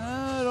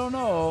 I don't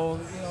know,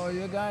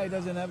 your guy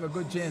doesn't have a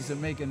good chance of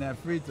making that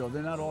free throw.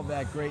 They're not all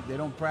that great. They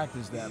don't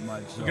practice that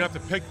much. So. You're going to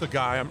have to pick the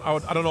guy.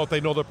 I don't know if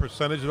they know the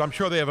percentages. I'm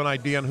sure they have an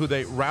idea on who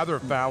they rather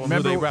foul and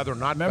who they rather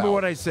not foul. Remember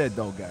what I said,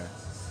 though, Gary.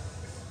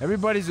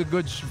 Everybody's a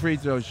good free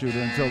throw shooter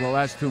until the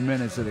last 2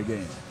 minutes of the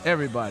game.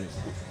 Everybody.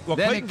 Well,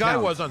 then Clayton Guy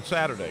was on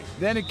Saturday.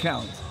 Then it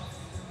counts.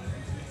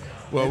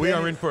 Well, we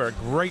are in for a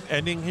great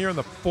ending here in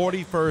the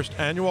 41st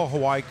Annual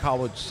Hawaii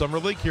College Summer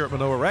League here at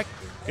Manoa Rec.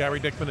 Gary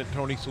Dickman and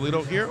Tony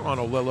Solito here on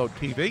Olelo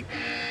TV.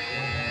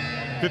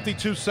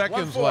 52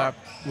 seconds left.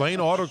 Lane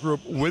Auto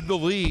Group with the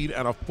lead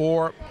and a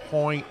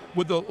 4-point,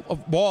 with the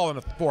ball and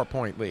a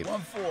 4-point lead.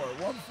 1-4.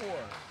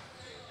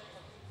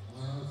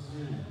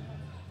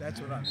 That's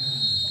what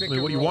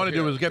what you want to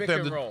do is get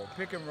them to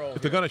pick and roll.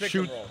 If they're going to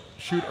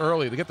shoot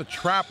early, they get the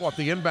trap off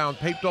the inbound.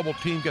 Pape double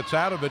team gets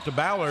out of it to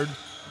Ballard.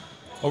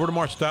 Over to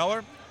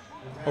Marsteller.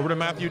 Over to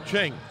Matthew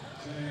Ching.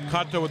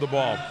 Kato with the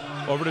ball.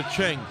 Over to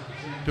Ching.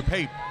 To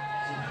Pape.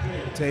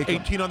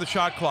 18 on the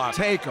shot clock.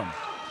 Take him.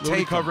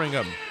 Looney covering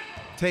him.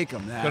 Take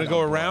him. Going to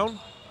go around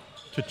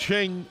to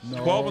Ching.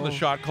 12 on the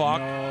shot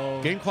clock.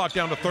 Game clock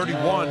down to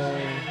 31.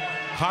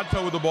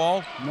 Kato with the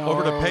ball.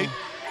 Over to Pape.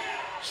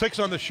 6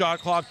 on the shot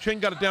clock. Ching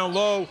got it down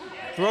low.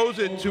 Throws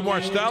it to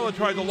Marstella.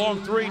 Tries a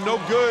long three.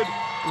 No good.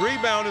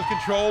 Rebound is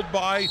controlled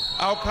by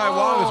Ao Kai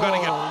Wong. Is going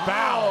to get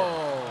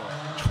fouled.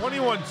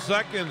 21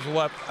 seconds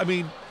left. I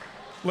mean,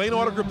 Lane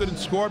Auto Group didn't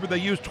score, but they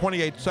used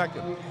 28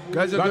 seconds.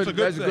 That's a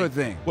good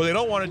thing. What they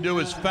don't want to do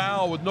is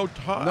foul with no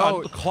time.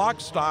 The clock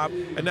stop,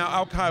 and now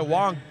Ao Kai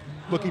Wong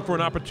looking for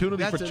an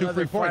opportunity for 2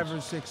 free points. 5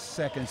 or 6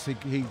 seconds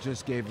he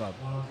just gave up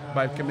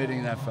by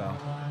committing that foul.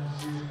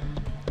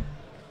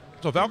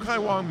 So if Ao Kai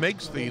Wong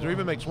makes these, or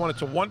even makes one,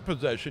 it's a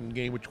 1-possession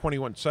game with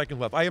 21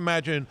 seconds left. I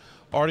imagine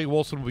Artie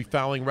Wilson will be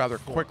fouling rather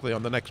quickly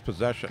on the next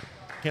possession.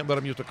 Can't let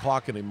him use the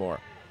clock anymore.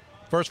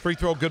 First free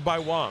throw, good by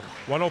Wong.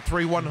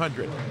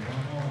 103-100.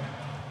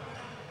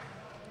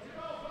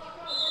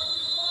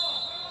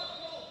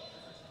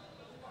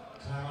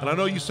 And I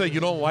know you say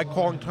you don't like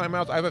calling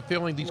timeouts. I have a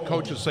feeling these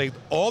coaches saved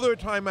all their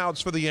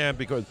timeouts for the end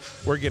because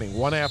we're getting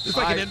one after. It's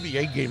like an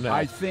NBA game now.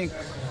 I think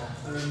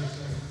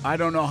I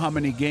don't know how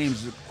many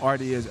games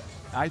Artie is.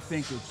 I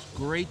think it's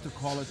great to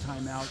call a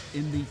timeout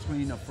in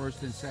between a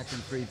first and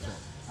second free throw.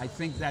 I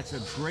think that's a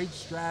great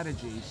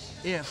strategy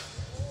if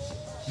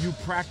you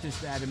practice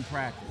that in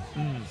practice.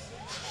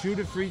 Shoot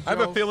a free throw. I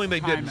have a feeling they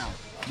didn't.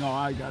 No,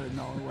 I got to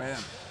know.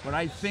 But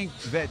I think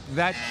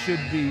that should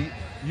be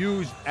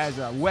used as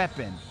a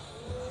weapon.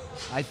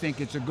 I think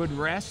it's a good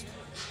rest,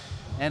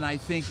 and I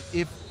think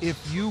if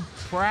you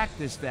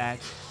practice that,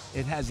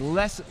 it has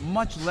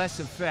much less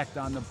effect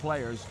on the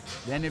players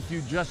than if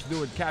you just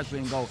do it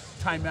casually and go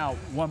timeout,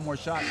 one more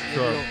shot.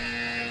 Sure.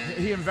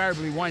 He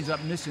invariably winds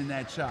up missing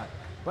that shot.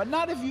 But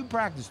not if you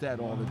practice that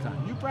all the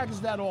time. You practice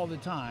that all the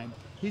time.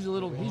 He's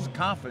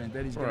confident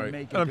that he's going to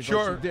make it, and I'm because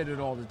sure he did it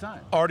all the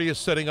time. Artie is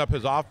setting up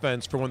his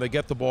offense for when they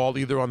get the ball,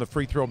 either on the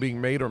free throw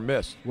being made or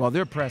missed. Well,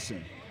 they're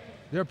pressing.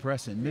 They're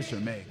pressing, miss or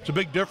make. It's a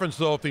big difference,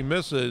 though, if he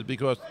misses,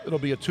 because it'll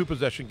be a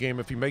 2-possession game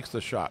if he makes the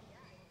shot.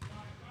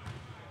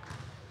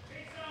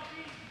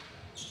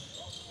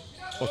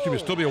 Well, excuse me,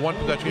 it'll still be a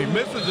 1-possession game. He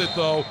misses it,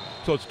 though,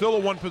 so it's still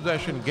a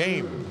 1-possession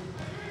game.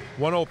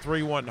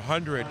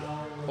 103-100.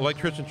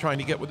 Electricians trying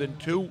to get within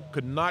 2,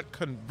 could not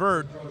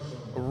convert.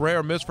 A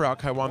rare miss for Al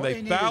Kaiwan.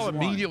 They foul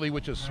immediately,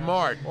 which is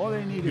smart. All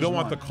they need you don't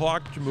want the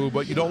clock to move,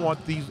 but you don't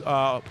want these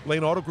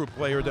Lane Auto Group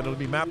players, and it'll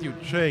be Matthew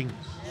Ching,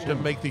 to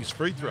make these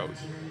free throws.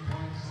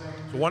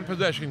 It's a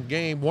 1-possession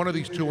game. One of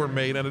these 2 were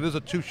made, and it is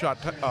a 2-shot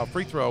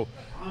free throw.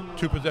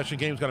 2-possession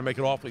game is going to make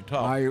it awfully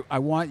tough. I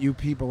want you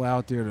people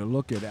out there to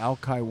look at Al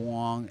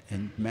Kaiwan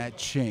and Matt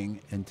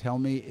Ching and tell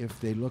me if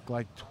they look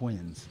like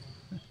twins.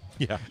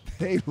 Yeah.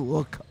 They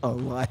look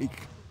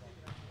alike.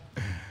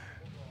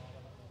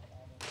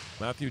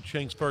 Matthew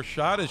Ching's first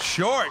shot is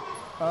short.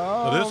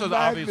 Oh, so this is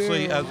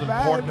obviously as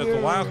important as the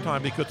last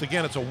time, because,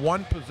 again, it's a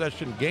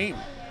 1-possession game.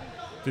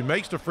 If he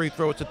makes the free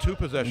throw, it's a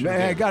 2-possession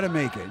game. I got to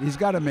make it. He's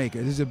got to make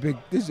it. This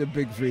is a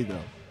big free throw.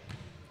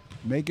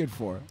 Make it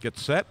for it. Get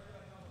set.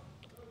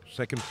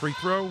 Second free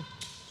throw.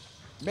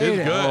 Made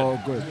it. Good.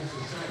 Oh, good.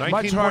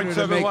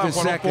 19.7 left,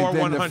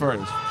 104-100.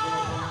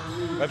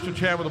 First. Webster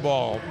Chan with the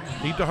ball.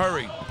 Need to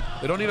hurry.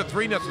 They don't need a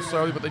 3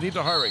 necessarily, but they need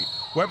to hurry.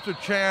 Webster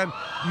Chan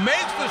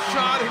makes the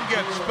shot and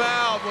gets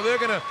fouled. Well, they're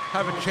going to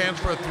have a chance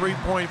for a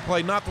 3-point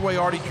play. Not the way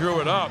Artie drew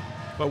it up,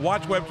 but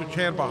watch Webster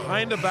Chan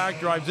behind the back,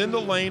 drives in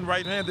the lane.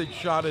 Right-handed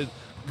shot is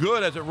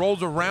good as it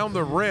rolls around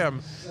the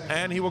rim,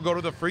 and he will go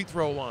to the free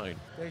throw line.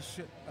 They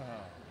should.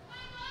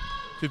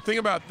 So think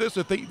about this.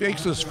 If he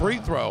makes this free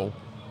throw,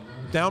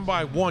 down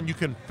by 1, you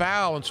can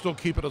foul and still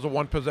keep it as a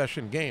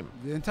 1-possession game.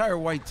 The entire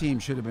white team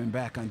should have been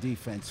back on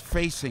defense,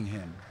 facing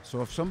him. So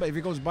if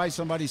he goes by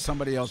somebody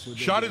else would.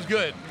 Shot is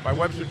good by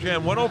Webster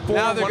Chan. 104.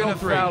 Now they're going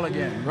to 103. foul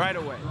again right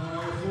away.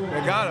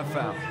 They got to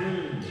foul.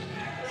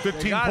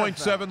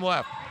 15.7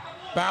 left.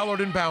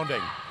 Ballard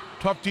inbounding.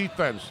 Tough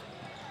defense,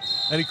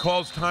 and he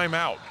calls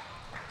timeout.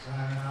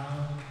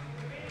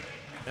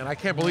 And I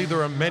can't believe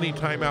there are many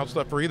timeouts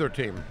left for either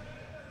team.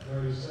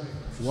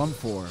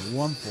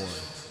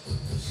 1-4.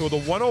 So the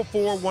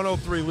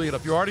 104-103 lead.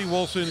 If you're Artie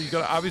Wilson, you've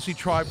got to obviously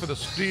try for the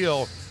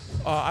steal.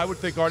 I would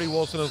think Artie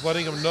Wilson is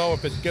letting him know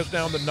if it gets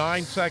down to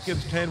 9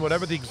 seconds, 10,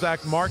 whatever the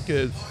exact mark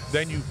is,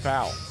 then you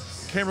foul.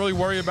 Can't really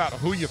worry about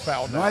who you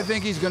foul now. No, I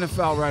think he's going to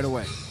foul right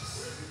away.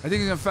 I think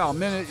he's going to foul.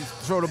 Minute you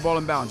throw the ball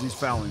in bounds, he's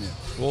fouling it.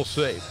 We'll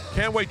see.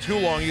 Can't wait too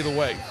long either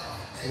way.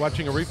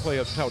 Watching a replay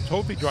of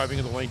Tautofi driving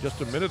in the lane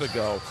just a minute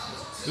ago.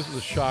 This is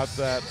a shot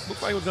that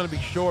looked like it was going to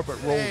be short,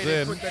 but rolls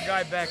in. Put the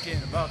guy back in.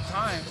 About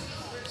time.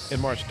 And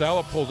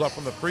Marstella pulls up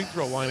from the free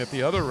throw line at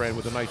the other end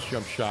with a nice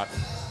jump shot.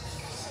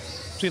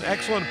 Seen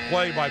excellent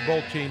play by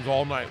both teams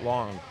all night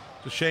long.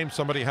 It's a shame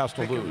somebody has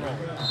to lose.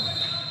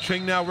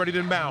 Ching now ready to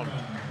inbound.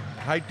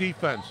 Tight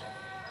defense.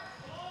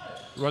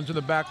 Runs in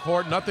the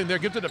backcourt. Nothing there.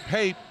 Gives it to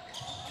Pape.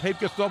 Pape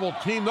gets double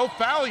teamed. No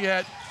foul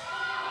yet.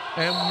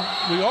 And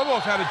we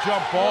almost had a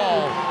jump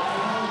ball.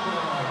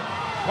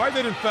 Why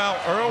they didn't foul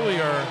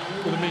earlier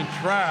would have been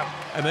trapped.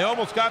 And they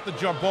almost got the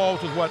jump ball,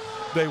 which is what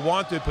they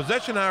wanted.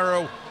 Possession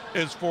arrow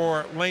is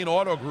for Lane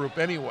Auto Group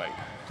anyway.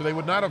 So they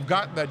would not have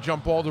gotten that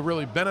jump ball to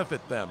really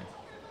benefit them.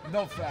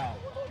 No foul.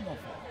 No foul.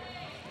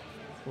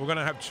 We're going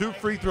to have 2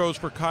 free throws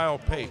for Kyle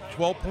Pape.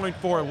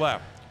 12.4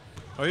 left.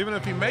 So even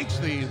if he makes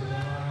these,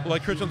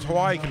 Electricians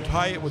Hawaii can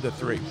tie it with a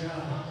 3.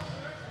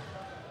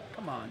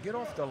 Come on, get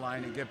off the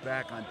line and get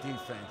back on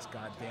defense,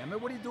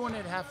 goddammit. What are you doing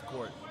at half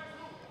court?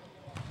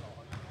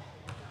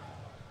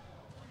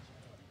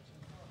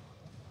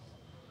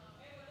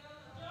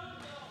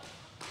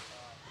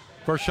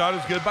 First shot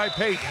is good by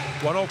Pape.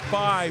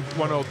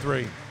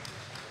 105-103.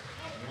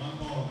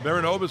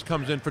 Marinobas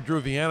comes in for Drew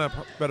Viana,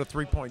 better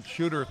 3-point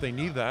shooter if they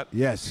need that.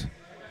 Yes.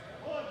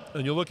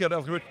 And you look at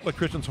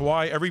Electricians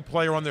Hawaii, every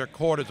player on their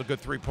court is a good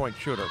 3-point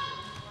shooter.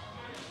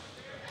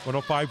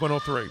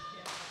 105-103.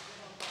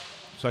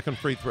 Second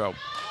free throw.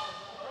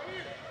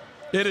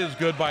 It is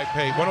good by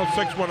Pape.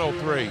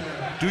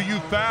 106-103. Do you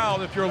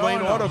foul if you're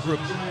Lane Auto Group?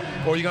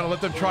 Or are you going to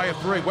let them try a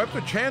 3?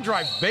 Webster Chan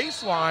drives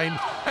baseline,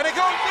 and it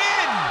goes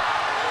in!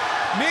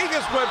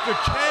 Negus Webster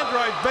Chan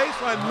drives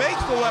baseline,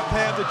 makes the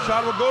left-handed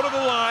shot, will go to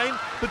the line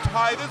to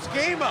tie this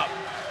game up.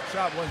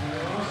 shot wasn't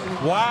really.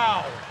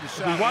 Wow.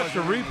 We watched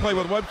the replay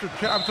with Webster.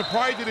 I'm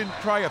surprised he didn't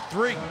try a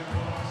three.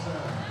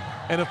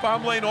 And if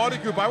I'm Lane Auto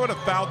Group, I would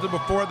have fouled him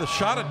before the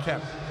shot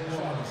attempt. The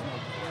shot is no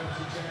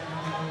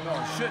good. No,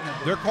 it shouldn't have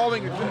been. They're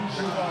calling it good.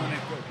 They're calling it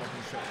good, but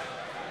they shouldn't.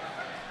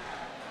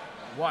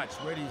 Watch,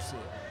 where do you see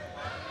it?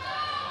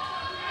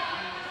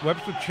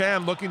 Webster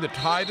Chan looking to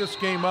tie this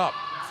game up.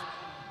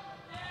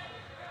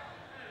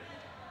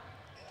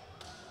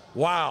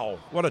 Wow,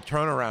 what a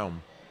turnaround.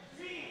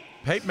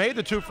 Pape made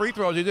the 2 free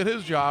throws. He did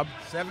his job.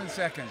 7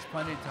 seconds,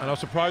 plenty of time. And I was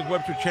surprised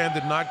Webster Chan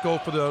did not go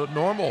for the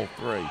normal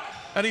 3.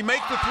 And he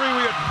makes the 3.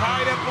 We are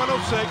tied at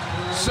 106,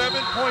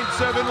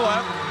 7.7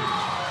 left.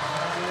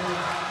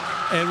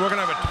 And we're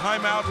going to have a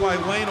timeout by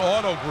Lane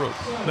Auto Group.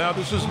 Now,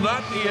 this is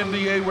not the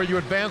NBA where you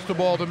advance the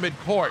ball to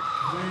midcourt.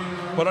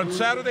 But on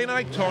Saturday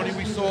night, Tony,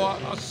 we saw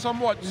a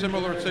somewhat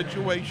similar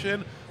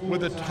situation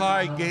with a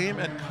tie game,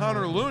 and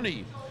Connor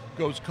Looney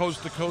goes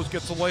coast to coast,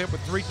 gets a layup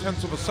with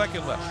 0.3 of a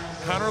second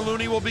left. Connor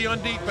Looney will be on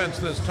defense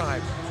this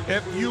time.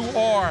 If you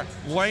are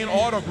Lane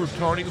Auto Group,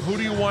 Tony, who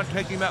do you want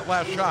taking that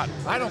last shot?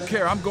 I don't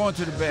care. I'm going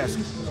to the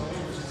basket.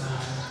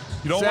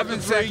 You don't want the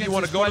 3, you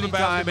want to go to the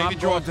basket, maybe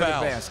draw a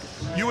foul.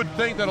 You would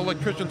think that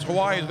Electricians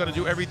Hawaii is going to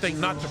do everything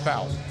not to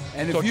foul.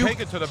 And so take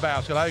it to the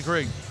basket, I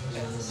agree.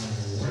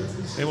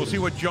 And we'll see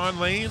what John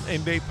Lane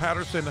and Dave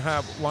Patterson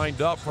have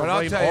lined up for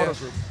Lane Auto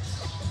Group.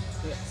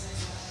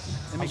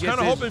 I was kind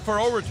of hoping for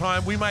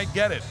overtime. We might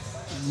get it.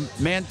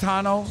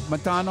 Montano.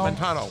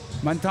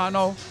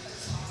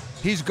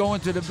 He's going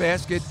to the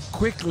basket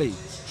quickly.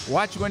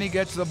 Watch when he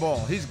gets the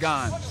ball. He's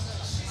gone.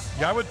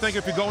 Yeah, I would think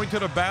if you're going to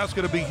the basket,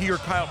 it'd be he or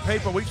Kyle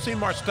Pape. But we've seen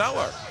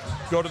Marsteller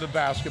go to the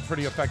basket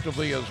pretty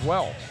effectively as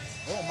well.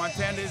 Oh,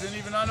 Montana isn't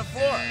even on the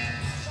floor.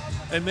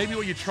 And maybe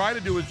what you try to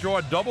do is draw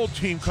a double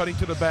team cutting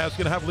to the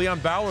basket and have Leon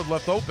Ballard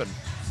left open.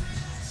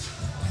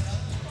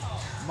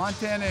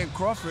 Montana and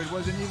Crawford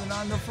wasn't even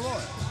on the floor.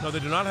 No, they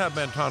do not have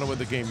Montano in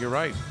the game. You're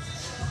right.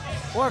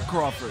 Or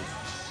Crawford.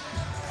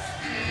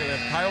 They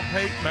have Kyle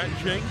Pape, Matt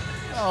Ching,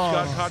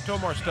 Scott Cato,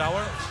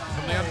 Marsteller,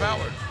 and Leon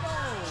Ballard.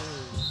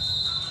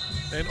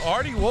 And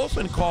Artie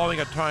Wilson calling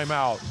a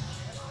timeout.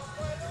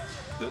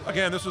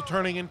 Again, this is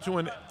turning into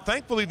an...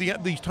 Thankfully,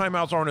 these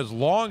timeouts aren't as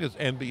long as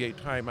NBA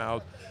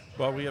timeouts,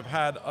 but we have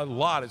had a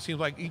lot. It seems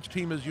like each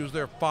team has used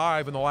their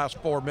 5 in the last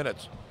 4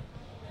 minutes.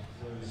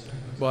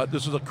 But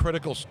this is a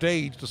critical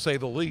stage, to say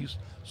the least.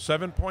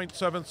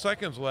 7.7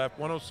 seconds left,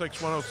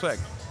 106-106.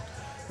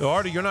 Now,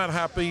 Artie, you're not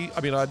happy.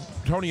 I mean,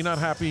 Tony, you're not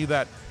happy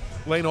that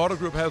Lane Auto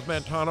Group has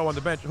Montano on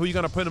the bench. Who are you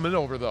going to put him in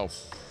over, though?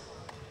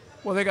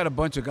 Well, they got a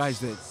bunch of guys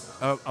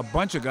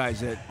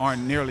that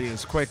aren't nearly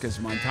as quick as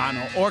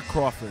Montano or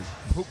Crawford,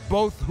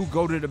 both who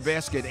go to the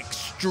basket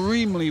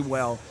extremely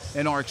well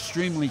and are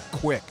extremely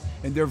quick.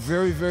 And they're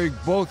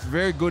both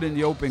very good in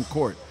the open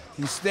court.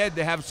 Instead,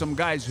 they have some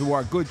guys who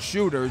are good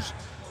shooters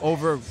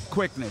over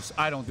quickness.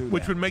 I don't do that.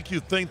 Which would make you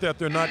think that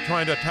they're not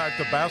trying to attack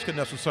the basket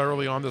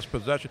necessarily on this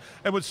possession.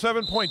 And with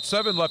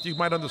 7.7 left, you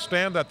might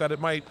understand that it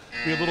might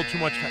be a little too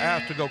much to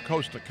ask to go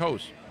coast to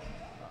coast.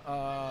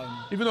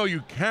 Even though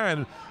you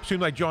can, it seems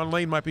like John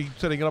Lane might be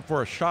setting it up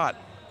for a shot,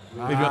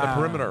 maybe on the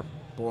perimeter.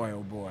 Boy, oh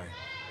boy.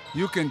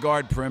 You can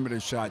guard perimeter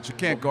shots. You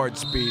can't guard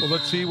speed. Well,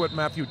 let's see what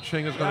Matthew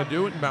Ching is going to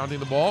do, inbounding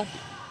the ball.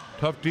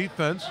 Tough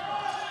defense.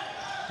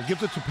 He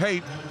gives it to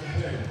Pape.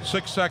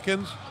 6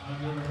 seconds.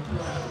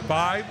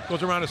 5,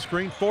 goes around a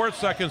screen. 4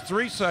 seconds,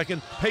 3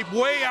 seconds. Pape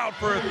way out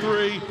for a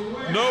 3.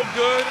 No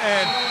good,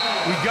 and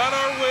we got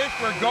our wish.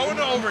 We're going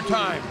to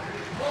overtime.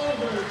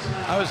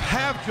 I was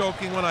half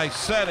joking when I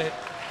said it,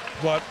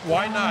 but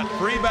why not?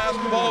 Free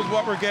basketball is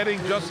what we're getting,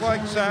 just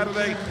like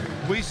Saturday.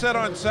 We said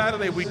on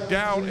Saturday we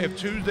doubt if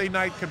Tuesday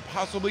night can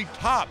possibly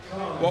top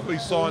what we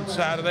saw on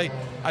Saturday.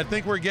 I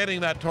think we're getting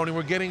that, Tony.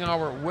 We're getting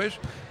our wish.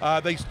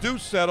 They do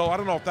settle. I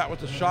don't know if that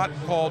was a shot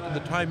called in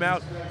the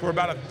timeout for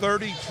about a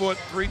 30-foot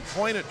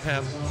three-point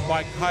attempt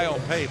by Kyle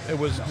Pape. It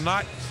was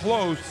not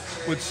close.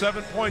 With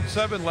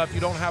 7.7 left, you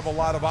don't have a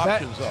lot of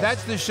options.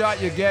 That's the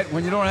shot you get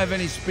when you don't have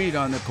any speed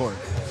on the court.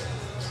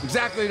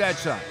 Exactly that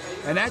shot.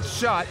 And that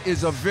shot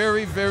is a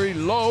very, very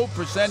low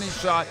percentage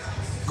shot.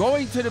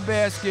 Going to the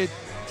basket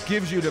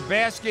gives you the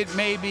basket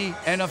maybe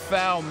and a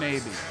foul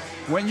maybe.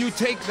 When you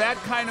take that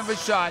kind of a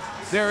shot,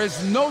 there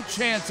is no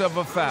chance of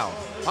a foul.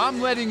 I'm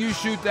letting you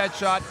shoot that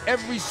shot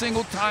every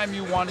single time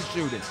you want to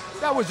shoot it.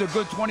 That was a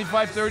good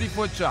 25,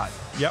 30-foot shot.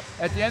 Yep.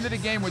 At the end of the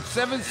game with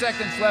 7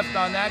 seconds left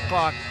on that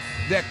clock,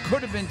 that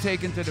could have been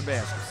taken to the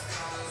basket.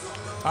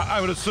 I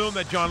would assume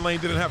that John Lane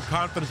didn't have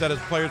confidence that his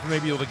players may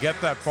be able to get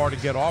that far to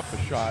get off the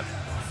shot.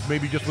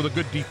 Maybe just with a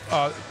good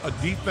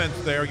defense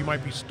there, you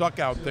might be stuck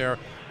out there,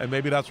 and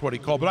maybe that's what he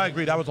called. But I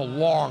agree, that was a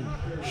long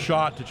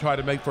shot to try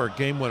to make for a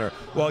game winner.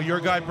 Well,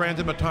 your guy,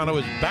 Brandon Montano,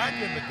 is back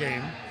in the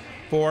game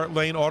for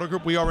Lane Auto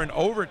Group. We are in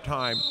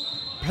overtime.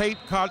 Pape,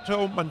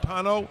 Cato,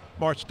 Montano,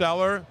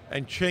 Marsteller,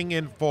 and Ching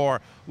in for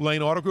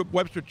Lane Auto Group.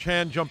 Webster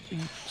Chan jumping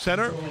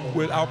center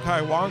with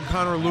Al-Kai Wong,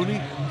 Connor Looney,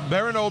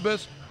 Baron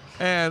Obis,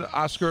 and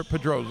Oscar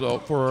Pedrozo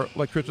for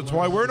Electricians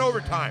Hawaii. We're in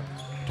overtime,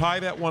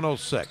 tied at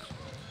 106.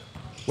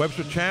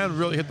 Webster Chan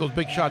really hit those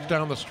big shots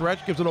down the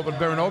stretch, gives it over to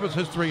Baranovas.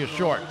 His three is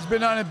short. He's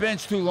been on the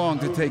bench too long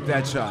to take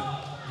that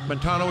shot.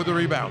 Montano with the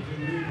rebound.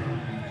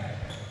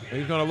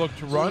 He's going to look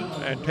to run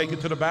and take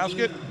it to the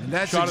basket. And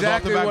that's shot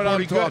exactly what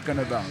I'm talking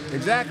about.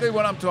 Exactly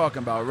what I'm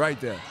talking about right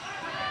there.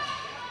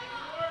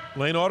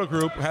 Lane Auto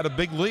Group had a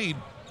big lead.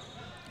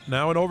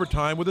 Now in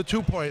overtime with a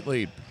 2-point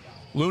lead.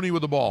 Looney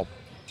with the ball.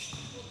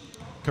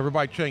 Covered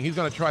by Cheng. He's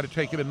going to try to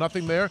take it in.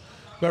 Nothing there.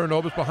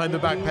 Baranovas behind the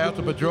back pass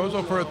to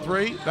Pedroso for a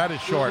three. That is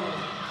short.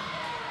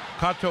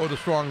 Kato with a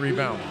strong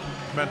rebound.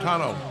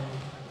 Montano.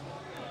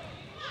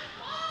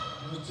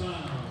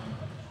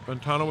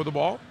 Montano with the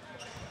ball.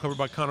 Covered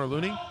by Connor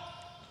Looney.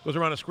 Goes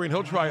around a screen.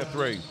 He'll try a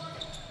three.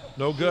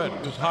 No good.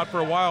 It was hot for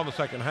a while in the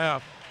second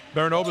half.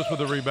 Baranovas with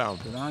the rebound.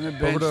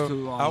 Over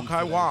to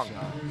Al-Kai Wang.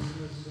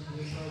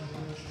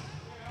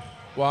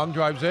 Wang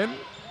drives in.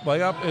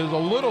 Layup is a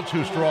little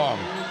too strong.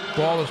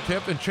 Ball is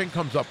tipped and Ching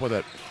comes up with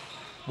it.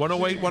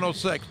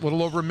 108-106, a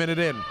little over a minute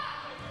in.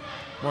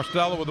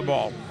 Marstella with the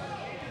ball.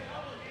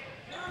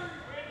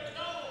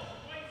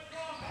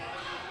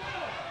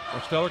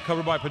 Marstella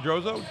covered by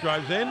Pedroso,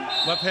 drives in.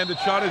 Left-handed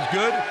shot is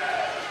good.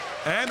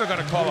 And they're going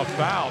to call a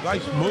foul.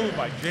 Nice move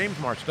by James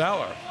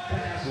Marstella.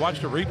 Watch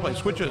the replay,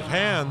 switches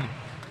hand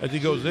as he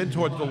goes in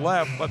towards the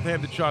left.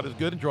 Left-handed shot is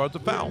good and draws the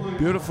foul.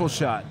 Beautiful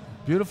shot.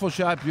 Beautiful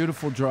shot,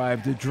 beautiful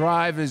drive. The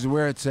drive is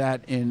where it's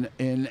at in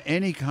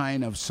any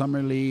kind of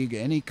summer league,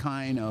 any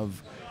kind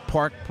of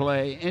park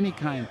play, any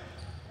kind.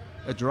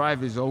 A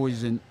drive is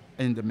always in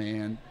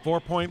demand.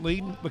 4-point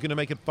lead, looking to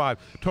make it 5.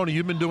 Tony,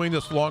 you've been doing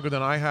this longer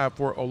than I have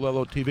for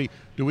Olelo TV.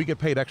 Do we get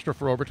paid extra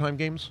for overtime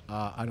games?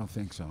 I don't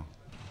think so.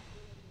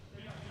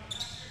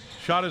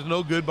 Shot is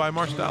no good by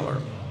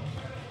Marsteller.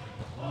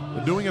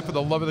 They're doing it for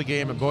the love of the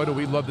game, and boy, do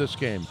we love this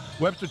game.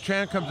 Webster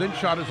Chan comes in,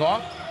 shot is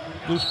off.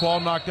 Loose ball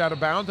knocked out of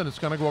bounds, and it's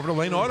going to go over to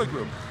Lane Auto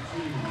Group.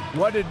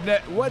 What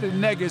did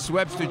Negus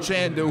Webster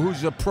Chan do,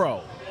 who's a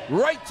pro?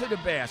 Right to the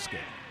basket.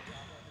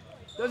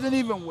 Doesn't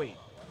even wait.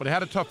 But he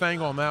had a tough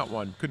angle on that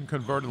one. Couldn't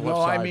convert to the left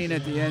side. No, I mean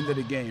at the end of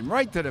the game.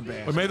 Right to the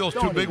basket. But made those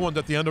two big ones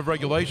at the end of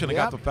regulation and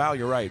got the foul.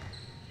 You're right.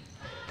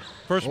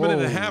 First minute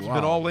and a half has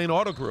been all Lane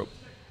Auto Group.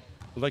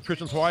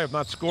 Electricians Hawaii have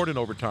not scored in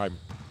overtime.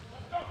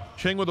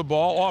 Ching with the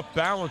ball, off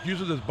balance,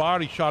 uses his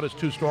body, shot is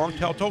too strong.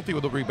 Taltofi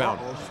with the rebound.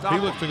 He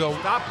looks to go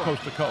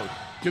coast to coast.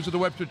 Gives it to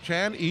Webster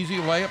Chan, easy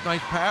layup, nice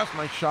pass,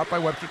 nice shot by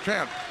Webster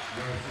Chan.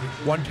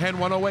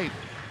 110-108.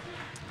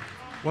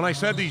 When I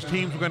said these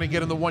teams were going to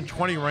get in the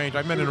 120 range,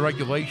 I meant in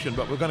regulation,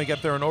 but we're going to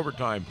get there in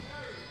overtime.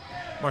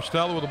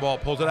 Marstella with the ball,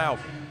 pulls it out.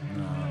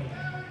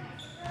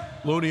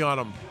 Looney on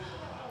him,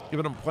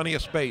 giving him plenty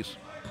of space.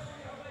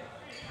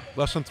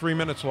 Less than 3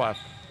 minutes left.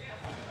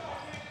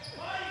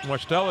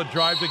 Marstella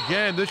drives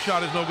again. This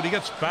shot is no good. He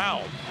gets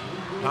fouled.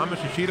 Thomas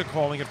Ishida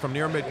calling it from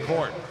near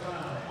midcourt.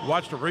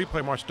 Watch the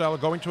replay.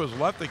 Marstella going to his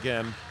left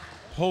again.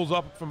 Pulls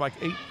up from like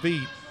 8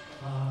 feet.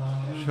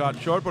 Shot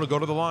short, but it'll go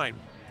to the line.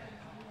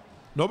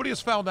 Nobody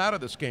has fouled out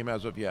of this game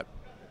as of yet.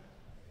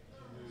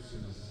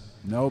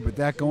 No, but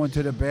that going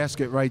to the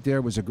basket right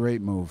there was a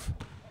great move.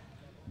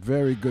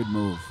 Very good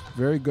move.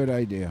 Very good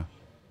idea.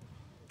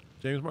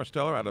 James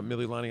Marstella out of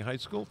Mililani High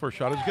School. First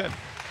shot is good.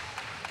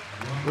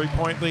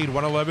 3-point lead,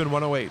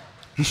 111-108.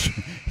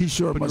 He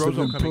sure must have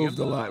improved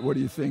a lot. What do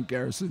you think,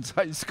 Garrison's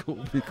high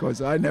school?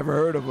 Because I never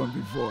heard of him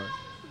before.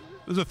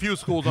 There's a few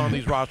schools on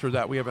these rosters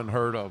that we haven't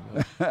heard of.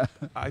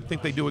 I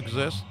think they do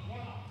exist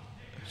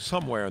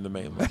somewhere in the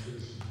mainland.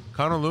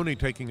 Connor Looney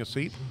taking a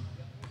seat.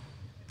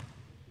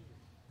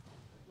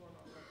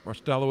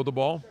 Marstella with the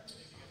ball.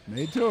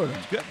 Made to it.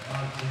 It's good.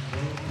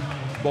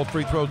 Both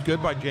free throws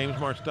good by James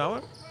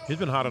Marstella. He's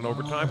been hot in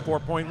overtime,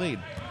 4-point lead.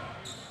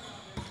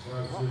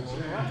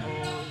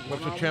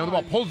 Webster Chan with the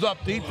ball, pulls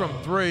up deep from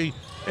 3,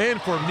 in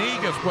for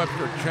Negus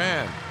Webster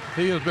Chan.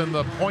 He has been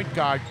the point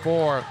guard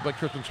for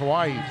Electricians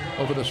Hawaii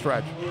over the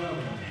stretch.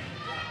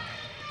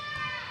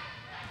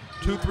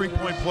 2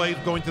 3-point plays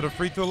going to the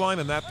free throw line,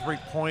 and that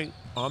 3-point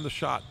on the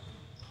shot.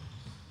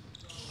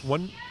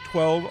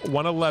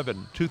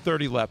 112-111,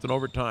 2:30 left in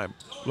overtime.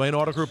 Lane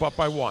Auto Group up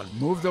by 1.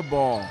 Move the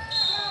ball.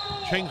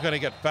 Ching's going to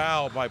get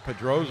fouled by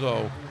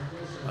Pedroso.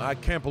 I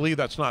can't believe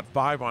that's not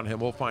 5 on him.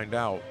 We'll find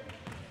out.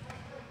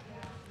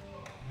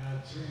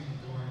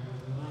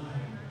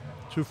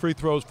 2 free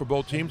throws for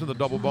both teams in the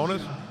double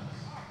bonus.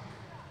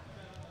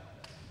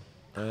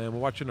 And we're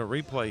watching a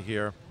replay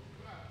here.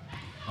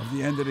 Of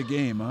the end of the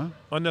game, huh?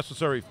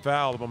 Unnecessary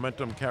foul. The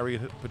momentum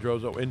carried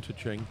Pedroso into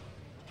Ching.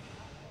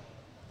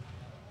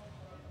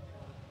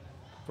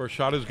 First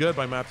shot is good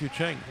by Matthew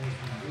Ching.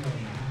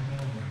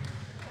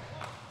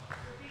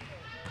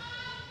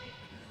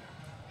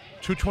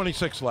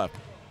 .226 left.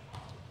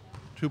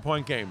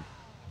 2-point game.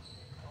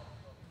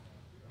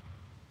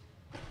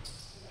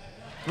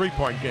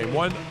 3-point game.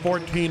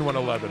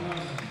 114-111.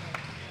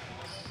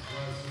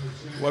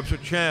 Webster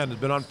Chan has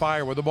been on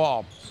fire with the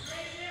ball.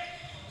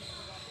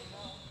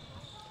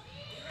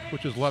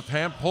 Which is left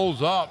hand,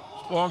 pulls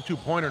up. Strong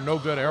 2-pointer, no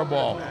good, air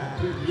ball.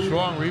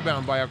 Strong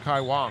rebound by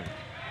Al-Kai Wang.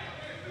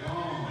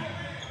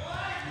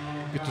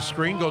 Gets the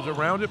screen, goes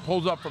around it,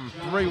 pulls up from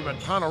 3 with a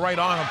ton of right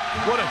on him.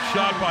 What a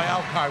shot by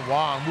Al-Kai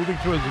Wong, moving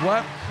to his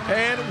left,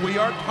 and we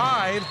are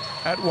tied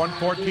at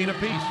 1:14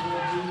 apiece.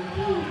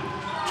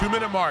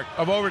 2-minute mark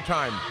of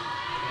overtime.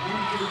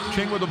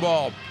 Ching with the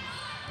ball.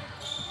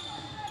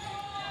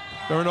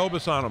 They're an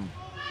Obis on him.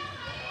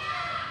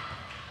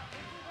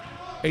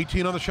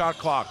 18 on the shot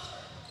clock.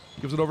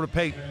 Gives it over to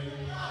Pate.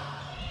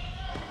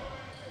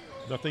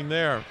 Nothing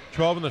there.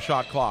 12 in the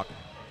shot clock.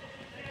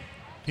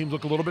 Teams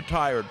look a little bit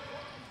tired.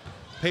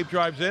 Pape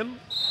drives in.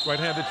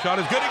 Right-handed shot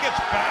is good. He gets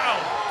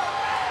fouled.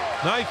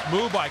 Nice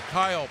move by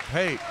Kyle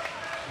Pape.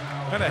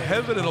 Kind of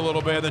hesitant a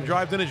little bit, then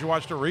drives in as you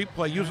watch the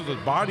replay. Uses his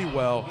body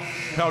well.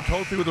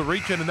 Tautothi with a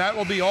reach in, and that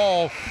will be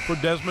all for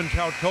Desmond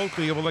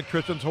Tautothi of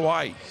Electricians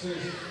Hawaii.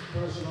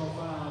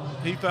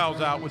 He fouls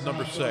out with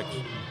number 6.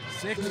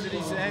 6, did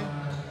he say?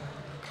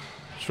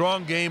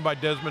 Strong game by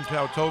Desmond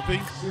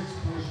Tautothi.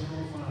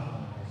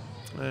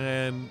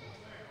 And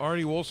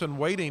Artie Wilson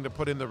waiting to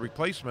put in the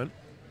replacement.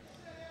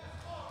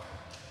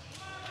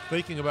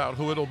 Thinking about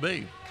who it'll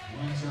be.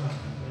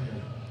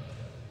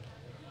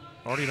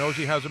 Artie knows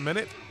he has a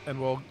minute and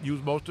will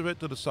use most of it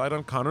to decide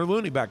on Connor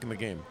Looney back in the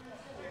game.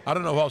 I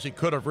don't know who else he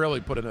could have really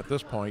put in at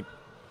this point.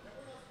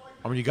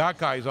 I mean, you got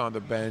guys on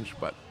the bench,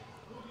 but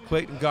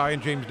Clayton Guy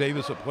and James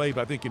Davis have played,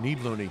 but I think you need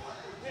Looney.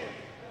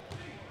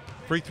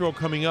 Free throw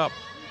coming up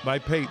by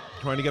Pate,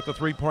 trying to get the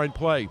three-point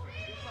play.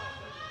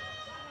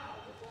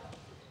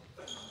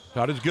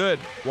 Shot is good.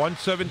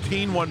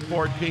 117,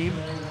 114.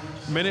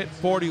 Minute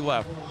 40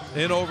 left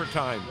in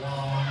overtime.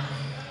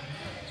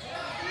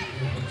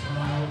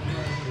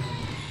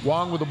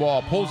 Wong with the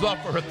ball. Pulls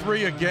up for a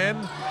 3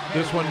 again.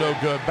 This one no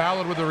good.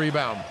 Ballard with the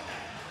rebound.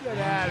 Get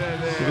out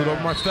of there. Give it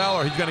over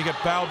Marsteller. He's going to get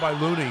fouled by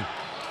Looney.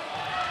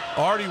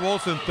 Artie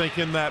Wilson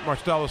thinking that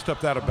Marsteller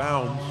stepped out of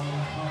bounds.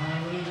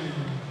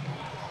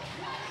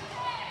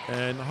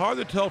 And hard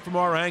to tell from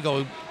our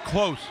angle.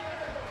 Close.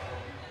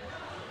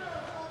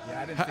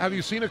 Have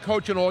you seen a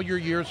coach in all your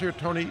years here,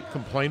 Tony,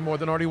 complain more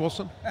than Artie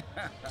Wilson?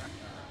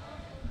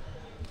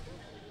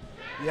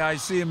 Yeah, I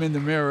see him in the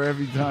mirror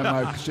every time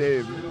I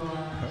shave.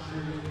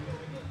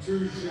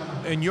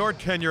 In your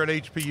tenure at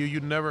HPU, you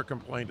never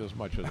complained as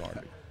much as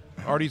Artie.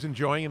 Artie's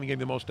enjoying and he getting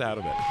the most out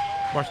of it.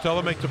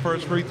 Marsteller makes the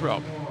first free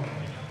throw.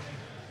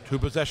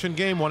 2-possession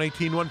game,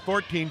 118,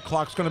 114.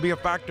 Clock's going to be a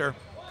factor.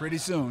 Pretty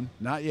soon.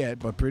 Not yet,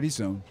 but pretty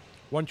soon.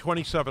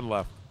 127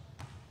 left.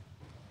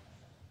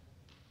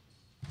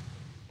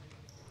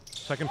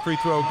 Second free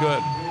throw,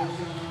 good.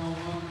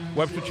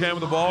 Webster Chan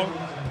with the ball.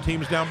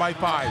 Team's down by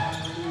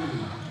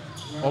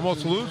 5.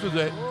 Almost loses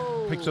it.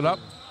 Picks it up.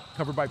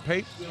 Covered by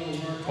Pate.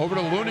 Over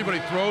to Looney, but he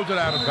throws it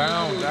out of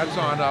bounds. That's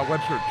on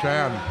Webster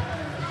Chan.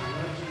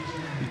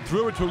 He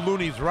threw it to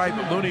Looney's right,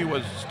 but Looney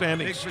was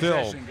standing Big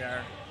still.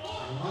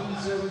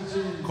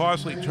 Possession,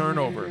 Costly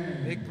turnover.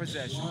 Big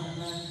possession.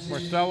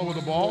 Marsteller with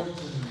the ball.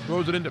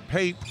 Throws it into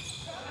Pate.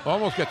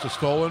 Almost gets it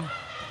stolen.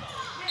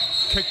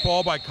 Kick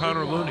ball by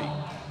Connor Looney.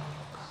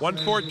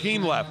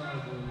 1:14 left.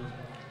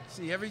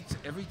 See, every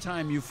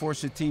time you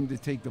force a team to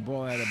take the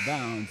ball out of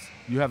bounds,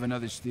 you have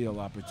another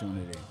steal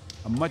opportunity.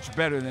 Much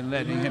better than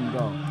letting him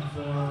go.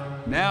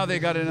 Now they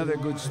got another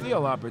good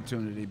steal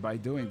opportunity by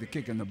doing the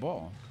kicking the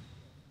ball.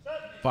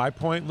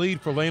 5-point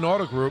lead for Lane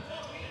Auto Group.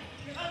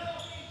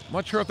 I'm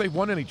not sure if they've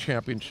won any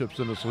championships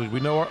in this league. We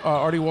know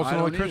Artie Wilson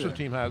Electricians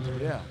team has.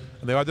 Yeah.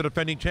 And they are the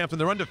defending champs,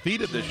 and they're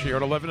undefeated this year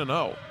at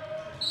 11-0.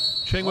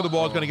 Ching with the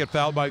ball is going to get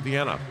fouled by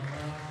Vienna.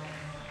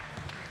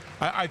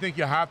 I think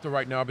you have to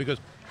right now because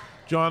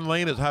John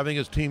Lane is having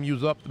his team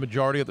use up the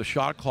majority of the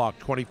shot clock,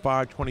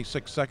 25,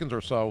 26 seconds or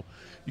so.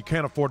 You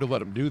can't afford to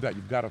let him do that.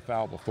 You've got to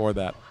foul before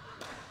that.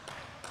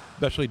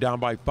 Especially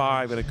down by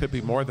 5, and it could be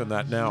more than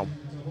that now.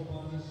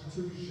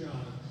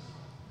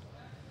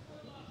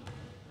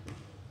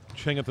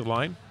 Ching at the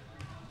line.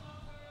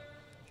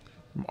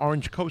 From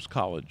Orange Coast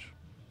College.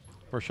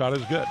 First shot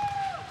is good.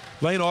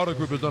 Lane Auto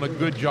Group has done a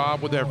good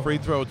job with their free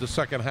throws the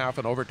second half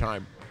and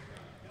overtime.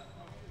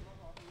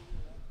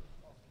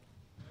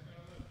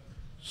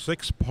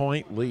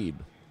 6-point lead.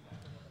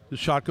 The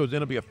shot goes in,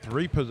 it'll be a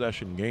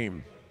 3-possession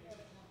game.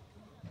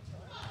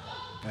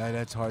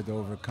 That's hard to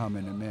overcome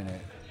in a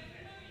minute.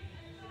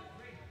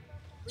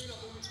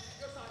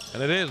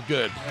 And it is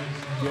good.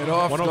 Get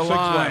off the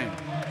line.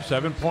 Left.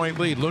 7-point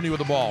lead. Looney with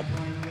the ball.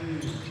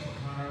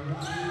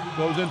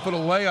 Goes in for the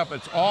layup.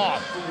 It's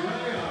off.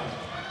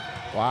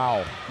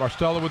 Wow.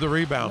 Marsteller with the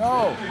rebound.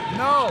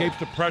 No. Escapes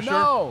the pressure.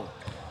 No.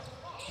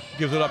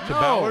 Gives it up to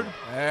Ballard.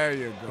 There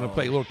you go. Going to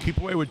play a little keep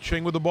away with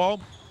Ching with the ball.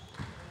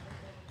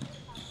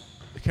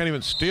 They can't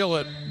even steal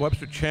it.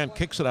 Webster Chan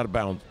kicks it out of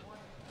bounds.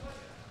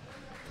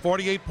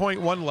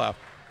 48.1 left.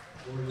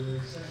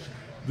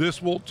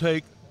 This will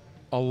take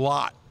a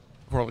lot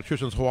for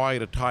Electricians Hawaii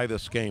to tie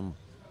this game.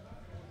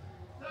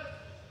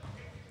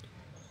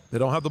 They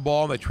don't have the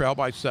ball and they trail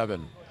by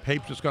 7.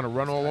 Pape's just going to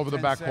run all over the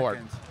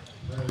backcourt.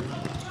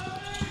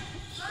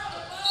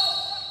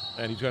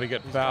 And he's going to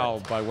get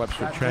fouled by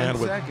Webster Chan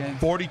with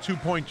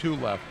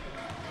 42.2 left.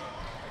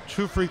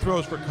 2 free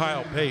throws for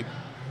Kyle Pape.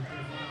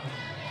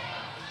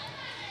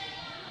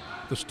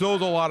 There's still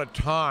a lot of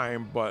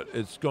time, but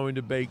it's going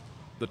to make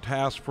the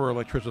task for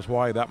Electricians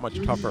Hawaii that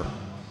much tougher.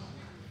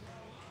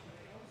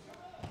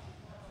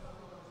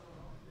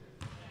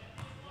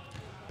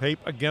 Pape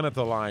again at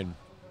the line.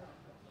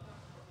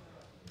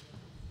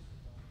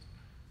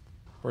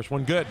 First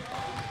one good.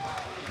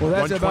 Well,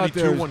 that's about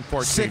their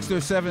 114. sixth or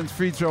seventh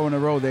free throw in a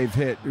row they've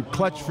hit.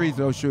 Clutch free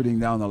throw shooting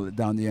down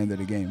the end of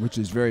the game, which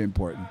is very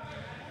important.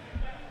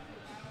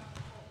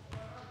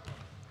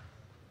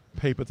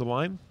 Pape at the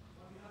line.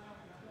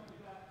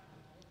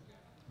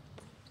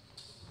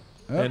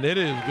 And it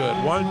is good.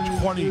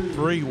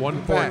 123,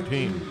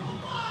 114.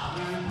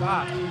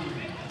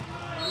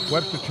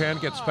 Webster Chan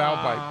gets fouled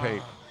by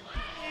Pape.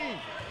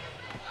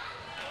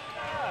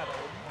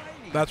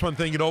 That's one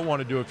thing you don't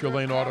want to do if you're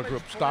Lane Auto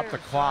Group. Stop the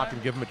clock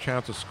and give them a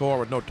chance to score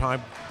with no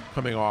time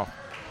coming off.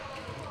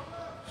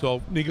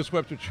 So Negus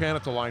Webster Chan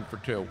at the line for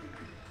 2.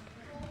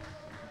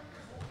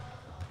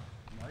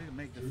 Why did you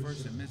make the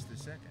first and miss the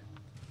second?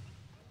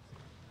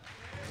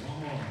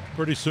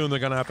 Pretty soon they're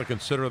going to have to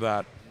consider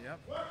that. Yep.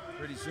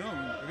 Pretty soon.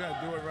 We're going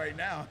to do it right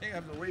now. You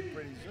have to wait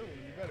pretty soon.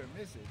 You better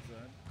miss it,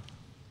 son.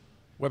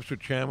 Webster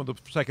Chan with the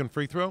second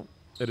free throw.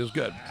 It is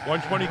good.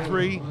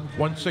 123,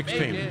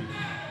 116.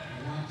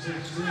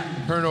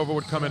 Turnover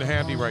would come in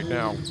handy right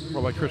now for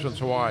Electricians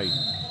Hawaii.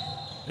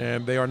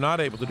 And they are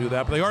not able to do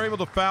that, but they are able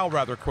to foul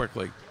rather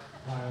quickly.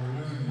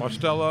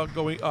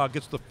 Marstella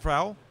gets the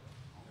foul.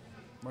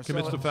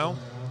 Commits the foul.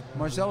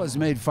 Marcella's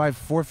made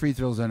 4 free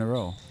throws in a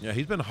row. Yeah,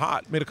 he's been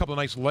hot. Made a couple of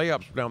nice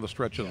layups down the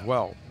stretch as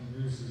well.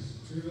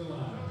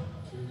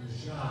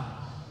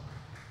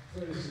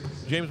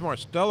 James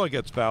Marstella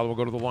gets fouled. We'll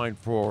go to the line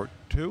for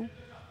 2.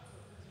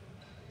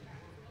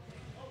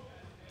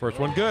 First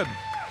one good.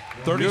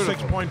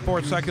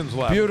 36.4 seconds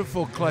left.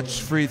 Beautiful clutch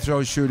free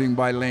throw shooting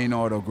by Lane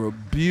Auto Group.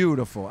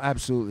 Beautiful.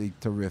 Absolutely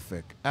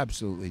terrific.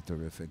 Absolutely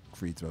terrific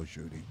free throw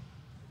shooting.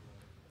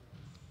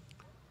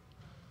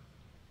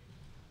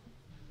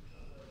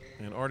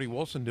 And Artie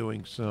Wilson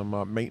doing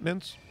some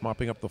maintenance,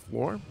 mopping up the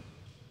floor.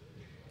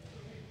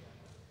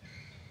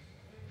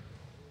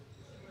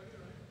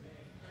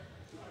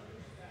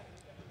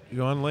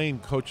 John Lane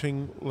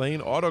coaching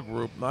Lane Auto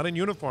Group, not in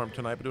uniform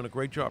tonight, but doing a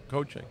great job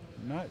coaching.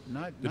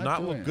 Did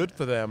not look good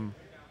for them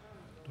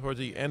towards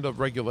the end of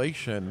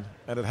regulation.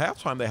 And at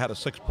halftime, they had a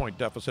 6-point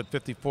deficit,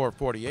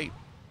 54-48.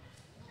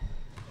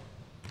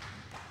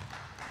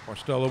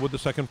 Marstella with the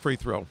second free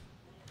throw.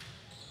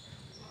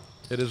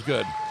 It is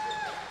good.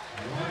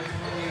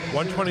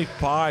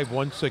 125,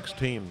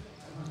 116.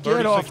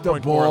 Get off the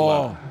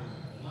ball. Left.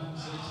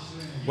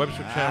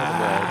 Webster Chan the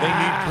ball. They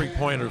need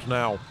 3-pointers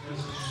now.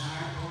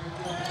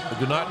 They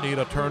do not need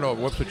a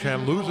turnover. Webster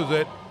Chan loses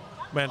it.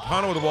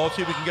 Montano with the ball.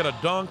 See if he can get a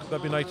dunk.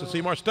 That'd be nice to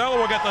see. Marstella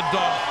will get the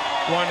dunk.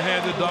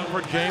 One-handed dunk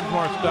for James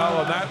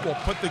Marstella. That will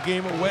put the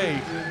game away.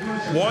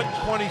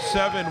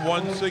 127,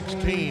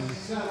 116.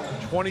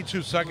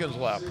 22 seconds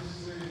left.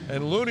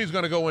 And Looney's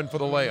going to go in for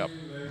the layup.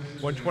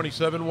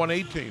 127,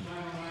 118.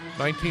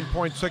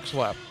 19.6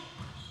 left.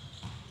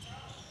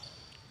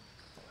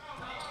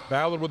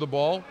 Ballard with the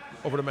ball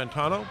over to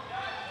Montano.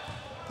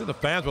 I think the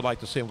fans would like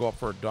to see him go up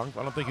for a dunk.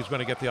 I don't think he's going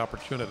to get the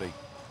opportunity.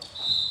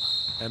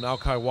 And now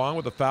Kai Wong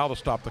with the foul to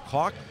stop the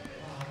clock.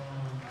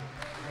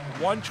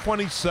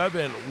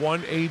 127,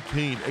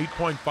 118,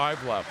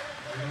 8.5 left.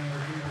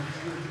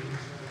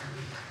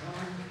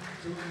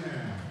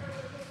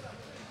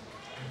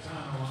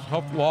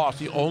 Tough loss,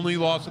 the only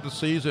loss of the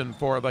season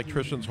for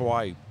Electricians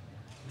Hawaii,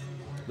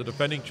 the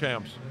defending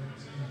champs.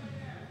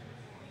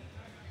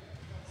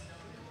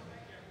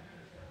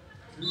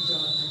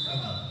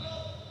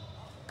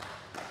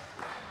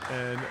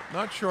 And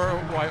not sure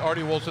why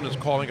Artie Wilson is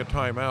calling a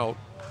timeout.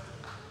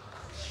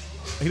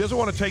 He doesn't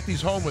want to take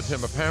these home with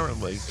him,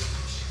 apparently.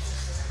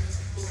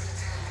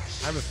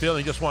 I have a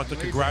feeling he just wants to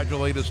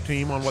congratulate his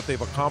team on what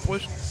they've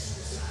accomplished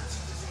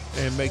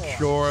and make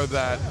sure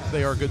that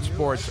they are good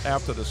sports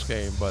after this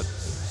game. But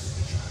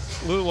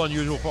a little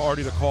unusual for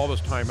Artie to call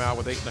this timeout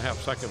with 8.5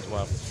 seconds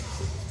left.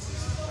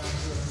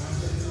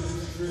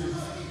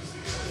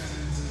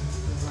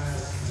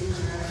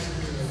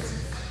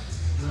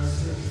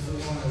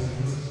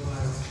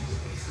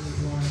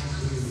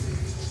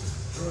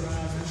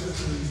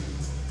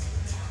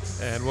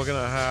 And we're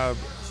going to have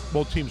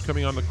both teams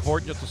coming on the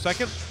court in just a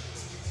second.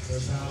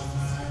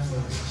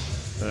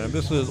 And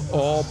this is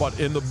all but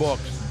in the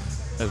books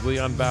as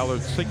Leon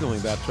Ballard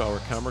signaling that to our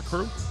camera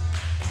crew.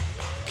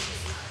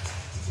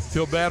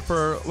 Feel bad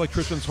for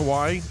Electricians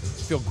Hawaii.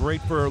 Feel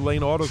great for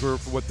Lane Auto Group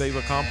for what they've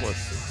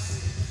accomplished.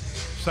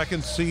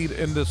 Second seed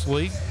in this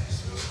league.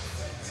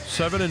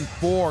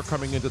 7-4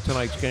 coming into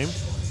tonight's game.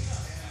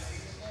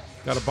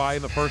 Got a bye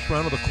in the first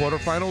round of the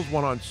quarterfinals,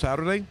 one on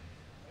Saturday.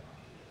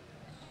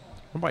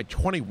 Won by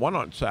 21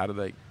 on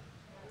Saturday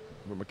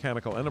for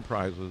Mechanical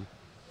Enterprises.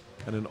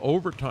 And in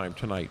overtime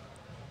tonight,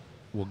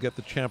 we'll get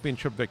the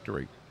championship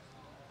victory.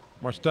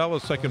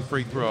 Marstella's second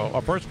free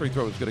throw, first free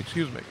throw is good,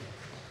 excuse me.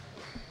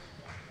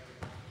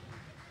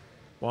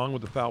 Long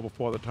with the foul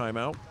before the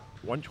timeout.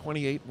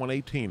 128,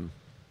 118.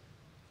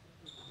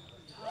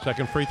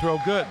 Second free throw,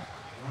 good.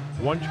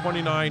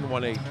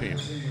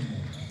 129-118.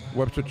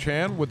 Webster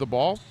Chan with the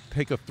ball,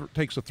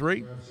 takes a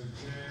three.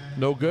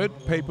 No good.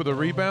 Pape with a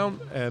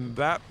rebound, and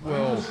that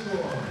will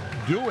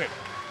do it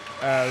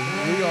as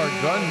we are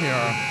done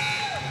here.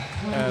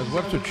 As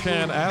Webster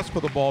Chan asks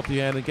for the ball at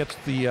the end and gets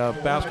the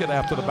basket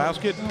after the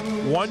basket.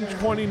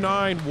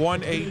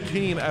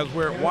 129-118 as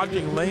we're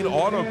watching Lane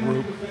Auto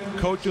Group,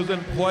 coaches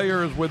and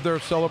players with their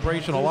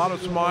celebration. A lot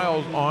of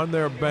smiles on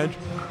their bench.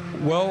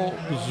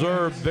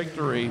 Well-deserved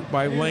victory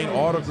by Lane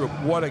Auto Group.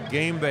 What a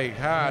game they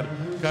had.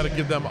 Got to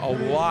give them a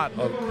lot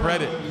of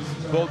credit.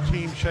 Both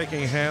teams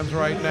shaking hands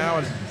right now.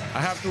 And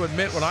I have to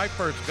admit, when I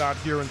first got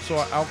here and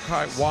saw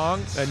Al-Kai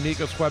Wong and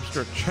Negus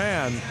Webster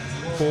Chan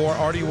for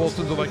Artie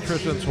Wilson's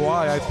Electricians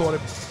Hawaii, I thought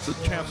the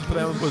chances for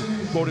them was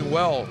voting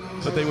well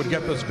that they would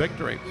get this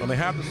victory. And they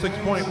have the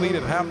 6-point lead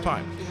at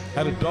halftime.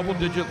 Had a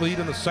double-digit lead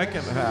in the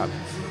second half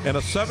and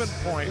a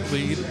 7-point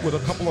lead with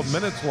a couple of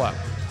minutes left.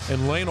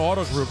 And Lane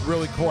Auto Group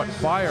really caught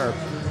fire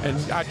and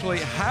actually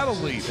had a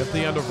lead at the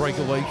end of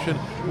regulation.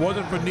 It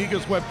wasn't for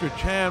Negus Webster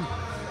Chan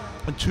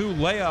and 2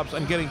 layups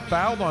and getting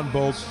fouled on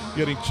both,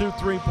 getting 2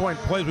 3-point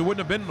plays, we wouldn't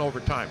have been in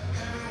overtime.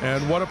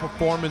 And what a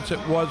performance it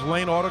was.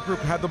 Lane Auto Group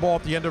had the ball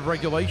at the end of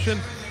regulation,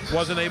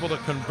 wasn't able to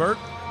convert,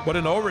 but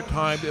in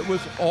overtime, it was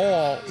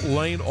all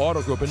Lane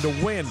Auto Group. And to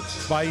win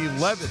by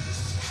 11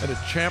 in a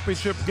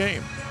championship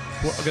game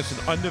against an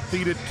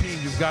undefeated team,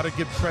 you've got to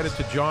give credit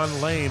to John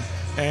Lane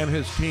and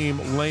his team,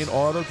 Lane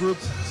Auto Group.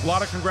 A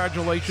lot of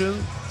congratulations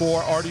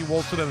for Artie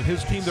Wilson and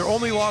his team. Their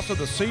only loss of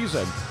the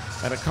season,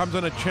 and it comes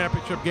in a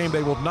championship game.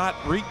 They will not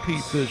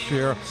repeat this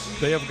year.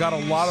 They have got a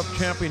lot of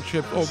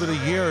championships over the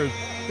years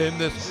in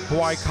this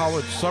Hawaii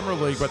College Summer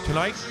League, but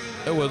tonight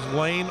it was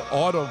Lane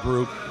Auto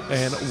Group,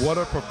 and what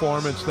a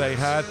performance they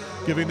had.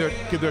 Give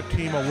their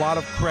team a lot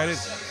of credit.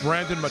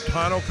 Brandon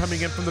Matano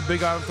coming in from the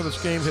Big Island for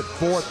this game, hit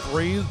 4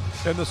 threes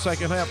in the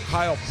second half.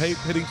 Kyle Pape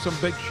hitting some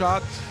big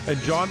shots, and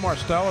John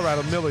Marsteller out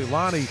of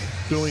Mililani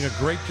doing a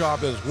great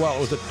job as well. It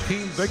was a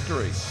team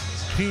victory,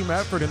 team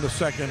effort in the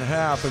second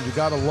half, and you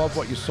got to love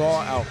what you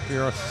saw out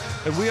here.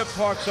 And we have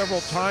talked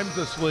several times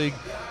this league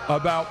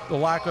about the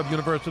lack of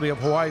University of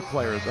Hawaii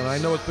players, and I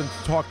know it's been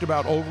talked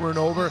about over and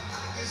over.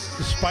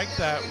 Despite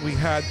that, we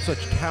had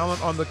such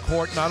talent on the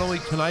court, not only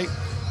tonight,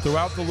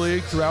 throughout the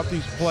league, throughout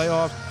these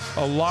playoffs.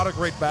 A lot of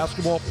great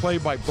basketball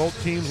played by both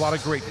teams, a lot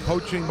of great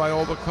coaching by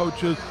all the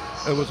coaches.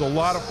 It was a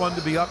lot of fun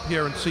to be up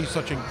here and see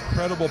such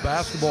incredible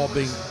basketball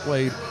being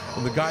played.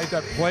 And the guys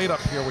that played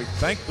up here, we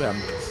thank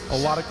them. A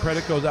lot of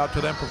credit goes out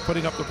to them for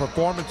putting up the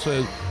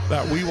performances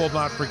that we will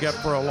not forget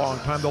for a long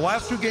time. The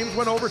last 2 games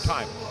went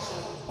overtime.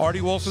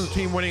 Artie Wilson's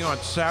team winning on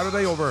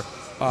Saturday over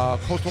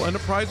Coastal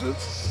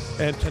Enterprises.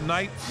 And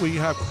tonight we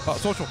have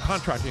Social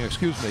Contracting,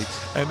 excuse me.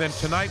 And then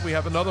tonight we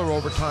have another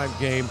overtime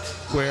game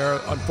where,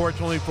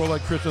 unfortunately for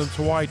Electricians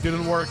Hawaii,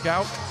 didn't work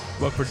out.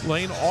 But for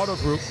Lane Auto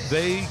Group,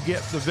 they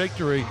get the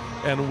victory,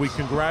 and we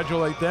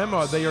congratulate them.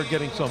 They are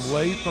getting some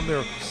lays from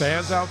their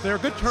fans out there.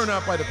 Good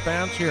turnout by the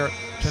fans here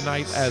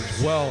tonight as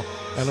well.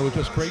 And it was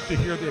just great to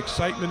hear the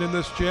excitement in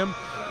this gym.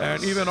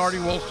 And even Artie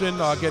Wilson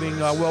getting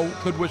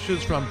good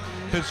wishes from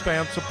his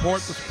fan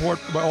support, the support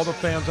by all the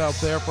fans out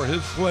there for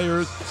his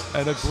players,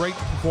 and a great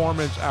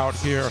performance out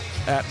here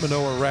at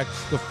Manoa Rec.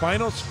 The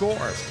final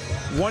score,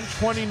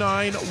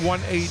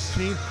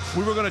 129-118.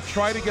 We were going to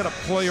try to get a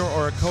player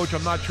or a coach.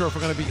 I'm not sure if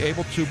we're going to be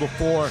able to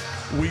before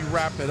we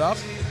wrap it up.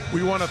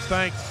 We want to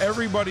thank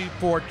everybody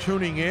for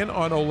tuning in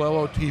on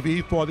Olelo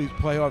TV for these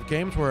playoff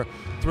games. We're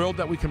thrilled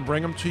that we can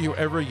bring them to you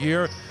every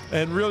year,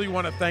 and really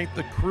want to thank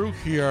the crew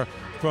here,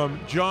 from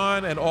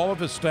John and all of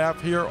his staff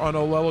here on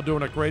Olelo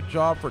doing a great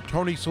job, for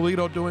Tony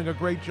Solito doing a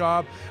great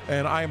job,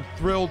 and I am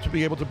thrilled to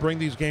be able to bring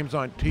these games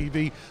on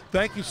TV.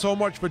 Thank you so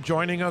much for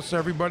joining us,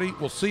 everybody.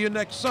 We'll see you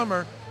next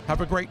summer.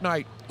 Have a great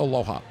night.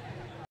 Aloha.